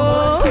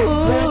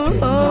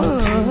more.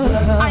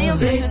 I am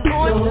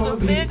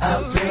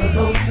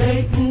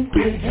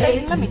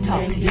Let me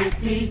talk.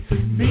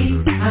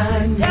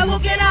 Devil,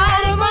 get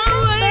out of my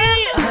way.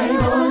 I ain't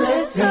gonna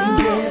let them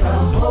get a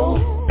hold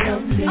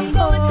of me. I'm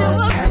going to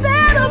a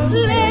better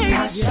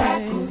place.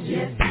 Yes,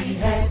 he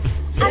has.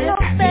 I know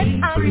that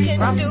I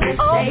can do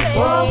all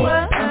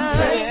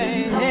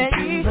things.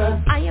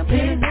 I am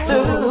in the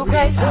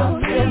place.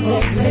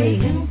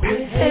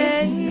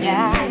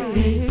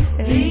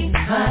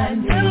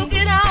 Devil,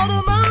 get out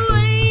of my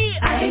way.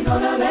 I ain't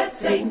gonna let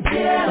Satan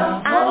get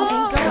a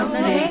hold of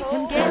me.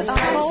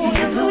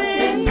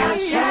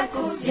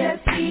 Yes,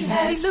 he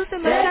has.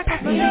 Loosen my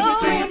shackles,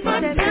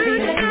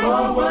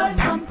 forward.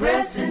 I'm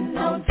pressing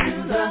on to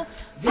the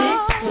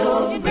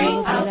victory.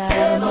 I'll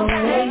tell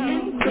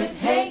Satan, quit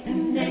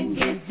hating and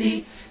get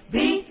thee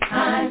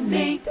behind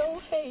me.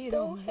 Don't hate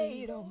on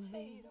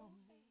me.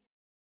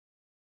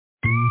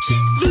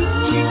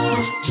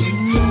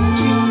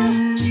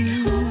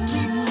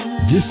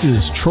 This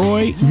is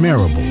Troy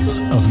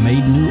Marables of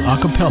Made New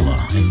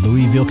Acappella in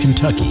Louisville,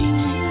 Kentucky,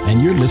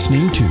 and you're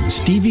listening to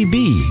Stevie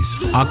B's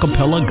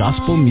Acappella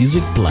Gospel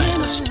Music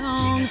Blast.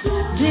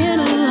 Been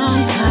a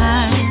long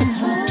time.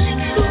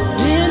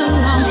 Been a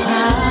long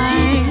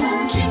time.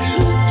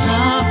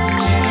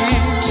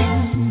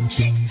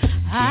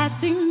 I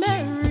see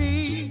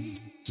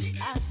Mary.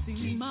 I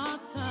see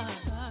Martha.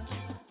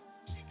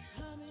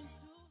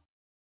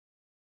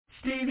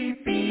 Stevie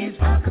B's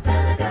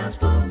Acappella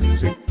Gospel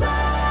Music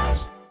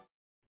Blast.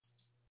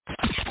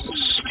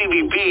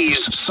 Stevie B's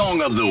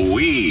Song of the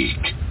Week.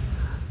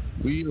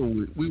 We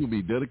will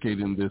be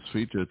dedicating this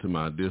feature to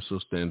my dear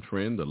sister and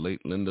friend, the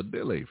late Linda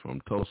Dilly from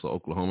Tulsa,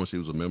 Oklahoma. She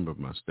was a member of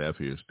my staff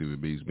here at Stevie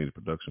B's Media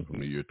Production from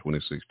the year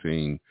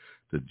 2016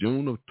 to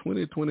June of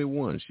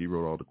 2021. She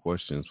wrote all the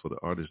questions for the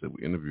artists that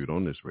we interviewed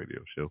on this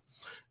radio show,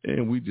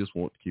 and we just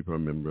want to keep her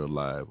memory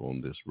alive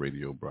on this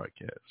radio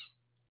broadcast.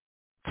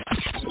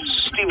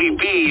 Stevie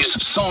B's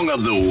Song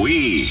of the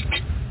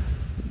Week.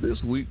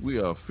 This week we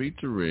are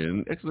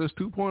featuring Exodus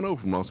 2.0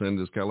 from Los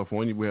Angeles,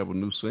 California. We have a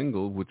new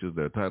single, which is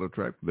their title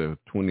track for their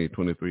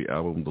 2023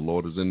 album, The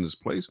Lord Is in This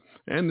Place.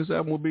 And this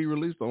album will be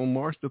released on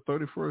March the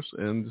 31st,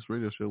 and this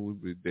radio show will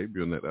be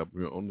debuting that album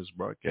here on this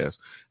broadcast.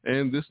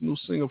 And this new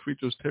single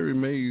features Terry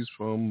Mays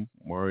from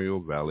Mario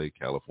Valley,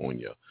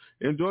 California.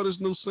 Enjoy this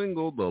new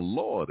single, The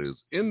Lord Is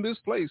in This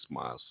Place,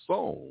 my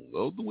song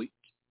of the week.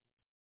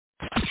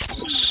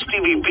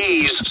 Stevie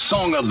B's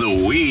Song of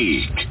the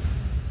Week.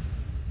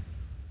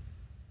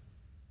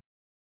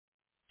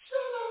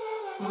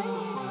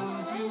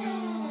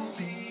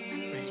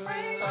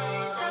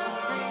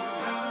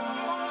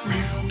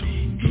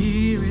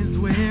 Here is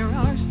where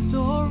our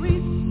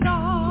story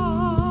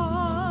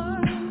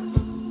starts.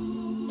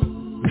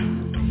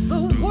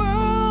 The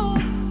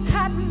world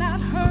had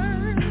not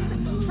heard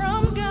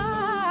from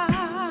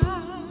God.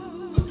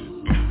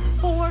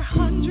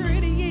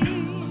 400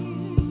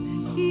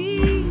 years he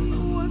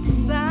was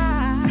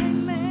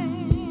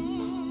silent,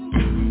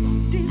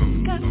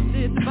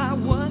 disgusted by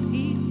what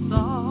he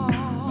saw.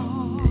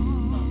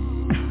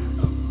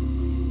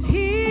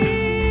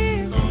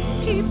 His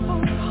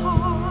people's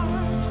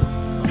heart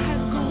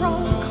has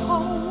grown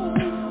cold.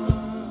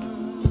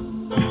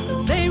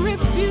 They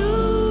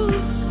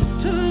refuse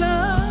to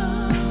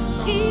love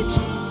each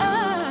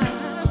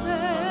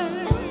other.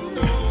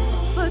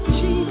 But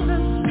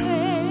Jesus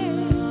said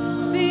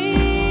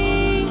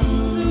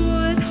things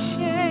would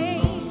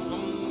change.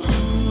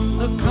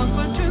 The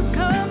Comforter's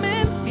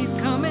coming, he's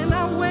coming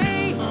our way,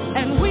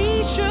 and we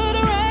should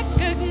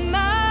recognize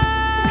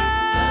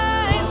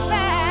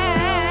that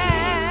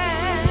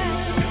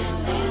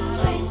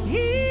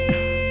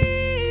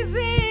he's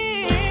in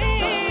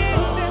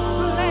this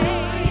place.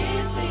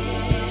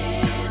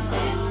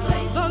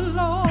 The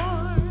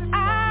Lord, I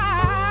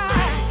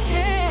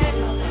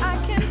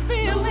can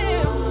feel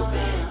him.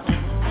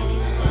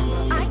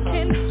 I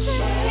can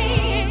see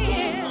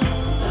him.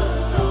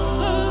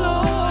 The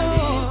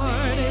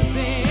Lord is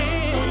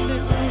in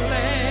this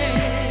place.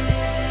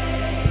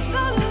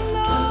 The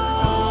Lord,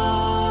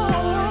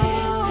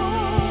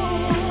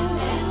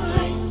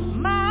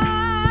 my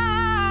Lord,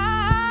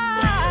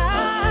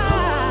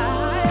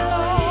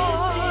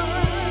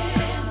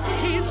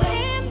 he's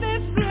in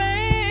this place.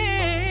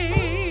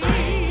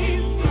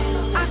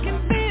 I can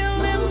feel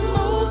him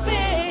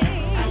moving.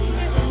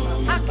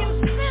 I can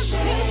sense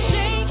him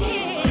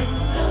shaking.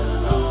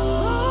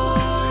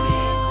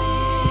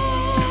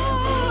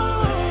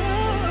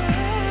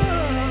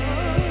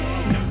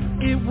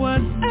 It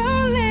was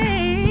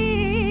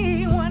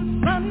early one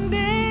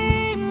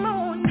Sunday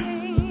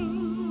morning.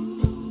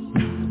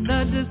 The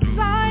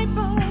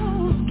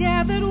disciples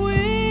gathered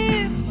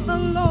with the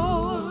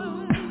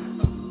Lord.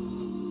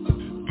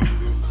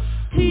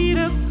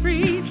 Peter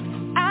preached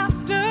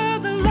after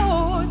the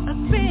Lord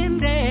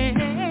ascended.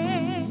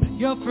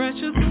 Your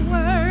precious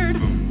word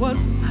was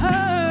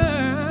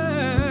heard.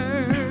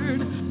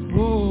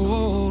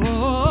 Oh,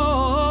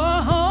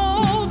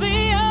 the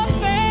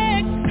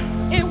effect,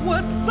 it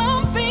was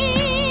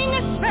something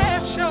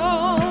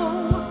special.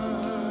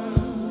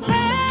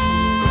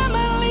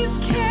 Families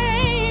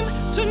came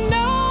to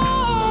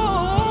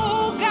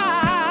know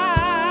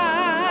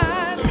God.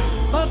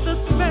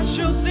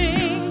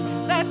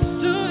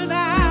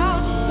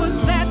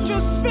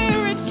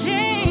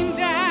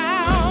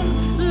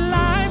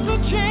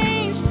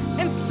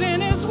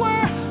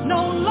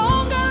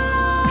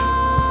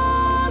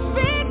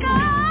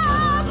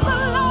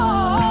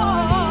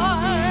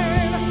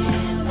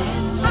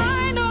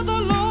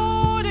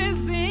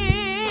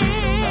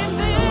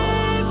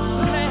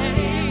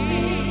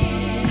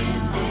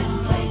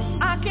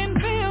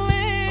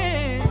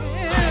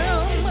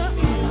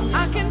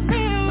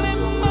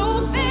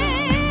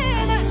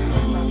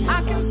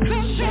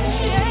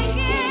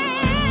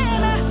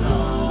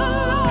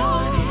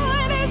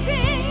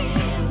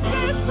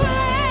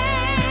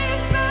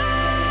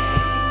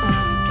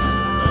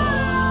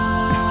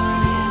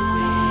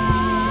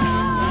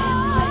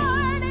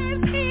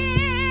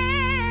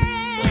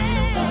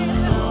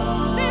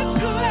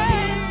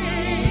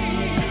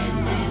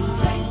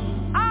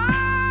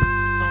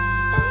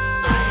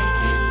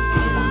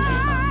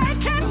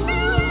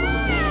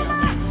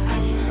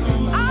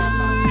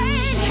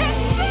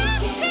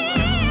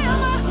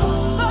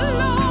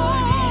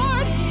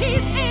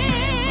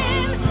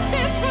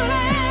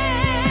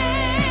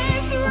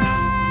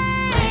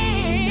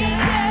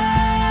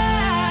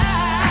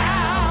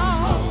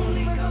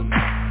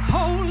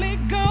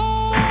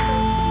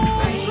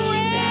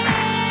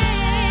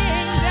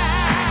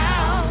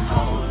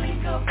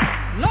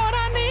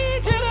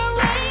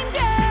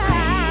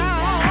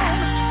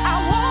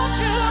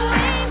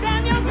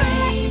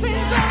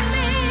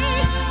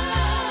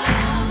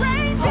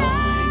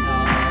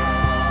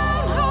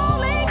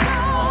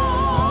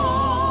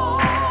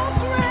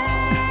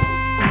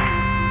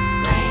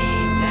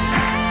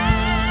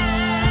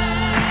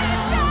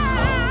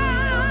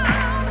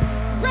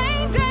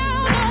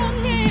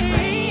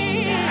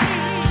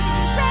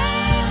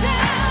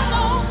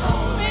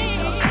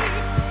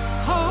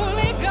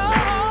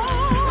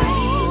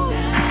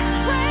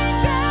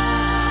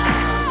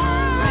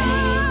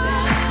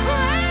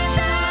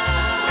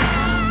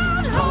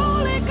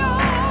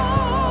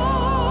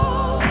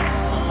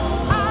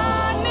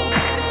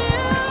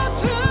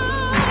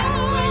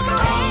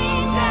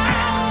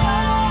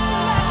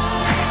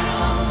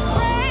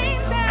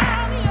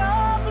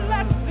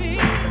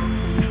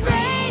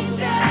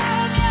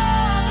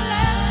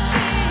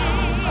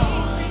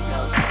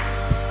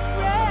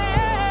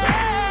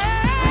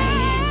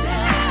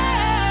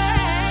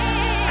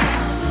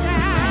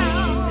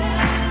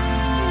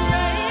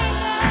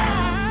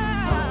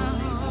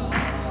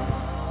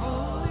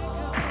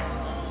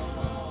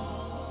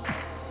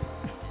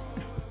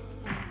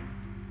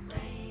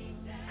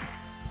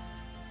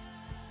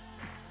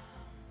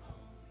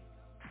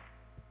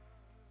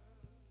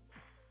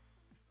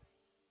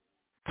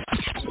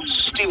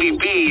 Stevie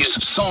B's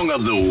Song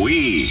of the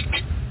Week.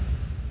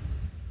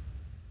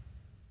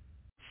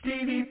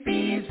 Stevie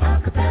B's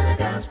Acappella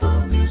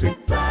Gospel Music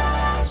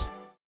Blast.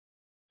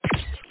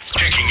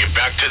 Taking it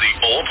back to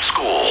the old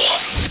school.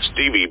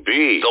 Stevie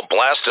B, the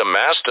Blaster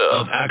Master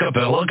of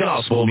Acappella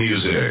Gospel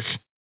Music.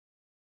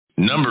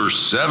 Number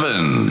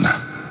 7.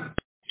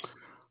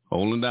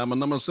 Holding down my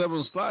number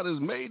 7 slot is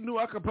Made New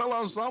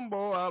Acappella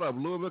Ensemble out of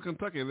Louisville,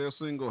 Kentucky. Their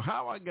single,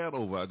 How I Got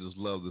Over. I just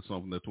love this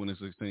song from their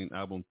 2016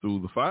 album, Through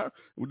the Fire.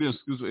 We did an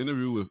exclusive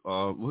interview with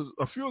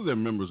a few of their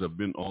members have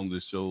been on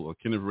this show.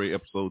 Kenneth Ray,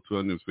 episode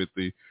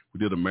 250. We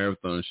did a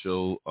marathon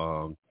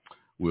show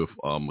with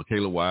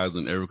Michaela Wise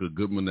and Erica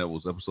Goodman. That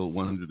was episode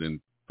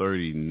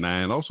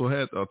 139. Also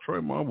had Troy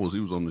Marbles. He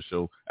was on the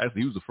show.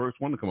 Actually, he was the first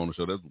one to come on the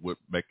show. That was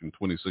back in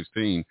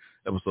 2016,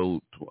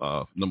 episode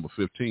number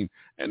 15.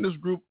 And this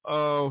group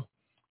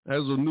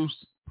has a new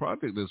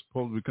project that's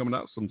supposed to be coming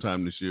out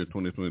sometime this year,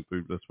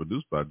 2023. That's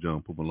produced by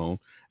John Pupalone.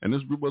 And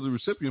this group was the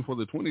recipient for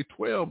the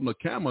 2012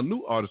 NACAMA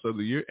New Artist of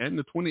the Year and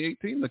the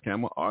 2018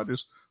 NACAMA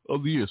Artist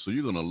of the Year. So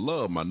you're going to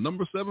love my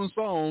number 7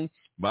 song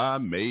by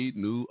Made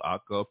New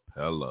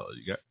Acappella.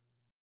 You got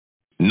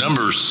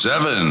number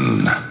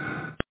 7.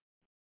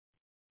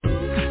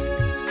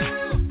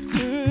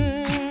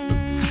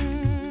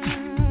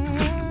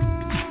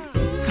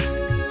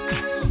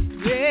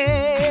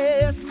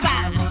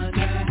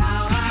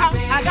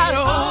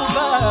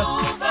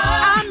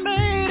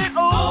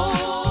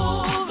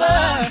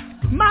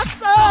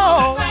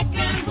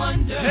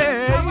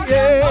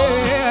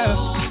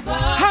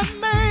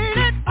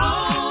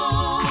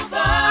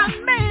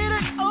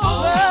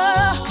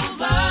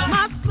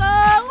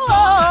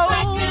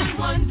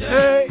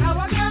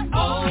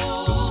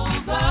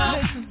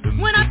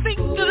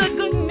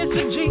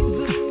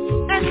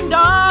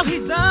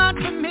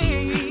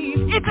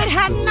 If it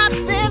had not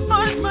been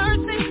for his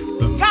mercy,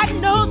 God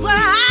knows where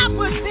I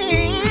would be.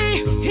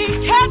 He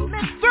kept me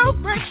through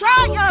great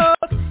trials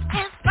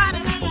in spite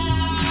of the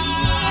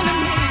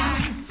enemy.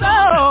 So,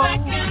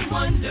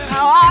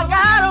 how I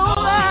got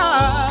over,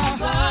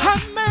 I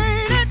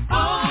made it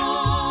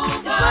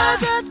over. Well,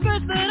 that's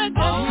good that I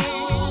got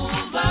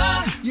over.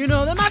 You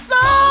know that my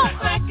soul,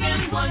 hey,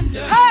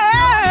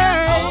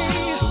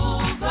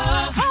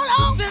 hold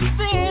on, this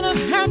sin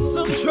I've had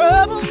some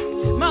trouble.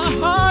 My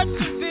heart's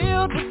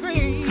filled with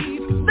grief.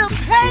 The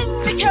pain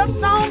that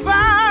kept on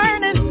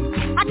burning,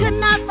 I could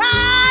not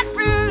find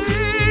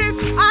relief.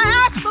 I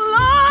asked the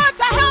Lord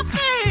to help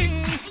me.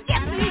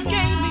 Yes, He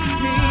gave me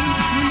peace.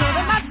 You know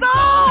that my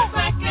soul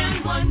back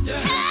and wonder.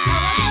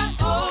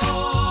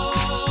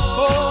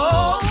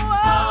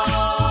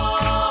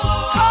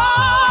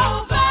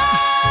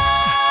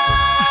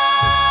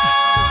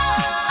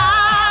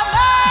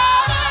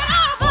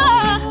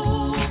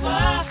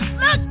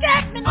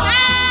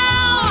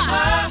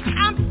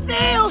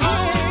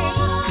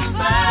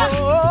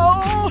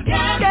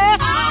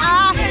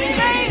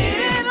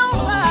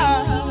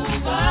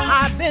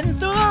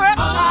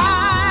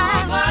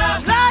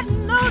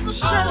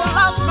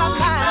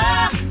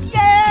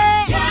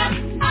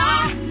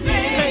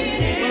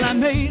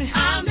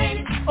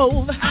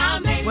 Over.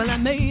 Well, I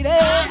made it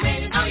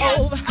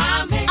over.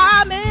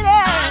 I made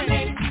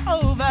it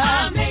over.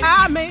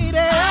 I made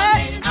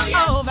it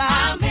over.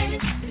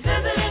 It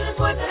says it in His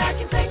word that I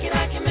can take it,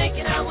 I can make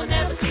it. I will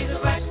never see the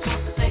righteous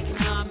forsaken.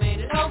 Now I made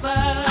it over.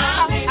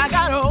 I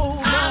got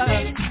over.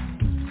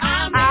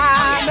 I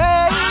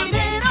made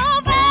it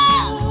over.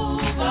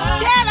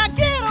 Can I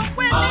get a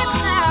witness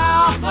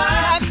now?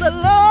 Thank the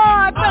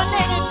Lord for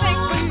anything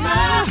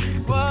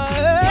for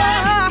you.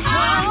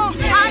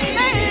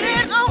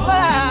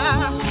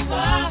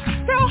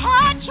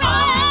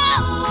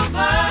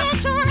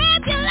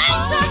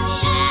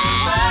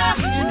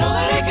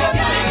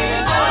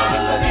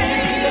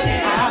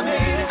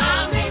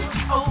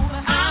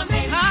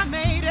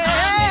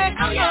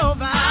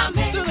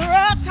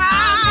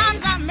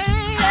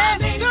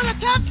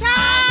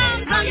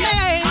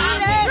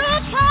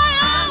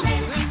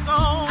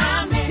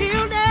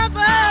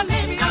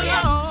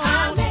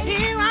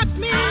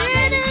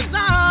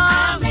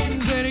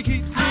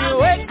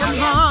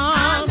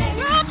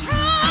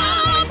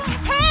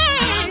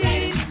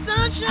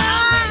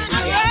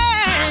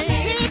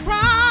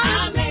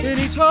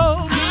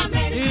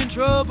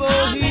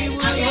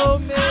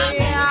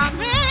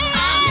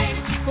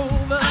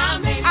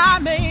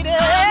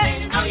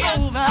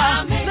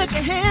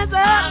 Hands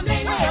up,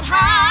 way up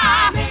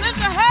high, lift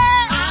your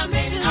head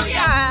to the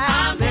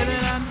sky.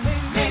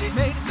 Baby,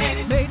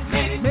 I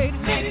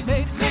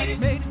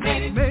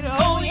made it,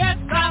 oh yes,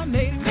 I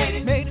made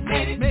it,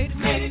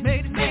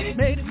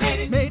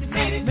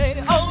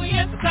 oh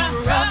yes, time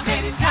rough,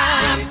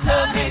 time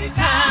tough,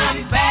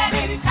 time bad,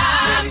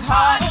 time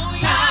hard,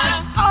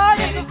 time all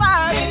you can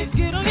find.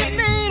 Get on your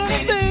feet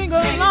and sing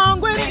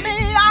along with me.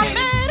 I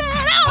made it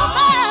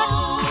over.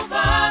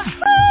 My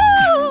soul.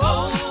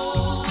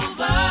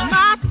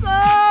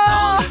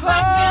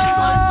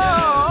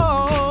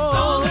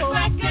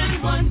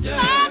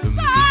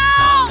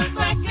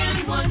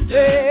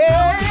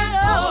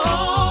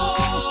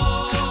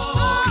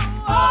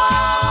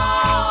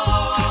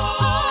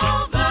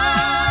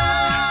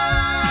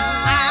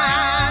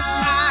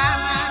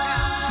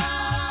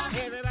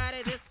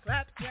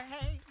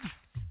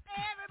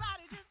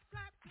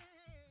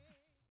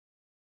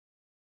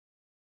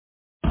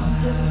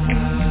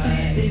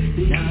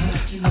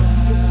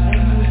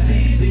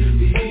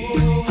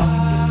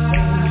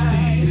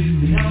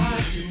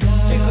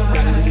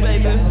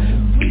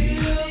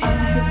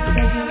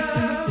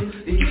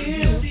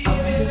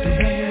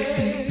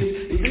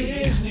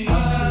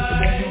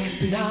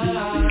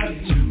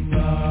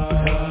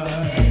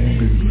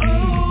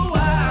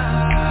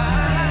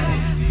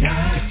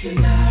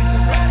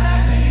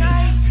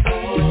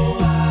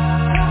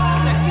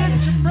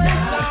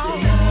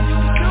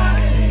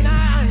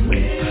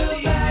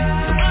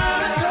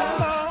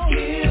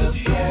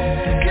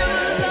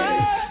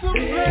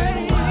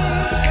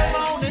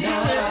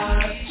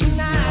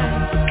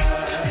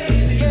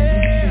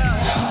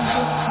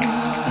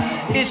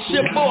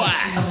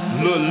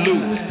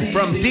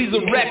 From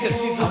Diesel Records,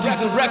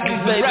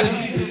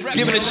 baby.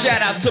 Giving a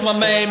shout out to my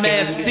main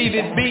man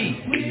Stevie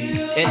B.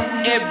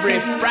 And every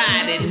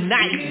Friday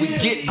night we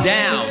get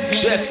down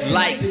just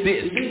like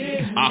this.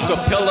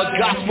 Acappella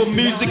gospel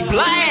music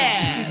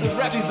blast.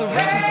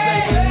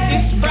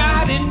 It's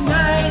Friday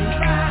night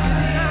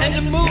and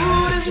the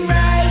mood is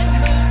right.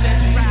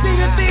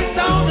 Stevie B's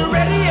on the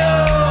radio.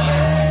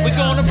 We're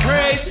gonna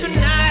praise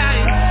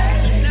tonight.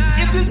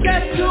 If you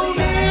just tune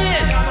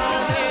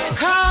in,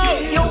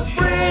 call your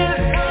friends.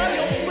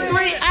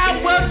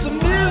 Some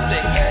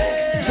music,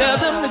 tell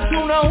them to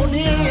tune on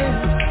in.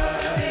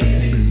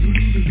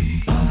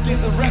 Get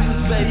the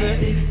records,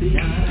 baby.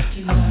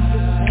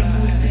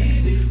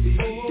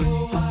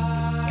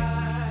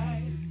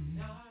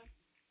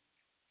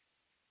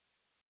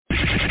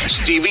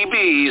 Stevie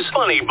B's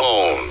Funny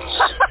Bones.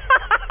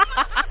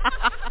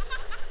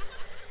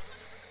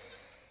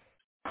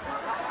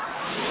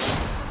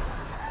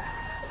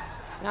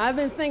 Now, I've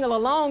been single a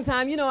long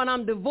time, and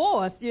I'm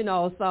divorced,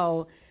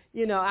 so...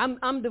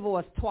 I'm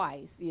divorced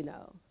twice,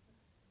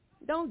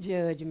 Don't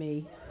judge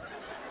me.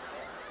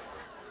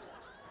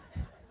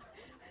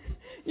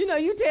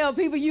 You tell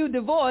people you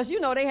divorced,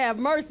 they have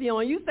mercy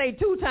on you. You say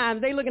 2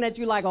 times, they looking at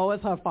you like, oh,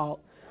 it's her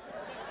fault.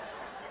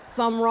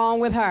 Something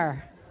wrong with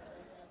her.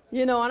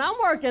 And I'm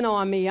working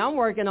on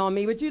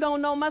me, but you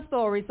don't know my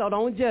story, so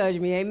don't judge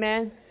me,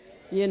 amen?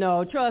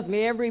 Trust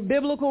me, every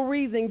biblical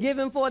reason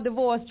given for a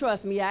divorce,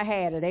 trust me, I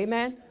had it,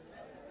 amen?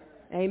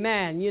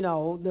 Amen.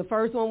 The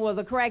first one was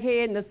a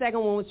crackhead and the second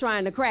one was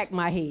trying to crack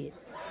my head.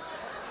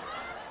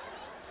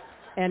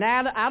 And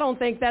I don't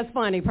think that's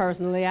funny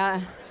personally.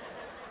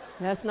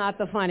 That's not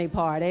the funny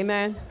part.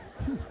 Amen.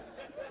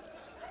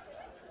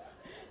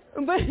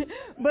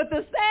 But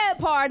the sad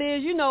part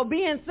is,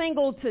 being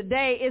single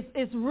today,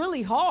 it's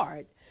really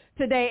hard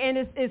today. And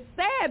it's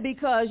sad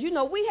because,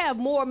 we have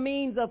more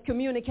means of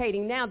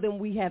communicating now than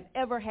we have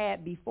ever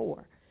had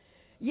before.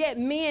 Yet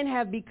men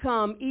have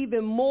become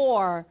even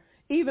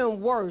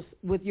worse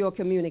with your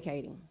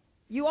communicating.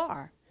 You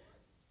are.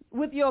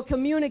 With your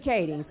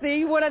communicating.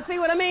 See what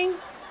I mean?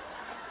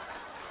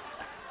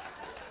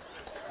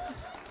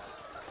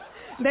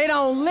 They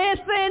don't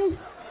listen.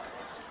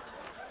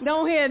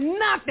 Don't hear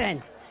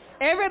nothing.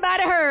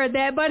 Everybody heard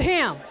that but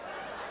him.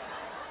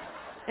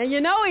 And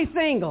he's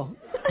single.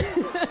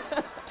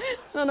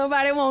 So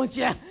nobody wants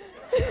you.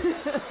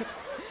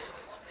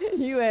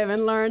 You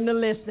haven't learned to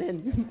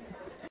listen.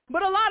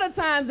 But a lot of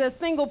times as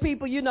single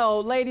people,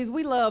 ladies,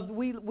 we love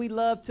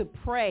to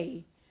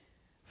pray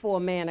for a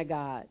man of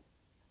God,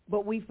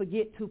 but we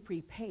forget to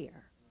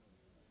prepare.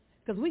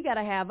 Because we got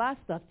to have our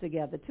stuff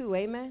together too,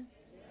 amen?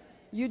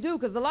 You do,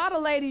 because a lot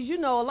of ladies,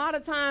 a lot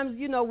of times,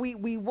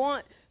 we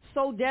want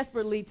so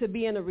desperately to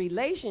be in a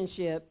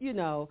relationship,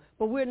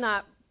 but we're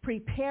not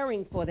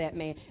preparing for that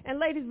man. And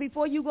ladies,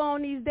 before you go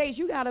on these dates,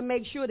 you got to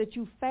make sure that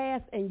you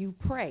fast and you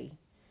pray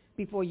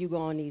before you go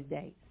on these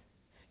dates.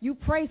 You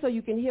pray so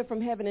you can hear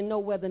from heaven and know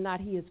whether or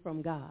not he is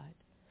from God.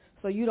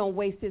 So you don't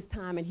waste his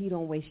time and he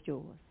don't waste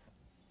yours.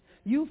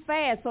 You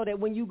fast so that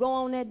when you go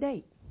on that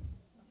date,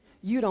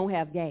 you don't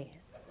have gas.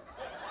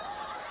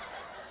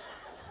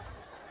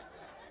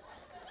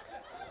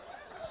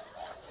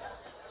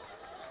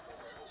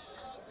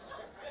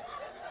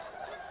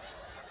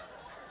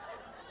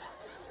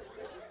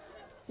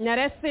 Now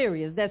that's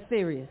serious.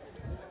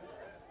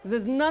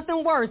 There's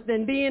nothing worse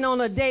than being on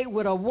a date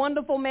with a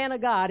wonderful man of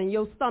God and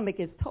your stomach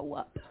is toe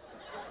up.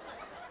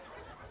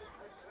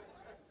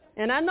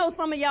 And I know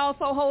some of y'all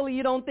so holy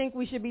you don't think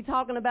we should be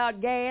talking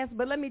about gas,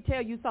 but let me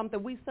tell you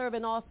something. We serve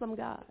an awesome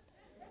God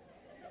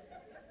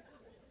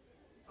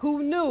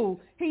who knew,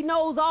 he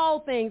knows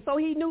all things, so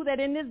he knew that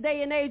in this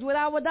day and age with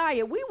our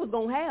diet, we was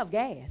going to have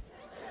gas.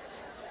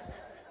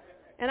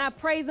 And I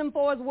praise him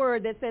for his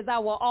word that says, I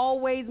will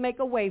always make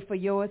a way for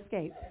your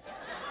escape.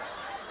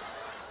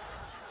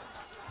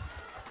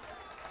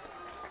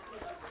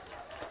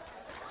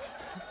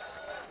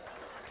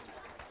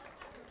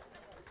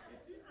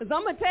 Because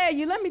I'm going to tell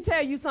you, let me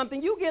tell you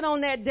something. You get on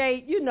that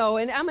date, and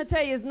I'm going to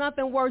tell you, it's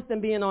nothing worse than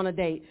being on a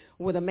date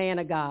with a man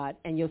of God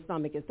and your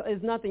stomach is,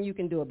 there's nothing you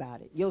can do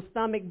about it. Your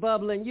stomach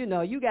bubbling,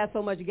 you got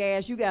so much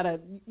gas, you got a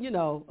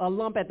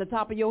lump at the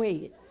top of your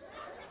head.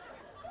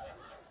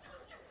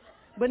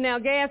 But now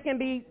gas can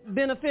be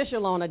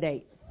beneficial on a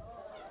date.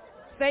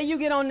 Say you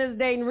get on this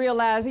date and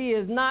realize he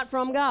is not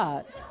from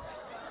God.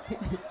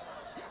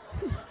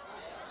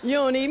 You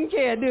don't even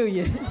care, do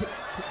you?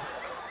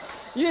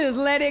 You just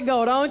let it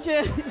go, don't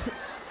you?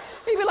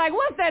 He be like,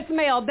 what's that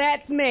smell?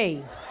 That's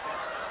me.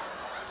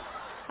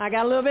 I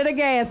got a little bit of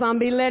gas. I'm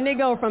be letting it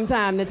go from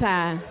time to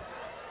time.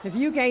 If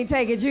you can't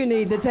take it, you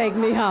need to take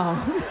me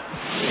home.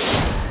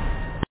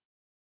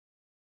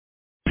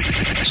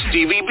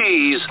 Stevie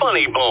B's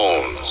Funny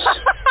Bones.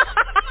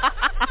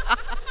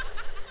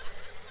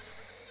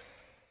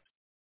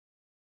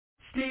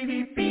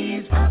 Stevie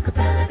B's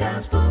Acappella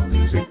Gospel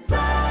Music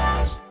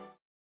Blast.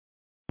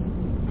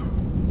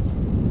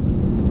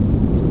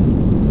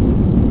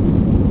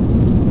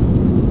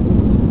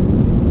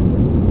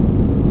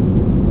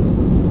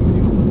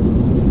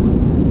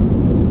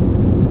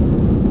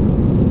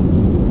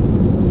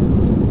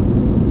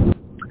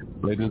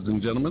 Ladies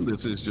and gentlemen, this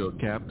is your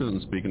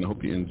captain speaking. I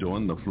hope you're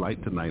enjoying the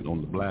flight tonight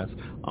on the blast.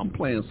 I'm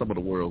playing some of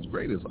the world's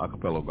greatest a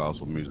cappella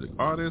gospel music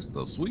artists,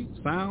 the sweet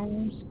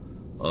sounds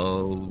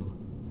of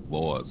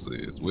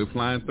voices. We're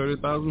flying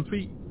 30,000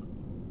 feet,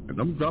 and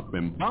I'm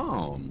dropping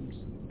bombs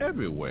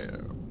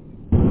everywhere.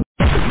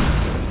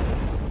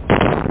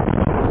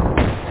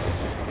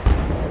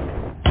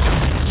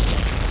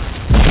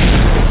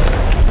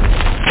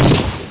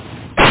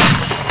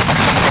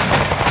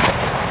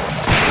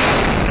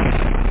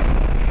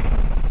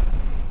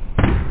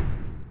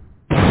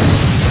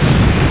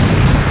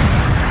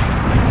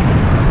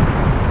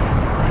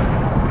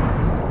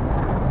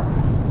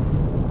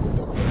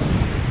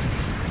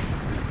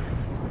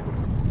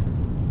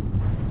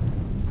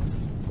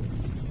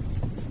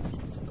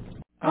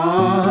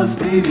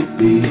 Stevie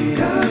B,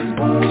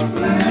 Gospel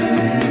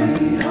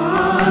Blast.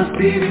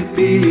 Stevie B,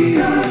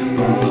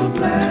 Gospel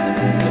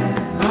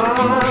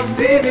Blast.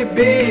 Stevie B,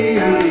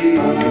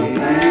 Gospel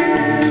Blast.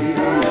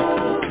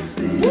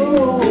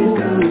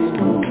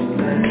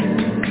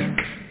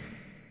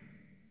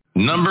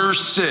 Number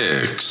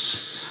 6.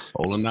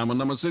 Holding down my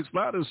number 6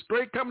 spot is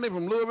Straight Company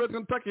from Louisville,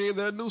 Kentucky.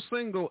 Their new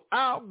single,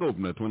 I'll Go,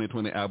 from their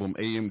 2020 album,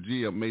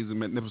 AMG, Amazing,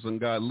 Magnificent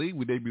God League.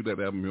 We debuted that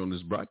album here on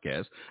this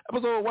broadcast.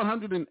 Episode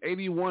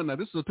 181. Now,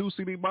 this is a 2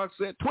 CD box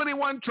set,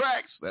 21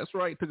 tracks. That's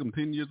right. It took them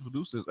 10 years to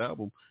produce this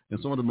album.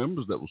 And some of the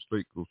members that was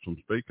from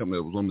Straight Company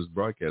that was on this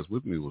broadcast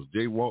with me was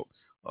Jay Walk,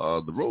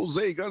 the Rose,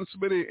 Gun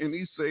Smitty, and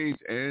East Sage,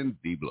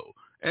 and D-Blow.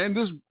 And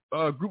this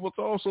group was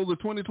also the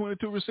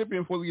 2022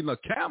 recipient for the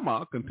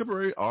Nakama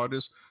Contemporary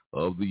Artist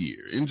of the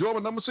Year. Enjoy my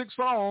number 6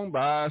 song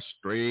by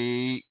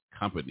Straight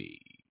Company.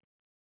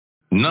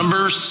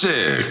 Number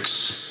 6.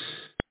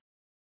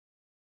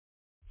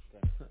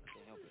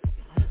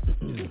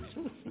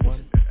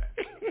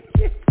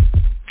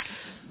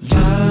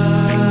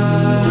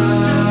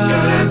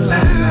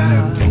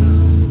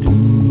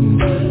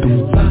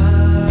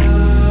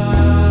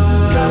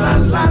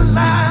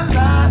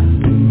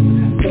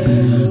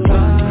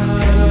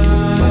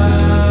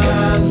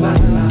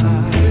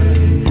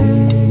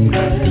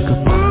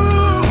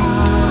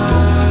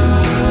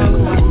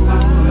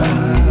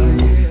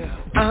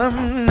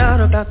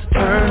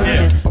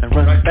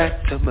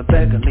 My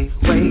beggarly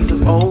ways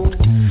of old,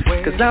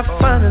 'cause I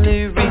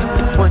finally reached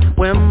the point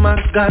where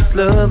my God's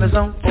love is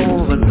on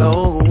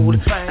overload.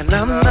 And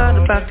I'm not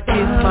about to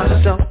get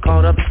myself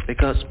caught up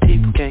because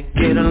people can't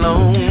get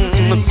along.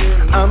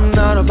 I'm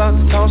not about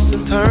to toss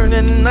and turn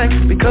at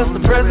night because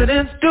the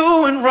president's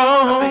doing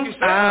wrong.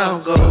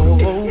 I'll go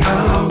to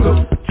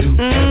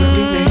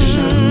every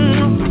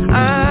nation.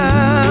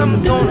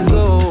 I'm gonna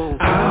go.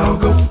 I'll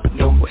go,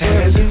 no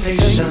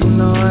hesitation.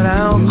 Lord,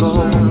 I'll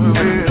go.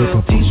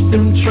 Teach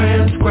them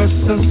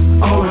transgressors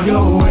all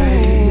your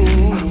ways.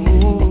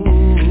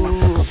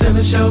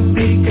 Sinners shall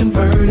be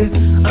converted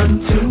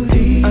unto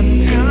thee.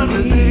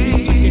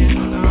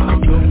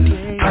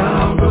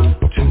 I'll go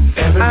to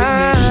every nation.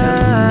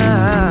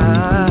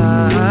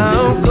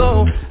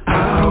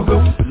 I'll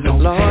go, no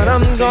Lord,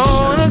 I'm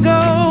gonna go.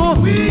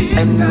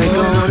 And we're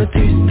gonna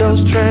teach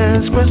those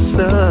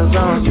transgressors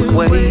all your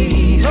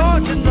ways.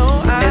 Lord, you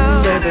know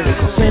and every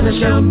sinner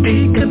shall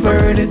be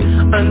converted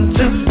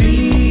unto thee.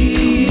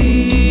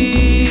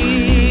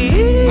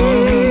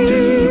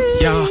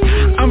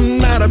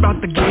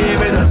 About to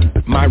give it up.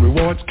 My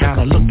reward's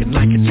kinda looking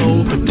like it's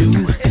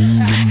overdue.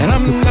 And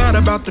I'm not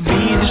about to be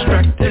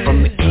distracted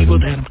from the evil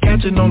that I'm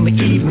catching on the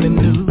evening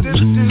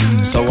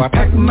news. So I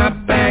packed my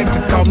bags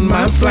and caught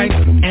my flight,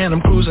 and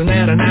I'm cruising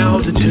at an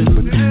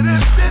altitude.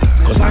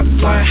 'Cause I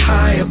fly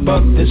high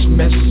above this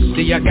mess.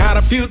 See, I got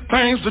a few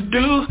things to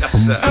do.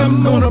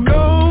 I'm gonna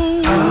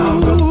go. I'll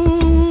go.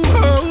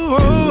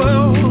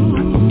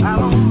 I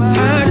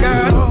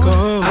gotta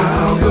go.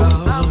 I'll go.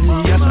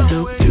 Yes, I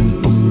do.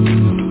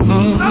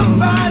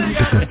 Somebody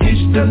gotta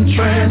teach them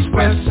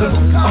transgressors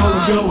all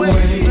of your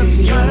ways.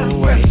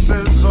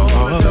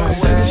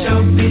 Sinners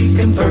shall be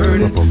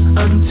converted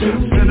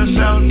unto sinners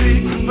shall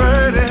be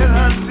converted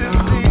unto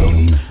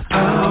thee.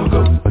 I'll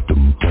go.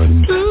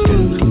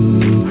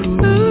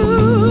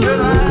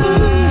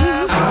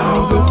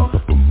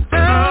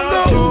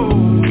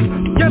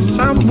 Yes,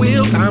 I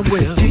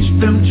will. Teach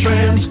them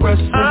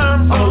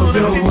transgressors all of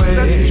your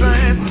ways.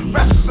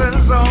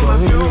 Transgressors all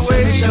of your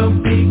ways shall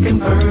be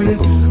converted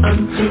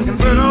unto.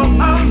 Convert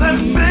all that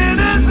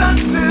sinners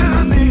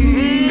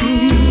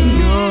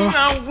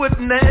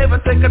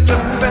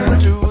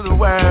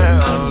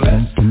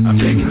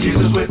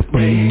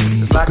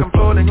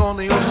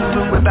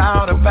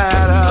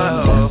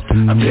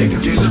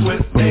taking Jesus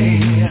with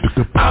me.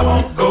 I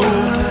won't go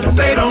if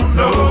they don't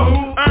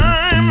know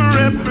I'm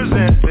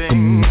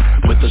representing.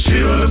 With the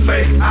shield of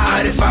faith,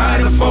 I defy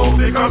the foe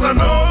because I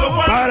know the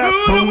one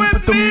who's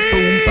with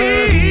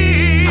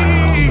me.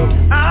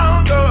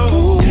 I'll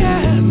go.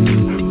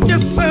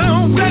 Yes,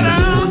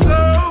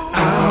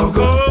 I'll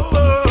go.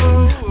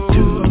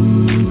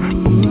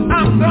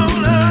 I'm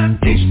gonna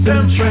teach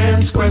them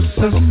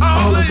transgressors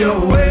all of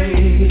your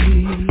ways.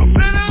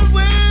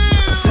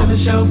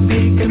 Sinners shall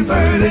be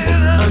converted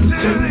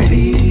unto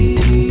thee.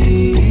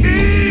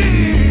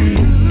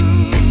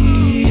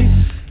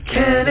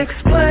 Can't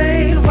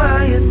explain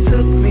why it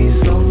took me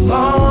so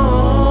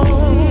long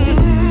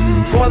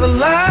for the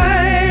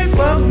life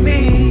of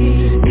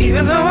me.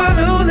 Even though I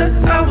knew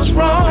that I was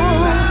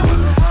wrong,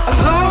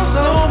 I lost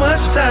so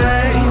much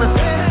time, but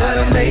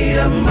I made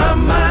up my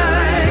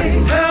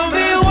mind. Tell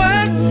me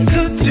what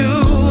to do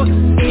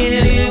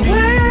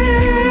anywhere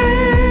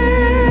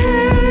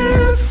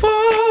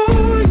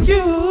for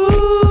you.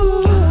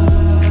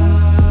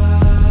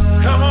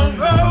 Come on,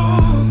 go.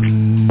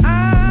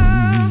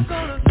 I'm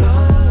gonna go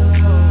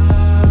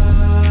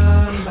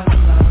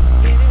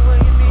anywhere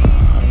you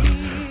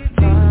need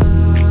me.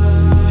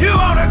 You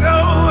wanna go,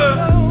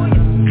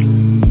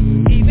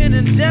 even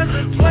in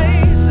desert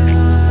places.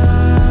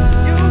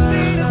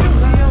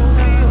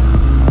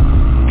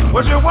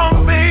 What you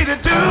want me to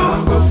do?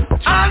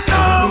 I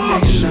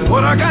know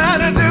what I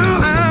gotta do.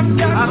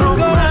 I don't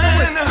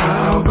mind.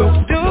 I'll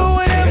go. Do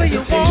whatever you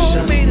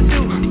want me to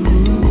do.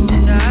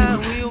 I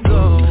will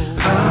go.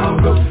 I'll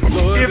go.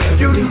 If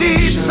you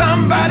need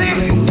somebody,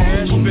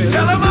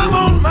 tell them I'm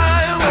on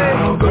my way.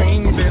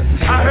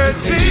 I heard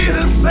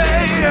Jesus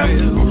say, I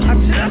just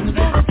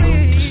wanna be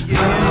you.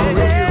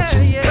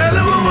 Tell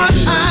them what I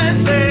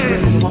said.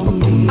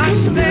 I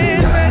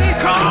stand ready.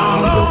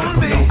 Call on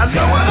me. I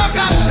know what I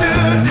got to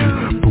do.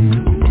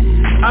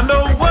 I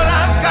know what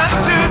I've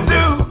got to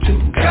do.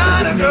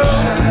 Gotta go.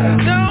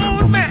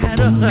 Don't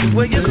matter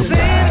where you send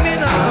me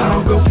now.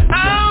 I'll go.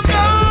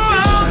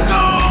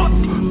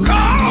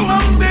 Call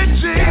on me,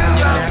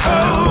 Jesus.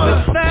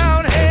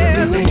 Without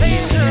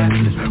hesitation.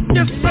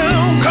 Just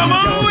come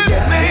on with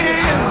me.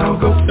 I'll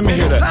go. Let me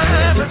hear that.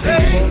 Time to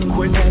take.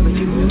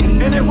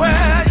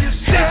 Anywhere you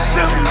sit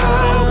them,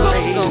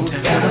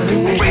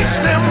 reach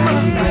them,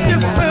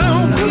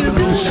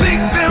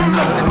 seek them.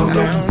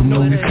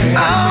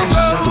 I'll go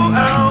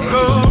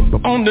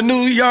on to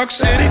New York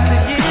City. Here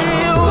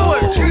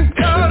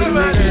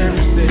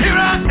I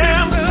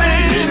am,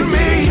 send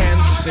me.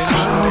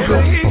 I'll go.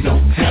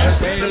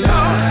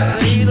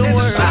 See the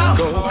world.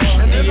 Don't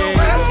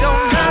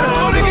matter. I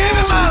wanna give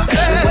it my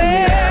best.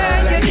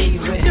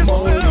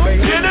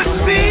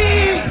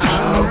 Tennessee.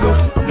 I'll go.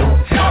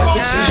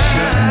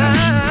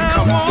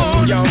 Come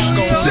on,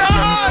 Georgia.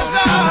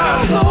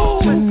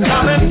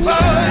 Coming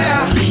for ya,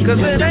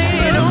 'cause it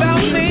ain't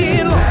about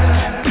me, Lord.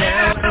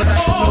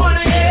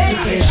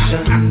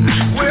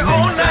 We're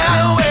on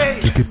our way.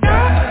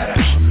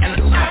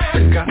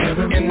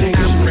 In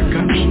Africa,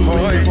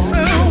 boy.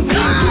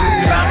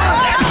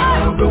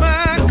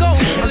 My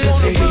goal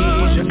is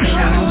Asia.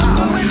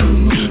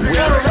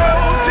 We're a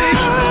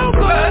road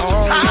but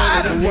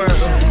tied the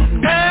world.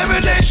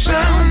 Every nation. I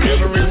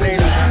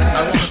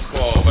want to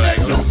fall back.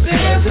 No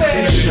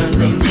hesitation.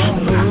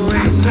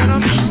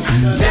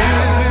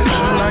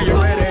 Are you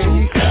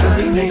ready?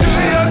 New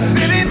York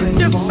City,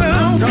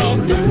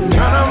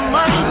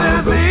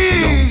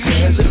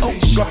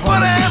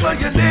 whatever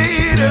you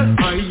need,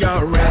 are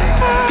y'all ready?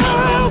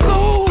 I'll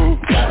go.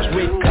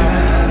 We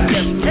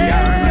coming,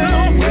 yes we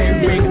are.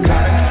 We're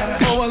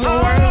coming over the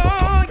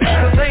world.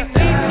 'Cause they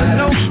need to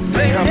know,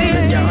 they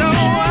need to know.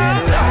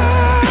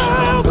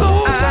 I'll go.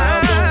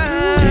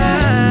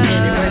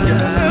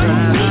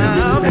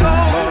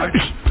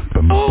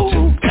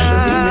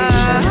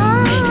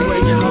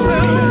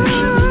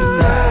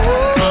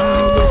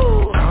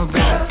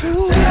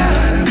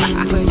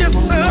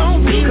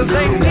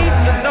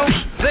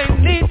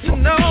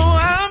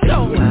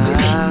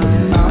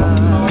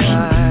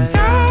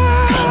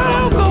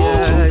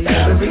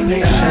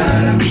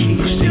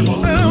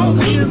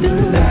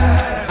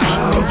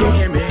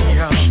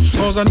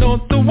 I know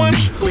the one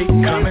we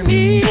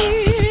coming.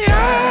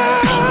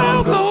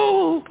 I'll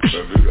go.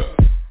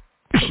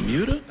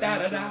 Bermuda?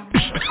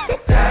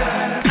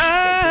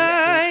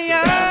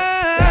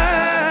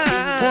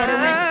 Puerto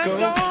Rico.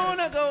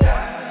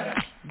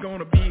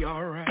 Gonna be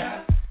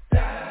alright.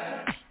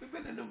 We've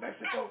been to New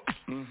Mexico.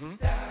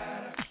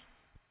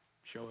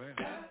 Sure have.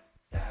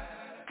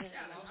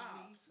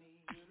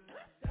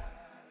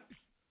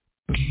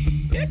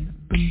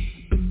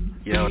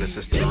 Yo, this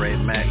is Ray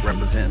Mack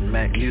representing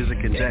Mac Music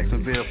in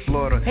Jacksonville,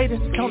 Florida. Hey, this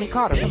is Tony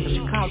Carter from the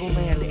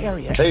Chicagoland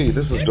area. Hey,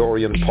 this is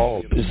Dorian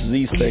Paul. This is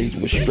East Stage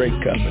with Straight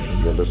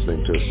Company. You're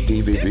listening to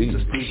Stevie B.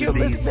 You're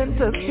listening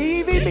to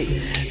Stevie B.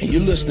 And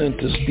you're listening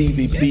to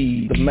Stevie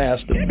B, the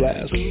Master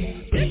Blaster.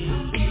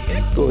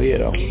 Go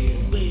ahead, on.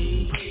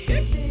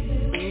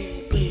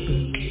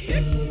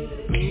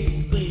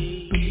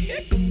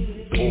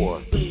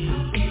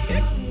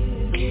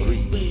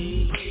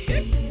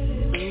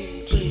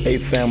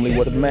 family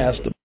with a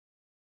master.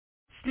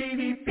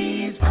 Stevie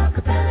B's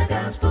Acappella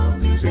Gospel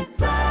Music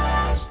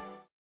Blast.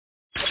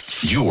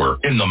 You're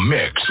in the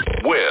mix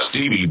with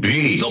Stevie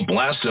B, the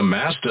Blaster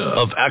Master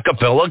of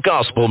Acappella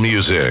Gospel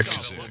Music.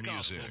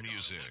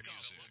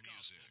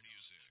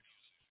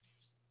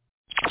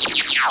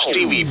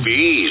 Stevie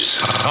B's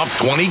Top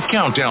 20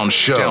 Countdown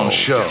Show.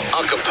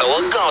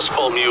 Acappella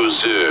Gospel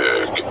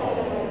Music.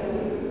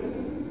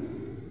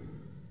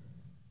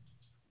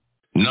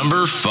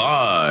 Number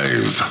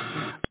 5.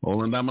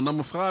 Holding down my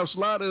number 5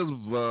 slot is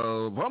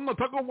from the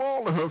Tucker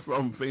Waller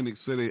from Phoenix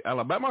City,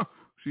 Alabama.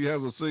 She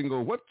has a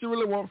single, What You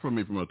Really Want From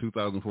Me, from her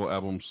 2004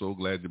 album, So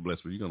Glad You're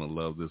Blessed. You're going to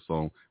love this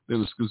song. Then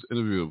an exclusive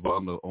interview with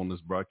Vonda on this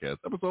broadcast,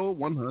 episode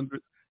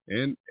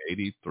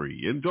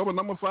 183. Enjoy my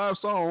number 5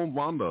 song,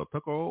 Vonda,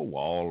 Tucker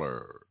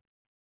Waller.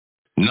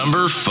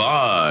 Number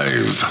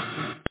 5.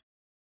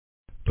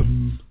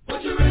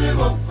 What you really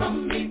want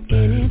from me?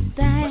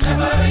 Anything.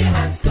 Whatever you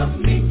ask of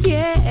me.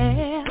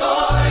 Yeah.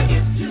 Lord, I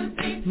give to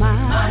thee.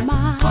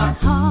 My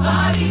heart,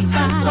 body,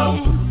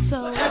 and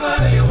soul.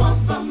 Whatever you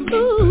want from me.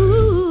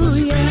 Ooh,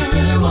 yeah. What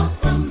you really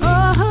want from me?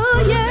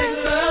 Oh,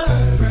 yeah.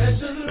 Love,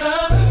 precious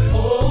love.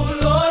 Oh,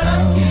 Lord, I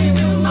give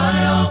you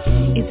my all.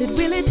 Is it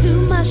really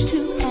too much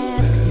to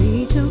ask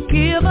me to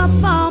give up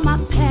all my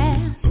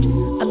past?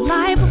 A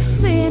life of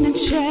sin and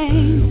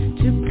shame,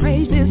 to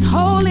praise His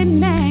holy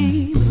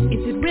name.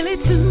 Is it really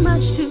too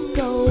much to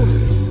go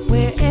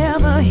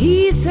wherever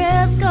He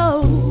says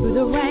go? Through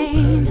the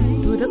rain,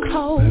 through the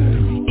cold.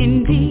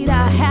 Indeed,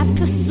 I have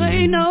to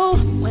say no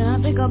when I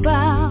think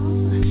about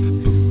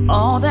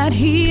all that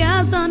He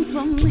has done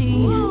for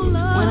me. When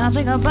I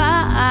think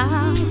about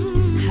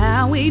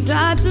how He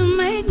died to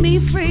make me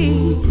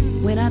free.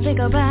 When I think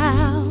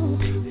about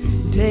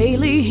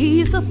daily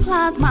He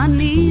supplies my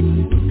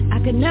needs. I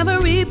could never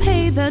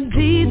repay the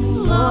deeds.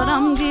 Lord,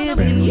 I'm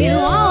giving you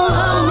all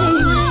of me.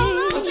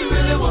 What you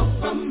really want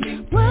from me?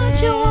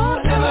 What you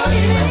want from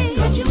me?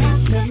 What you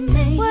want from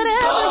me?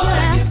 Whatever you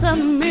ask of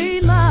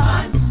me,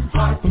 Lord.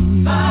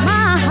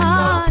 My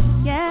heart,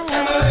 yeah.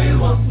 Whatever you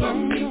want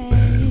from me.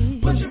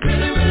 What you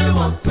really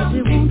want from me?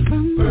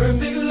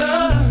 Perfect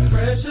love,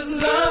 precious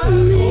love. Oh,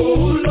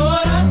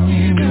 Lord, I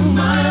give you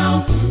my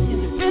all.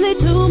 It's really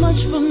too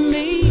much for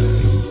me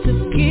to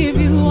give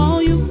you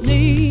all you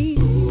need.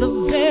 The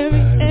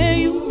very air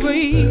you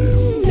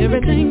breathe,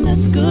 everything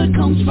that's good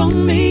comes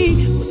from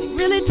me. Was it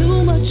really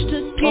too much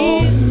to give?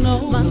 Oh, no,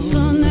 my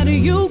son, that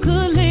you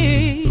could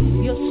live.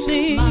 Your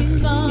sin,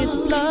 His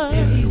blood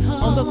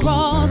on the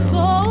cross.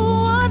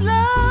 Oh, what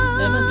love.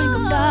 Never think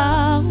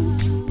about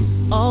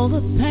all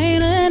the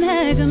pain and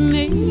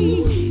agony.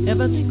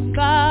 Ever think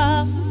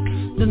about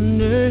the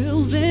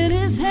nails in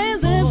His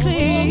hands and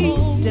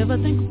feet. Ever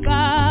think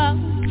about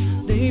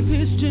they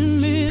pierced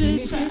Him,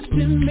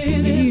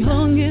 He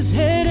hung His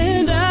head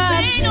and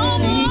died. Say no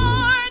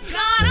more,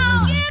 God,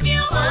 I'll give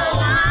you my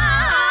life.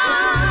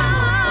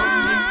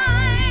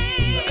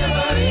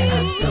 Whatever you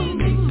ask of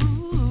me,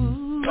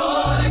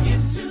 Lord, I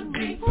give to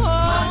thee.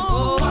 My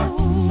heart,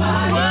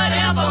 body,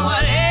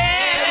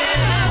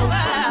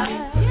 whatever.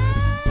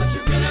 What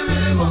you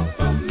really want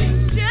from me?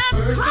 Just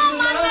call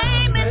my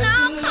name and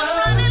I'll come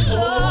running,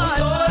 Lord.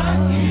 Lord, I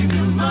give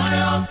you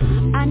my all.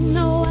 I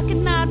know I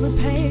cannot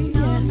repay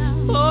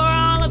for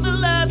all of the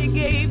love You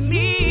gave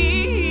me.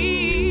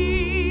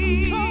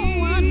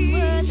 Oh,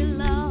 unworthy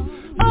love.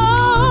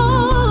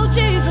 Oh,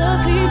 Jesus,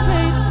 He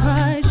paid the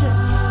price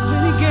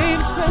when He gave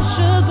His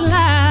precious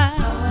life.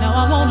 Now I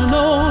want to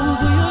know,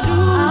 will You do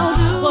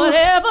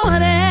whatever.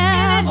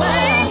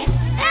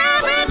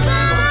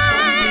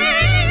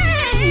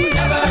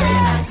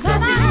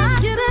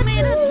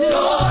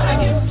 Lord, I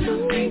give to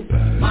thee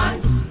my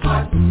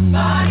heart,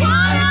 body,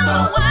 and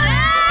soul.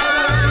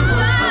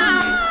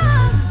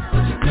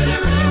 What you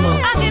really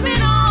want I give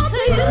it all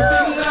to You.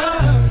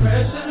 love,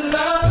 precious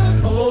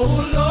love. Oh,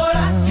 Lord, I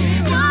give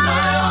you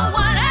my all.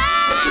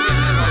 Whatever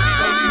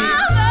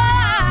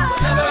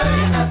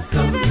you ask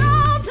of me.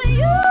 To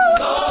You.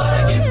 Lord, I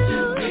give to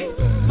thee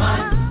my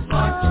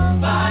heart,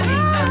 body,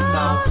 and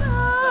soul.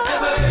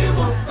 Whatever you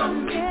want from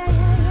me.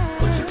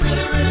 What you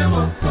really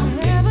want from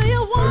me. Whatever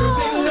You want.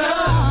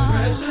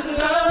 Precious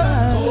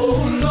love.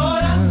 Oh,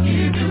 Lord, I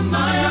give you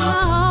my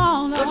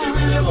all. What you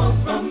really want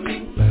from me.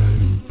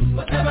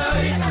 Whatever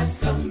you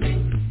ask of me.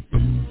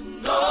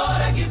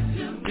 Lord, I give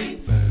to thee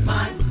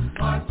my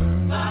heart,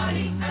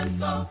 body, and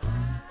soul.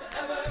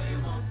 Whatever you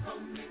want from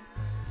me.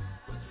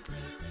 What you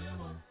really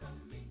want from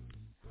me.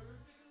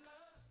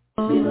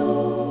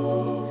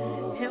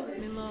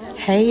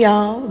 Hey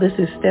y'all, this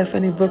is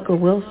Stephanie Booker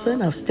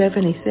Wilson of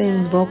Stephanie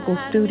Sings Vocal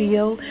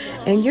Studio,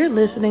 and you're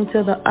listening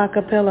to the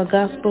Acappella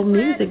Gospel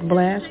Music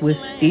Blast with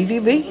Stevie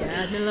B.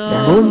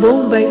 Boom,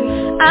 boom, baby.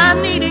 I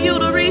needed You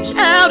to reach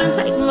out and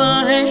take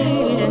my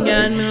hand and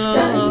guide me,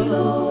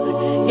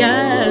 Lord.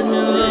 Guide me,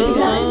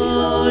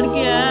 Lord.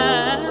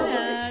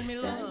 Guide me,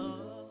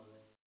 Lord.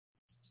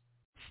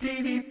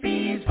 Stevie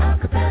B's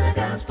Acappella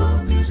Gospel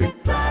Music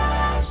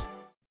Blast.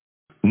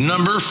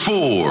 Number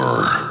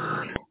 4.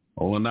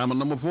 Oh, and now my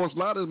number 4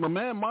 slot is my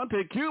man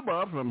Monte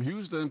Cuba from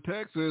Houston,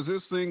 Texas.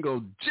 His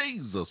single,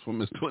 Jesus,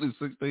 from his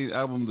 2016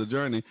 album, The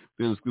Journey.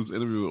 Did an exclusive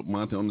interview with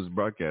Monte on this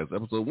broadcast,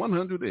 episode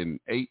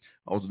 108.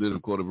 Also did a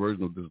recorded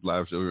version of this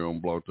live show here on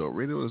Blog Talk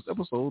Radio. It's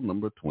episode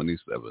number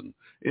 27.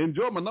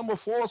 Enjoy my number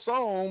 4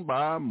 song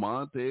by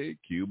Monte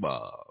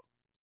Cuba.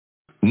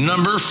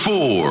 Number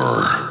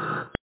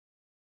 4.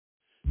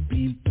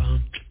 Beep,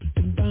 bump,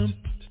 bump, bump,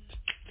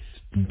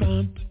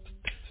 bump,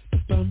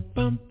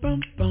 bump,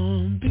 bump,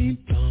 bump,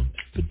 beep, bump,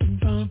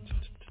 bump,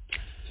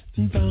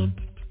 bump.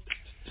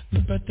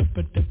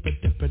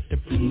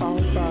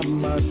 All by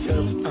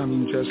myself,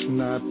 I'm just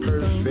not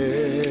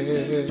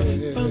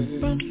perfect.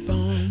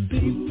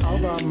 All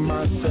by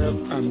myself,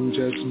 I'm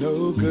just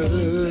no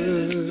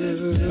good.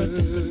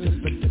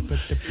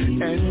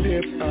 And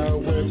if I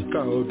work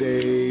all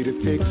day to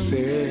fix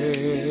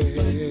it,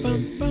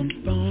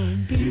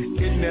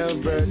 it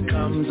never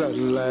comes out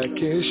like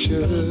it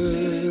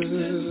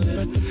should.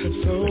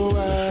 So I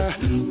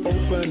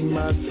open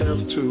myself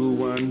to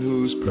one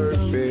who's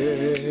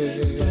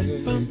perfect.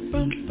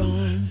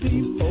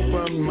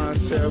 Open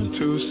myself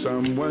to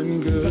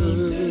someone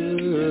good.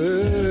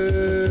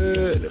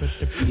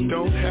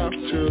 Don't have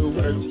to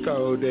work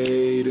all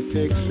day to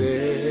fix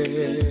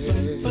it.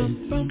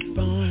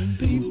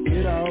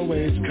 It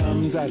always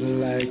comes out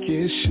like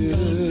it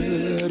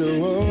should.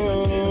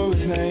 Oh,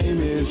 his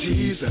name is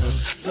Jesus,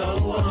 the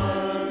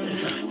one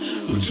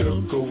who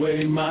took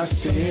away my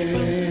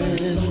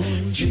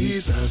sin.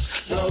 Jesus,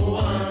 the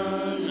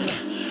one.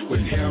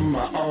 With him I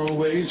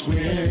always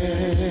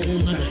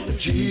win.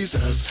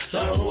 Jesus,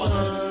 the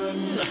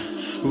one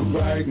who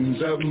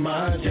brightens up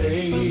my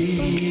day.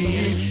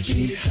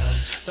 Jesus,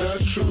 the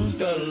truth,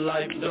 the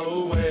light, the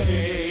way.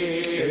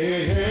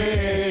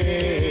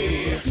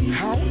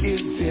 How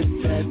is it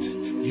that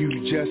you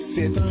just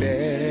sit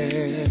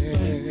there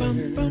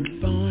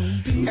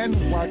and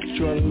watch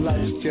your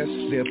life just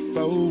slip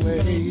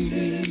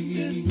away?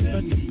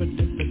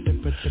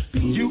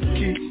 You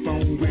keep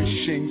on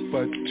wishing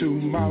for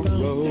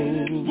tomorrow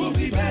will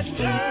be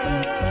better,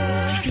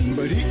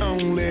 but he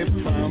only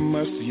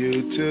promised you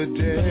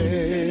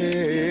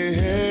today.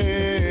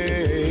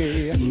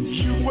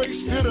 You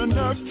wasted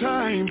enough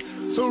time,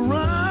 so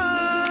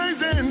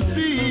rise and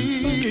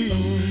see.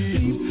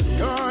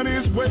 God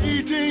is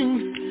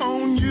waiting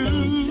on you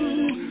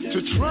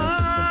to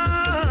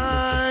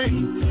try.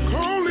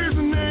 Call his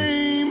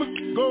name,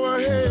 go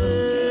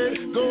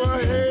ahead, go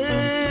ahead.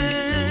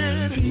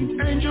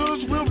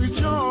 Angels will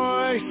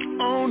rejoice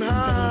on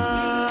high.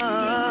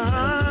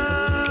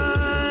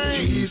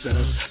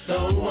 Jesus, the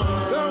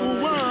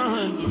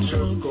one who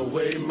took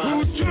away my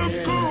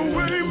sin.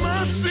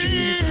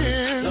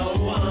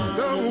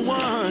 The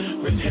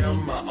one, with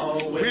him I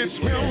always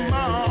win.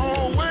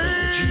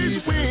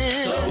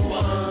 The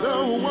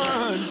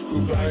one who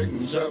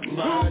brightens up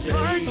my day.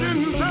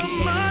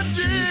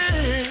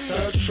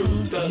 The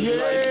truth, the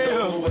light,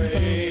 the way.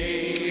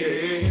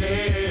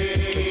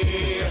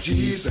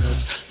 Jesus,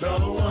 the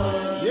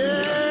one who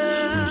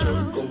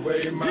took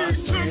away my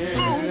sin.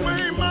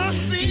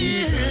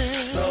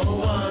 The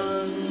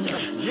one,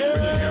 with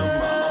him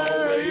I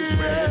always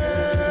win.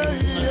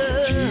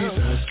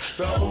 Jesus,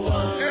 the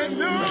one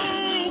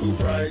who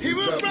brightens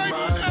up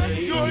my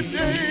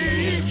day.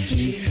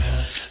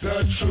 The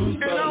truth,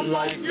 the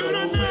light, the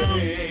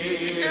way.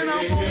 And I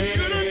want you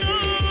to know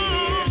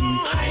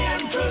I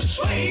am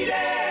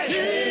persuaded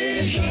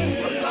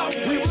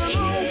we will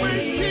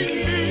always keep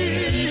me.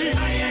 I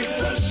am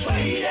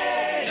persuaded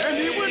and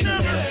he will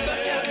never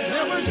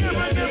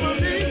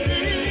leave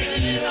me.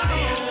 I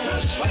am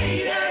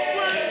persuaded that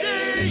one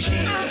day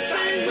I'll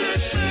see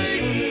his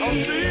face.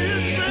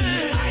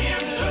 I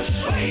am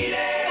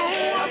persuaded.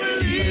 Oh, I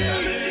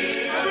believe.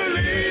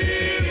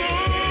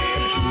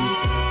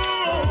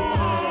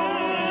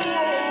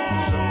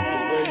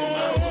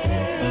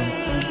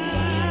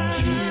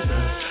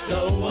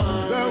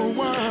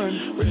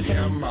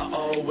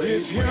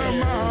 With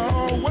him I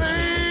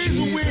always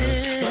win.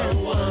 The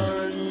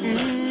one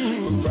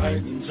who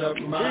brightens up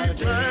my day.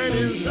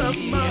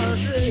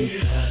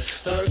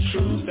 The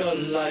truth, the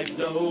light,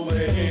 the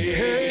way.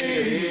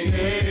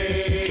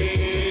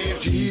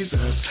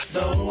 Jesus,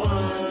 the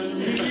one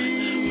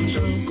who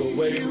took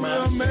away my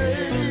sin.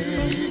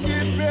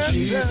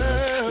 Jesus,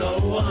 the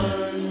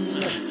one.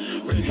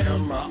 With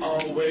him I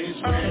always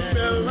win.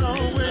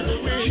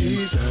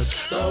 Jesus,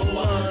 the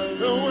one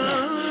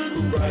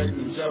who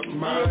brightens up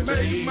my day.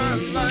 Make my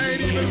light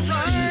even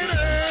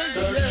brighter.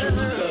 The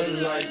truth, the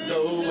light, the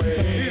way.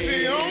 He's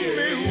the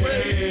only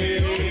way.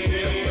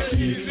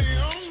 He's the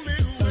only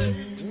way.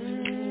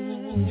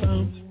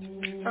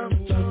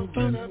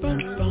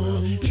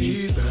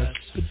 Jesus,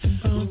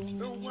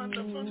 the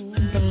wonderful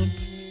name.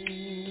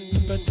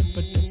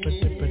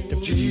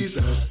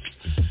 Jesus.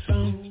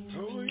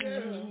 Oh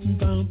yeah.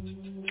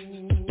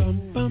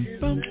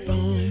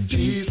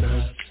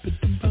 Jesus.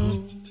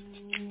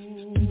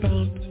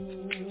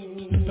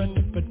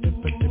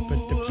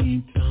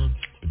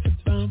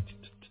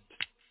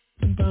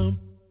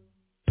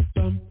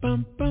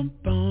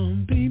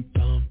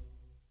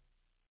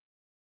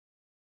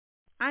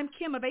 I'm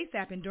Kim of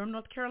ASAP in Durham,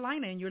 North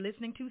Carolina, and you're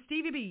listening to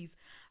Stevie B's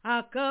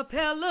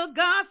Acappella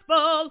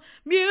Gospel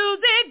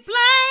Music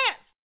Blast.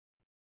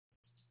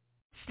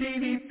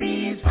 Stevie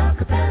B's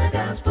Acappella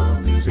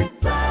Gospel Music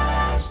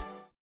Blast.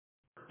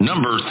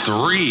 Number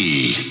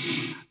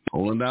 3.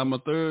 Holding down my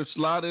third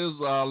slot is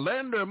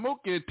Lander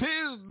Mookie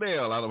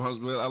Tisdale out of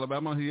Huntsville,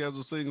 Alabama. He has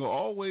a single,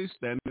 Always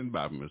Standing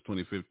By, from his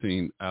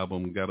 2015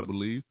 album, Gotta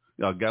Believe.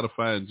 Gotta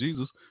Find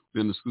Jesus.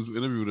 Did an exclusive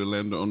interview with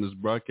Lander on this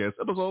broadcast,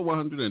 episode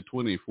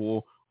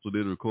 124. So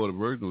did a recorded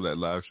version of that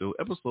live show,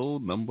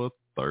 episode number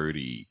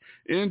 30.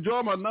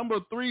 Enjoy my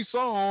number 3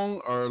 song,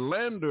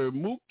 Lander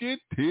Mookie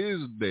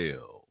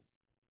Tisdale.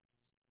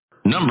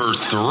 Number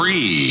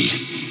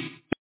 3.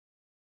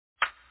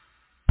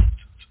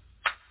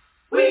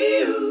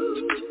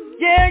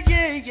 Yeah,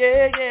 yeah,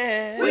 yeah,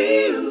 yeah.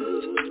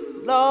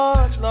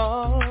 Lord,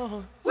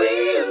 Lord.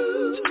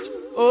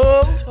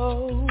 Oh,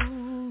 oh.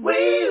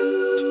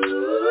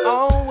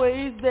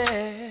 Always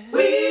there.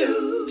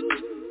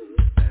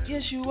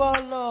 Yes, you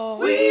are,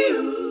 Lord.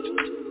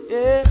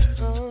 Yeah.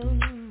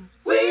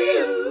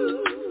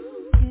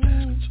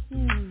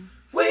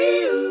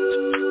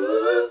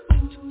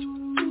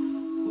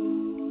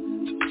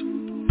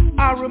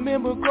 I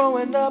remember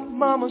growing up,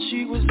 Mama,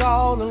 she was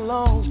all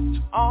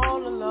alone,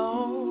 all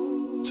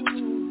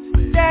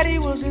alone. Daddy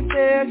wasn't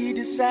there, he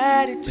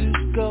decided to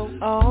go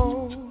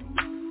on.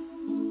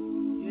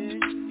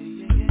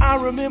 I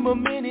remember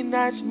many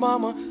nights,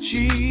 Mama,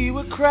 she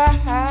would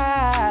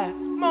cry.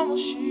 Mama,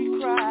 she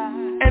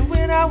cried. And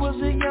when I was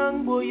a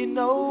young boy, you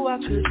know I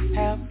could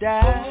have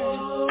died.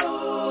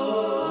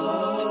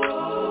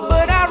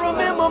 But I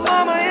remember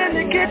Mama in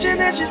the kitchen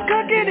and she's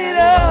cooking it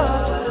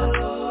up.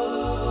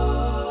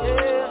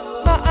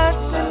 My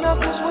aunts and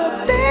uncles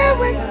were there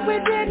when we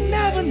didn't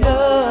have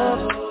enough.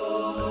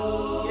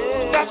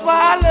 That's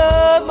why I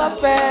love my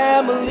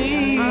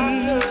family.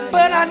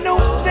 But I know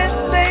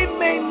that they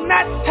may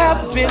not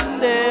have been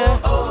there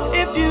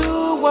if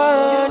you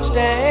weren't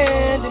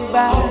standing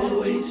by.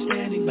 Always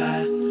standing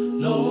by,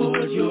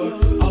 Lord, you're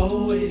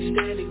always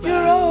standing by.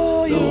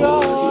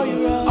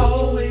 You're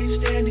always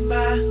standing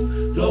by,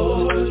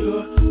 Lord,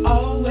 you're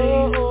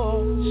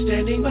always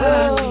standing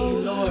by me,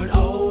 Lord,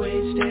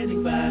 always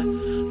standing by,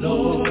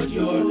 Lord,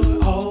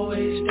 you're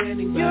always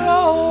standing by. You're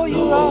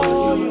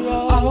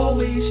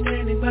always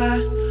standing by,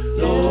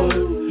 Lord,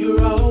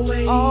 you're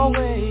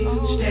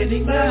always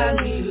standing by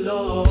me,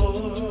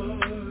 Lord.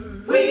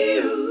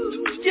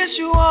 Yes,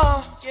 you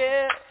are,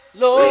 yeah,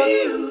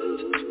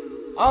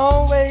 Lord,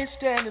 always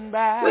standing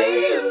by.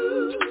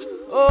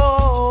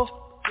 Oh,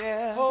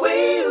 yeah.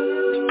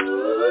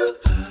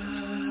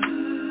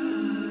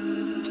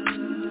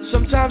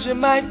 Sometimes you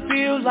might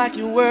feel like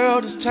your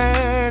world is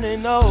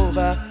turning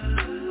over,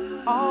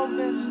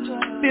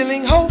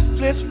 feeling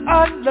hopeless,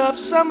 unloved,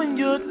 some of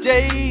your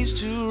days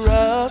too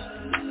rough.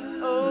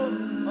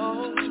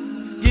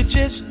 You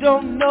just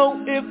don't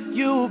know if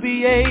you'll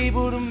be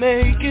able to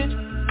make it.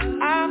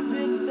 I've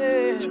been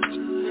there,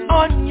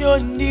 on your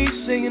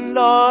knees singing,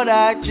 Lord,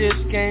 I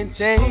just can't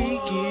take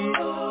it.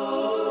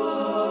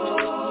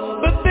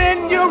 But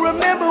then you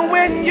remember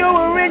when you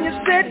were in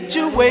your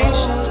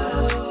situation.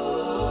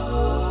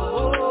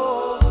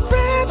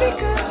 Pray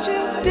because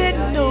you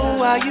didn't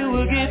know how you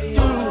would get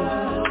through.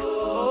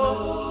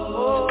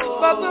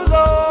 But the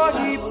Lord,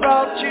 He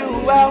brought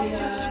you out.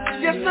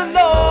 Yes, the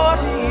Lord,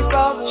 He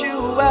brought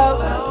you out.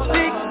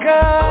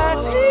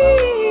 Because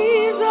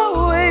He's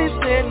always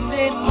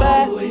standing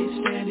by.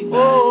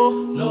 Oh,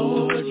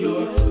 Lord,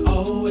 you're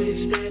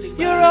always standing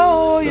by. You're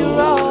always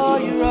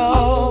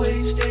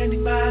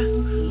standing by.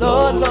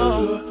 Lord,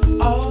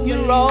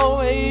 you're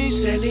always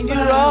standing by.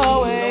 You're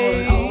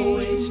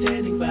always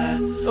standing by.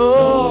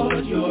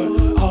 Lord,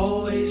 you're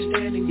always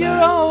standing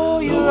by.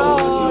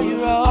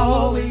 You're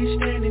always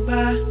standing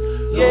by.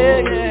 Yeah,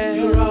 yeah.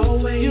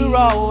 You're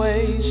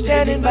always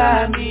standing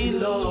by me,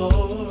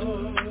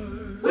 Lord.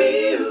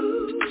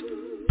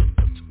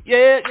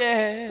 Yeah,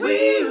 yeah.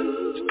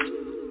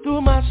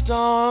 Through my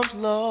storms,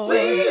 Lord.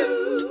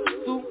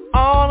 Through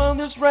all of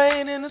this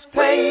rain and this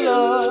pain,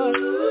 Lord.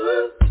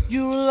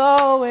 You will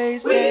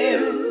always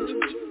there.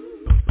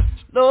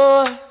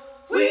 Lord,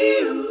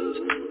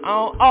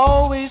 I'll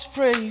always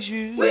praise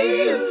you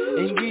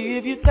and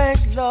give you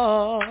thanks,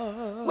 Lord.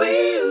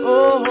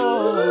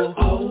 Oh,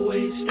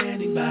 always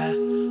standing by.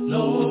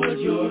 Lord,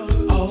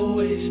 you're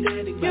always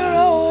standing by.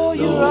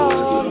 You're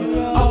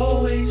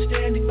always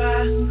standing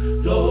by.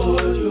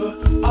 Lord, you're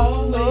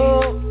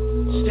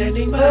always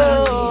standing by me.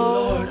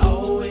 Lord,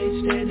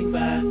 always standing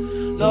by.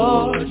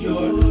 Lord,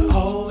 you're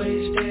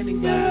always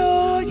standing by.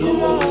 Lord,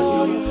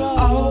 you're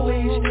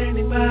always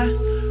standing by.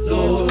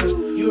 Lord,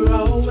 you're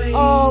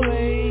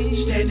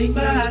always standing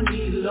by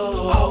me.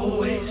 Lord,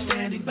 always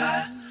standing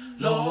by.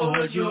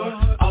 Lord, you're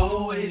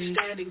always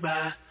standing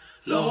by.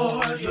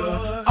 Lord,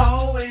 you're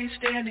always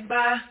standing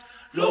by.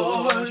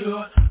 Lord,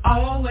 you're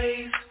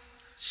always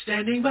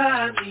standing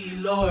by me.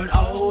 Lord,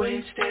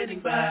 always standing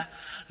by.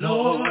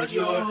 Lord,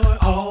 you're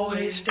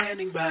always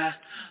standing by.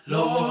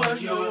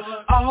 Lord, you're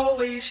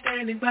always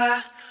standing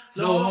by.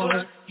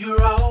 Lord,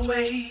 you're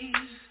always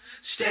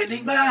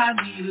standing by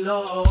me,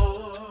 Lord.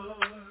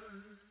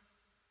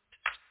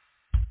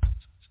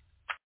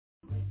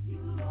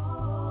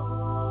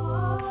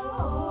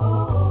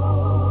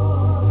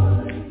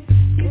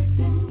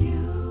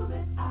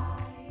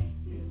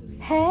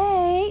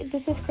 Hey,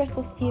 this is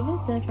Crystal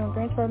Stevenson from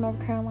Greensboro, North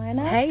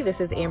Carolina. Hey, this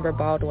is Amber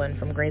Baldwin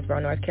from Greensboro,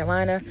 North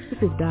Carolina.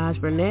 This is Dodge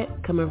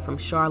Burnett coming from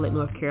Charlotte,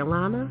 North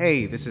Carolina.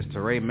 Hey, this is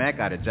Teray Mack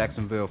out of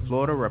Jacksonville,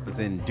 Florida,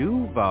 representing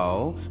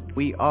Duval.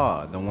 We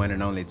are the one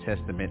and only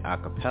Testament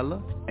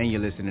Acappella, and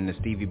you're listening to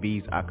Stevie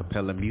B's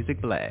Acappella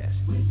Music Blast.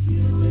 With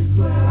you is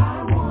where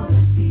I want to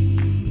be.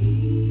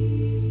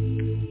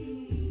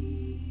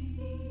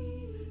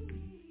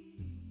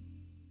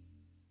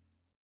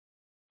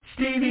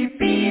 Stevie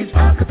B's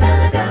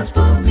Acappella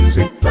Gospel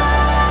Music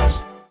Blast.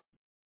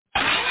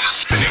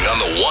 Spinning on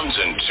the ones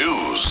and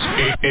twos,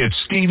 it's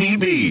Stevie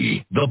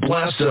B, the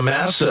Blaster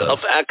Master of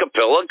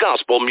Acappella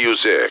Gospel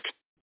Music.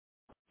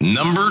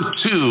 Number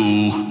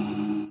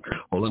 2.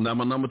 Holding down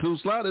my number 2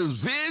 slot is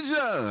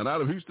Vision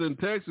out of Houston,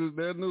 Texas.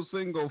 Their new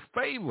single,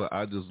 Favor.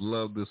 I just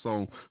love this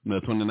song from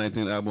their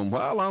 2019 album,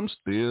 While I'm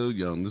Still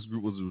Young. This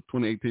group was a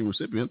 2018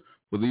 recipient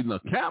for the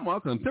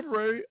Acappella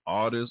Contemporary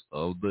Artist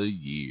of the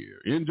Year.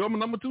 Enjoy my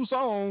number 2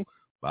 song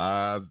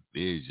by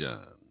Vision.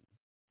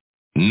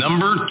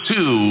 Number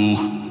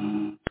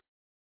 2.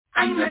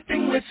 I'm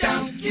nothing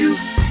without you.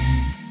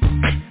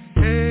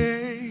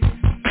 Hey,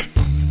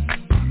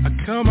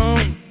 come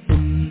on,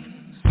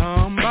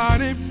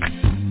 somebody.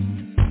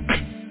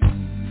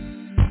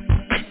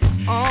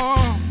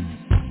 Oh.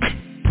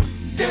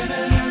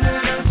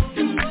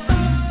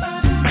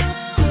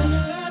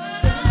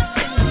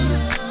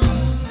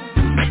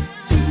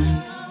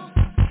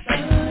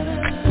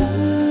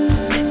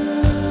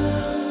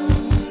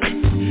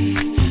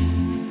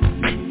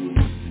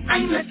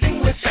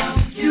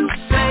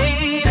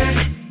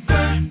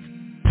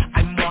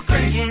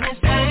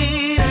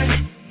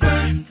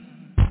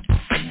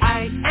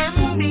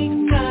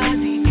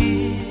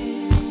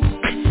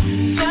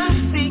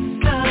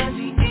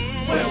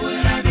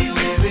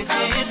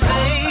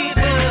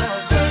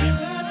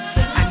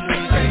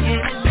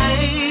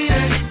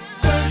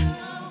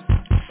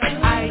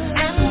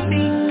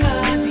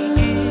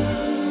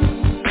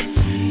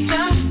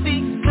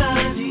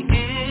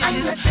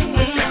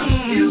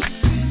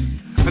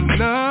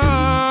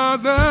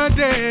 Another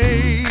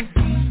day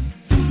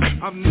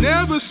I've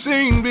never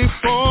seen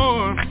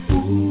before.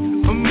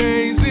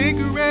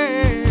 Amazing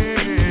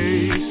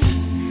grace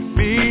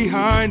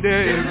behind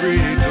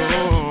every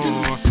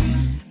door.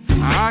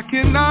 I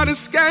cannot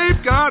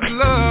escape God's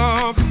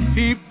love.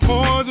 He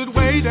pours it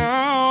way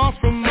down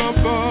from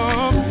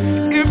above.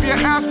 If you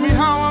ask me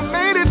how I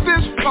made it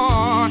this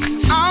far,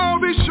 I'll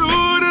be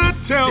sure to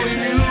tell you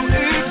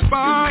it's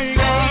by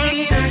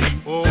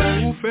God.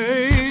 Oh,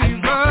 faith.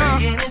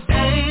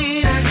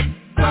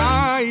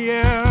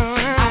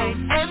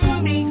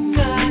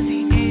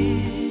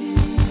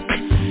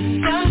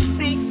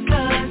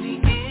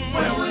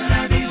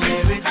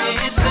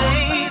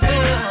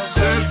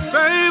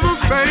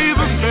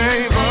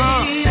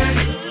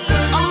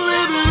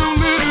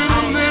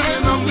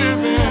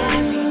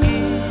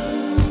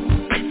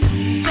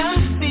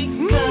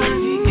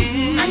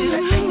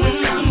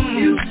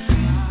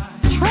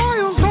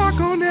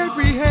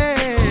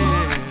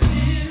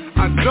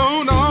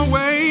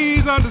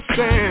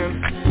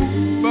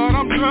 But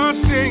I'm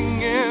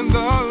trusting in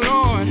the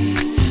Lord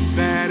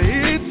that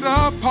it's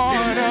a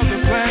part of the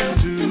plan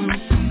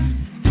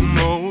to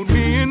mold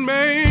me and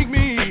make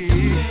me,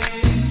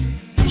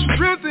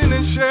 strengthen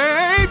and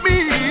shape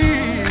me.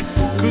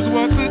 'Cause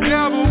what the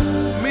devil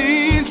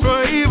means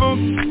for evil,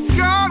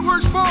 God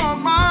works for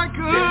my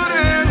good,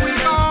 and we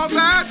call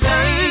that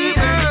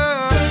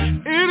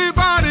favor.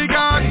 Anybody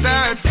got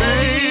that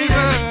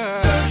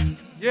favor?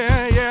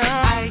 Yeah, yeah.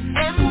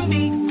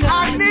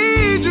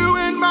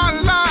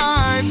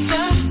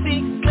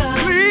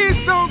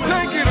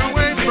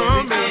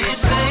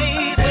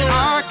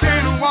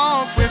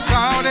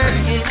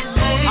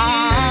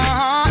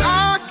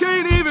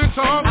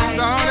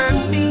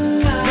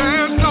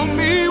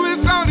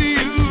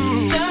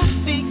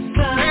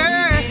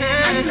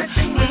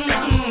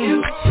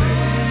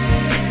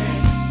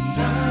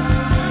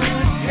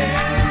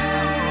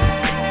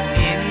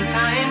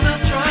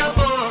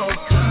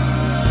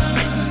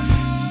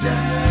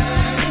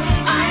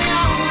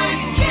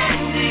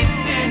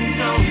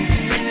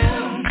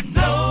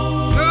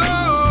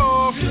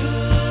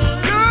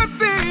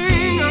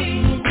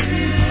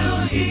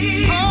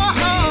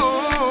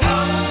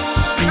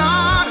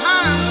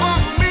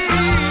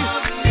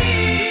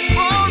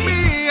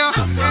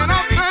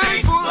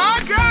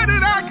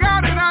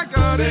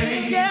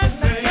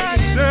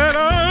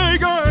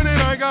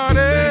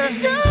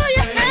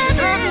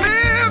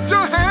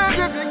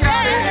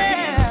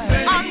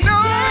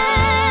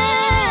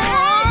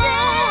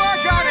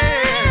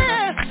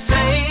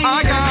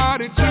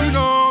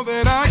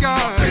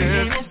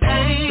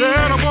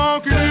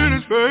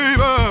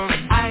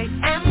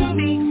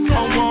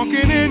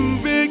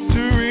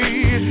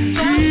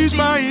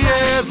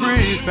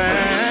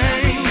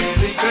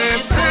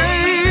 everything.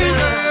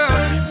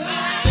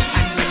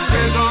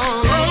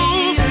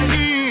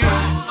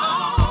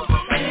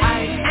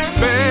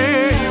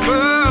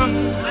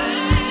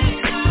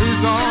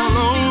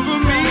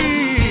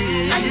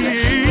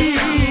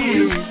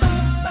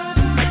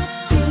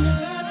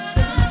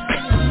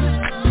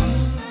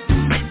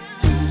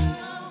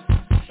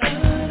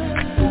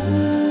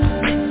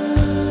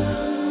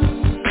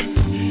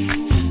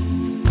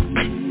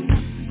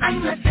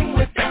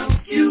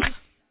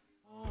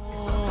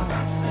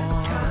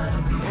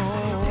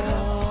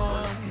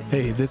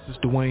 This is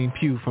Dwayne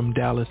Pugh from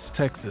Dallas,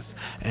 Texas,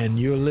 and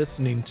you're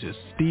listening to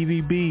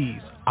Stevie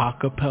B's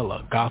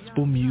Acappella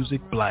Gospel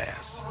Music Blast.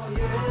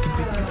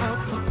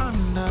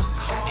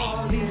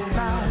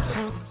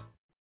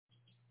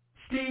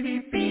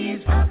 Stevie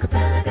B's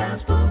Acappella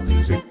Gospel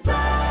Music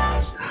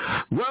Blast.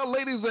 Well,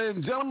 ladies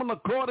and gentlemen,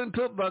 according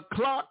to the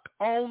clock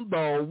on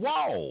the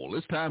wall,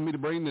 it's time for me to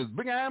bring this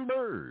big iron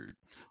bird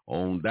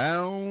on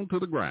down to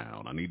the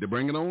ground. I need to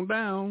bring it on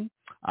down.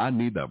 I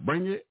need to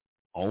bring it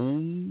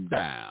on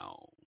down.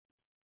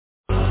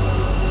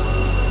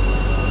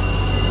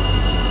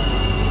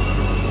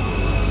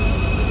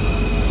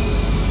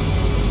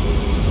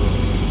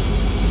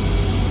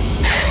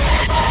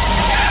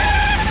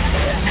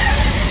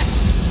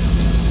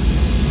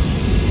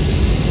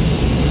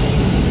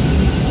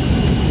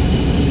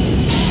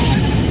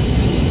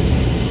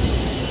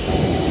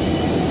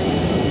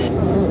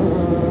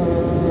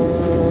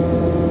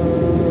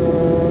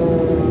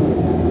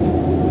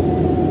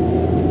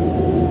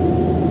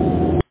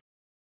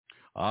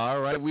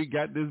 We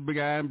got this big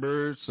iron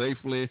bird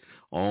safely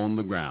on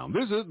the ground.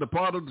 This is the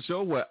part of the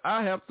show where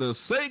I have to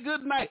say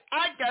good night.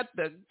 I got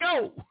to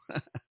go.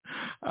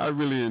 I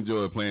really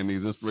enjoy playing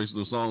these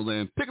inspirational songs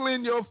and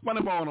tickling your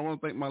funny bone. I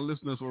want to thank my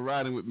listeners for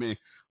riding with me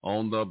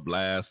on the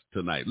blast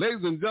tonight.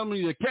 Ladies and gentlemen,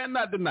 you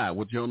cannot deny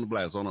what you're on the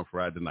blast on a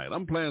Friday night.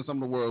 I'm playing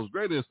some of the world's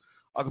greatest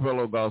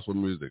acapella gospel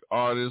music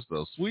artists,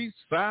 the sweet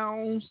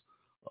sounds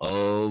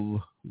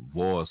of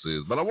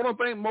voices. But I want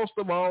to thank most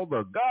of all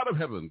the God of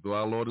heaven through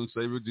our Lord and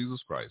Savior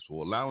Jesus Christ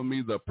for allowing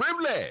me the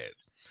privilege,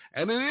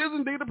 and it is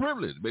indeed a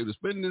privilege, baby, to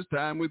spend this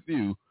time with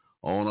you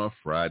on a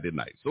Friday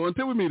night. So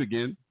until we meet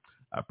again,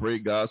 I pray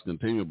God's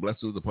continual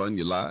blessings upon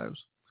your lives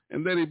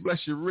and that he bless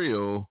you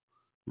real,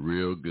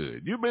 real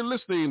good. You've been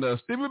listening to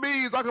Stevie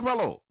B's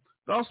Acapella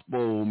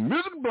Gospel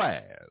Music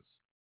Blast.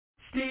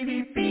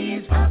 Stevie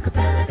B's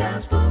Acapella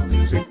Gospel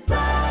Music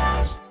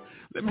Blast.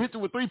 Let me hit you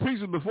with 3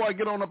 pieces before I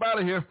get on up out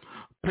of here.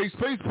 Peace,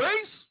 peace,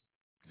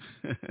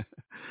 peace.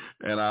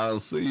 And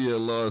I'll see you,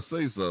 Lord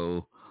say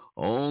so,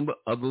 on the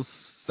other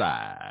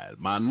side.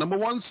 My number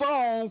one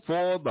song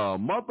for the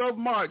month of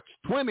March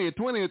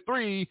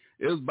 2023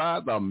 is by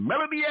the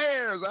Melody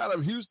Airs out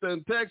of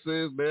Houston,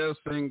 Texas. Their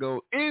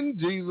single, In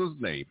Jesus'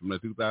 Name, from the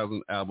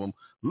 2000 album,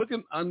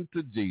 Looking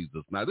Unto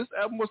Jesus. Now, this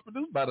album was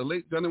produced by the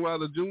late Johnny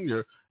Wilder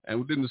Jr., and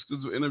we did an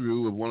exclusive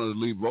interview with one of the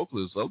lead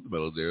vocalists of the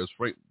Melody Airs,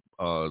 Frank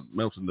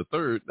Melton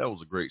III. That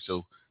was a great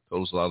show.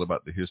 Told us a lot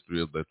about the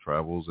history of their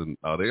travels, and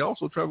they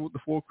also traveled with the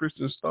 4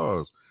 Christian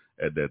Stars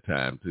at that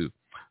time too.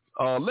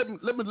 Let me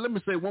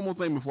say one more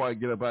thing before I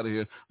get up out of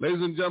here,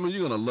 ladies and gentlemen.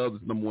 You're gonna love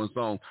this number one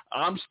song.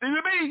 I'm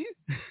Stevie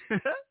B,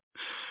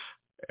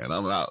 and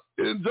I'm out.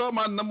 Enjoy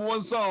my number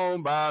one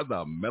song by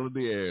the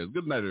Melody Airs.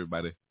 Good night,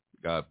 everybody.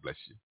 God bless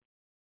you.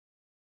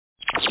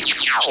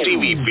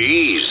 Stevie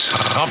B's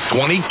Top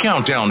 20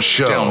 Countdown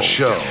Show.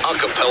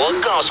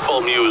 Acapella Gospel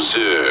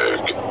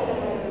Music.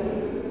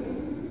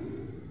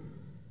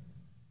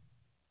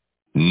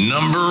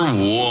 Number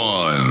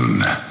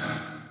 1.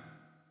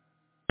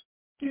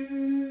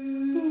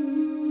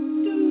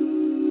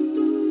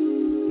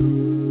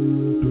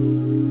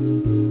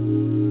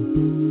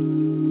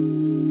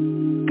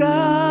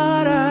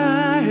 God,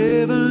 our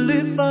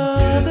Heavenly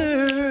Father,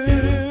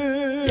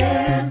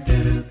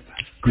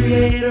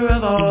 Creator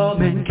of all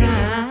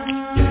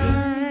mankind,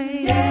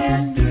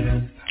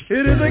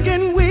 it is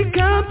again we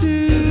come to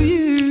you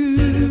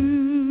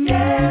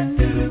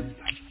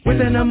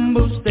with an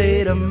humble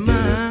state of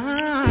mind.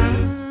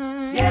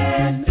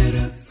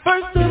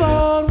 First of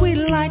all, we'd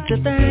like to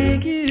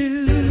thank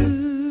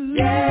you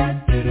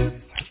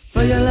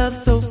for your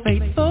love so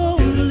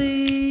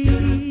faithfully.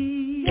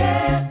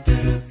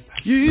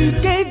 You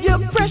gave your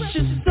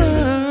precious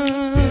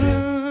son,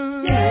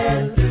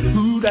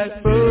 who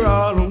died for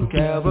all on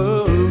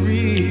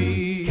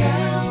Calvary.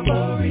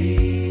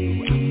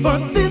 For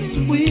this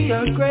we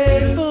are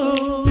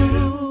grateful,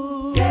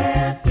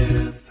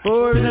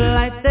 for the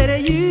life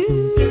that you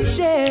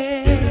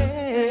shared,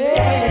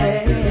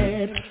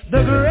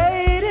 the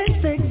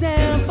greatest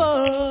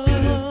example,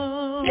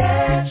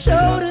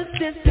 showed us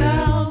just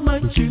how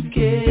much you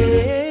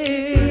care,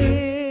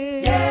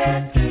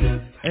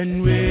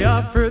 and we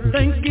offer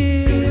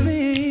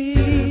thanksgiving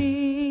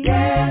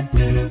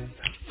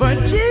for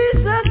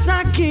Jesus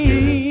our King.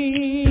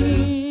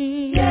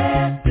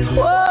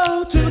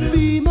 Oh, to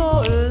be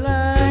more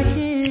like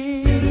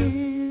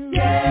him,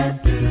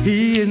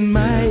 he is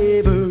my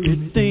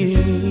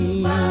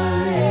everything.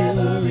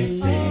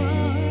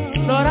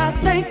 Lord, I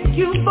thank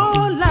you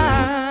for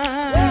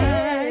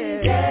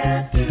life,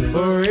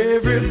 for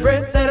every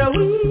breath that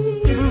we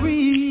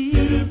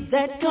breathe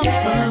that comes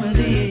from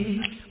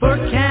thee, for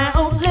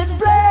countless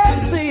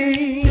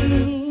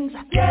blessings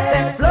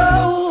that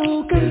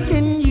flow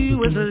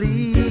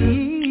continuously.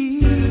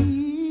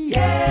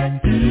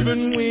 Even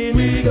when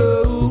we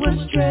go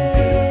astray,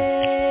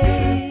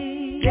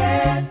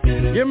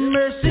 your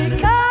mercy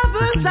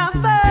covers our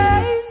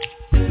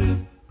faith,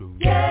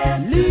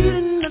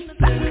 leading us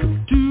back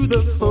to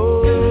the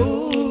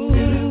fold.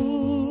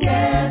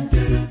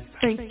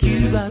 Thank you,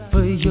 God,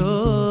 for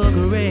your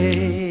grace.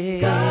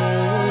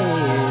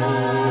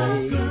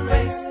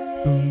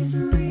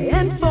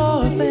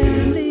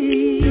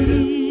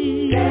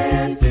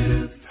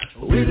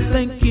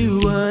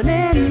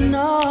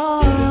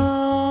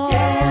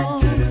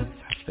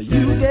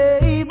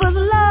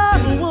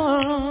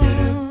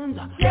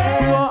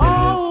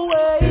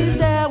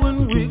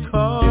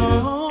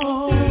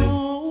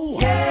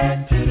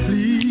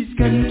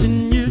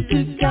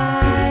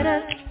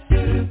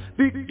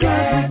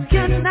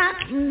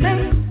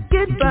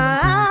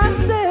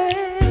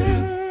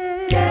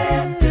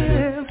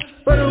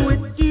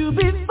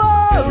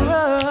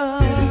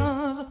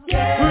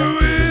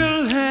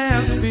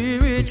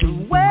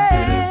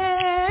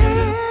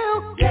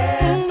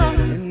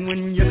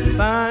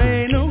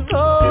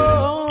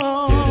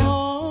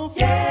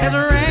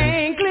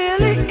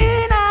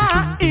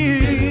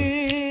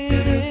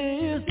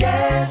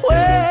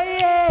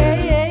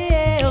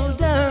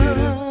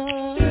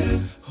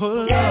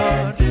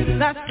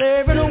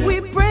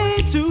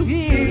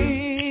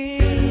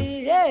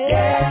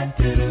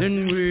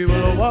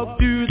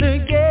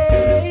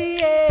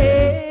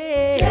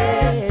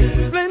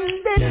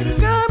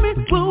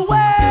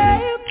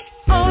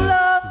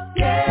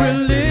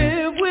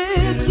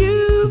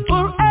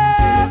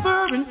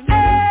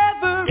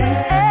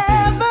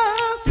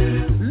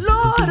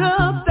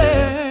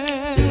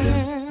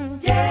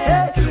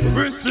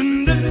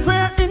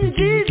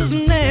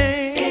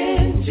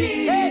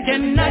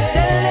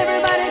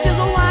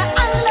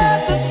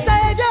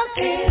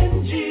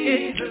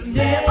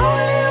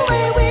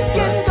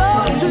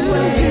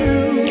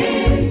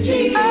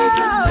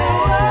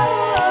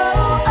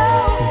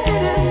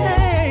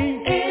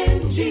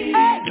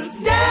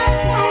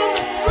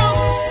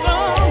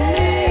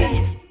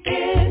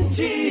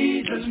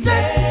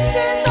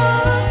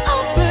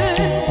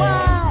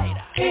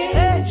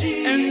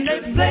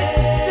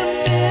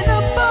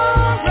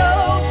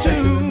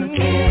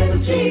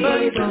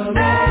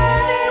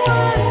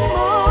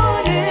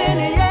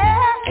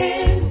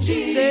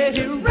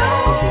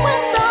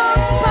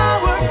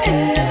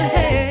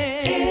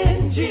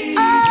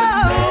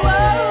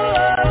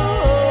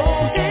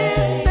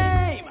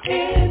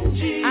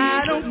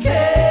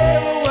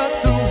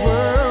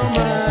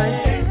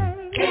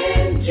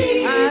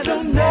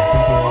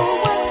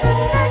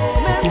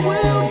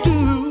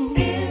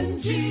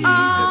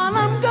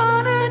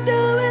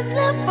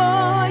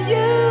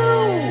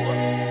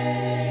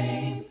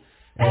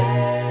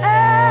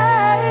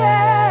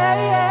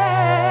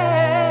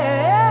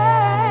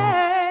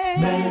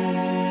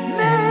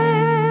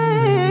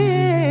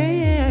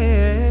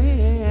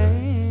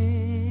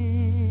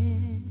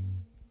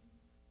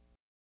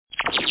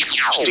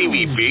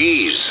 Stevie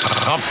B's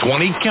Top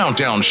 20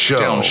 Countdown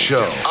Show.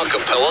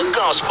 Acappella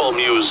Gospel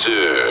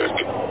Music.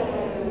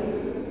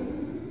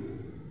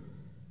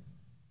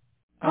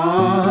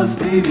 Oh,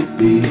 Stevie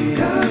B,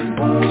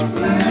 Gospel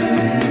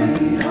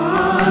Blast.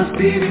 Oh,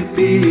 Stevie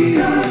B,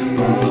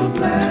 Gospel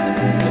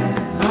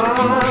Blast.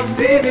 Oh,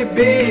 Stevie B,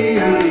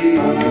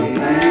 Gospel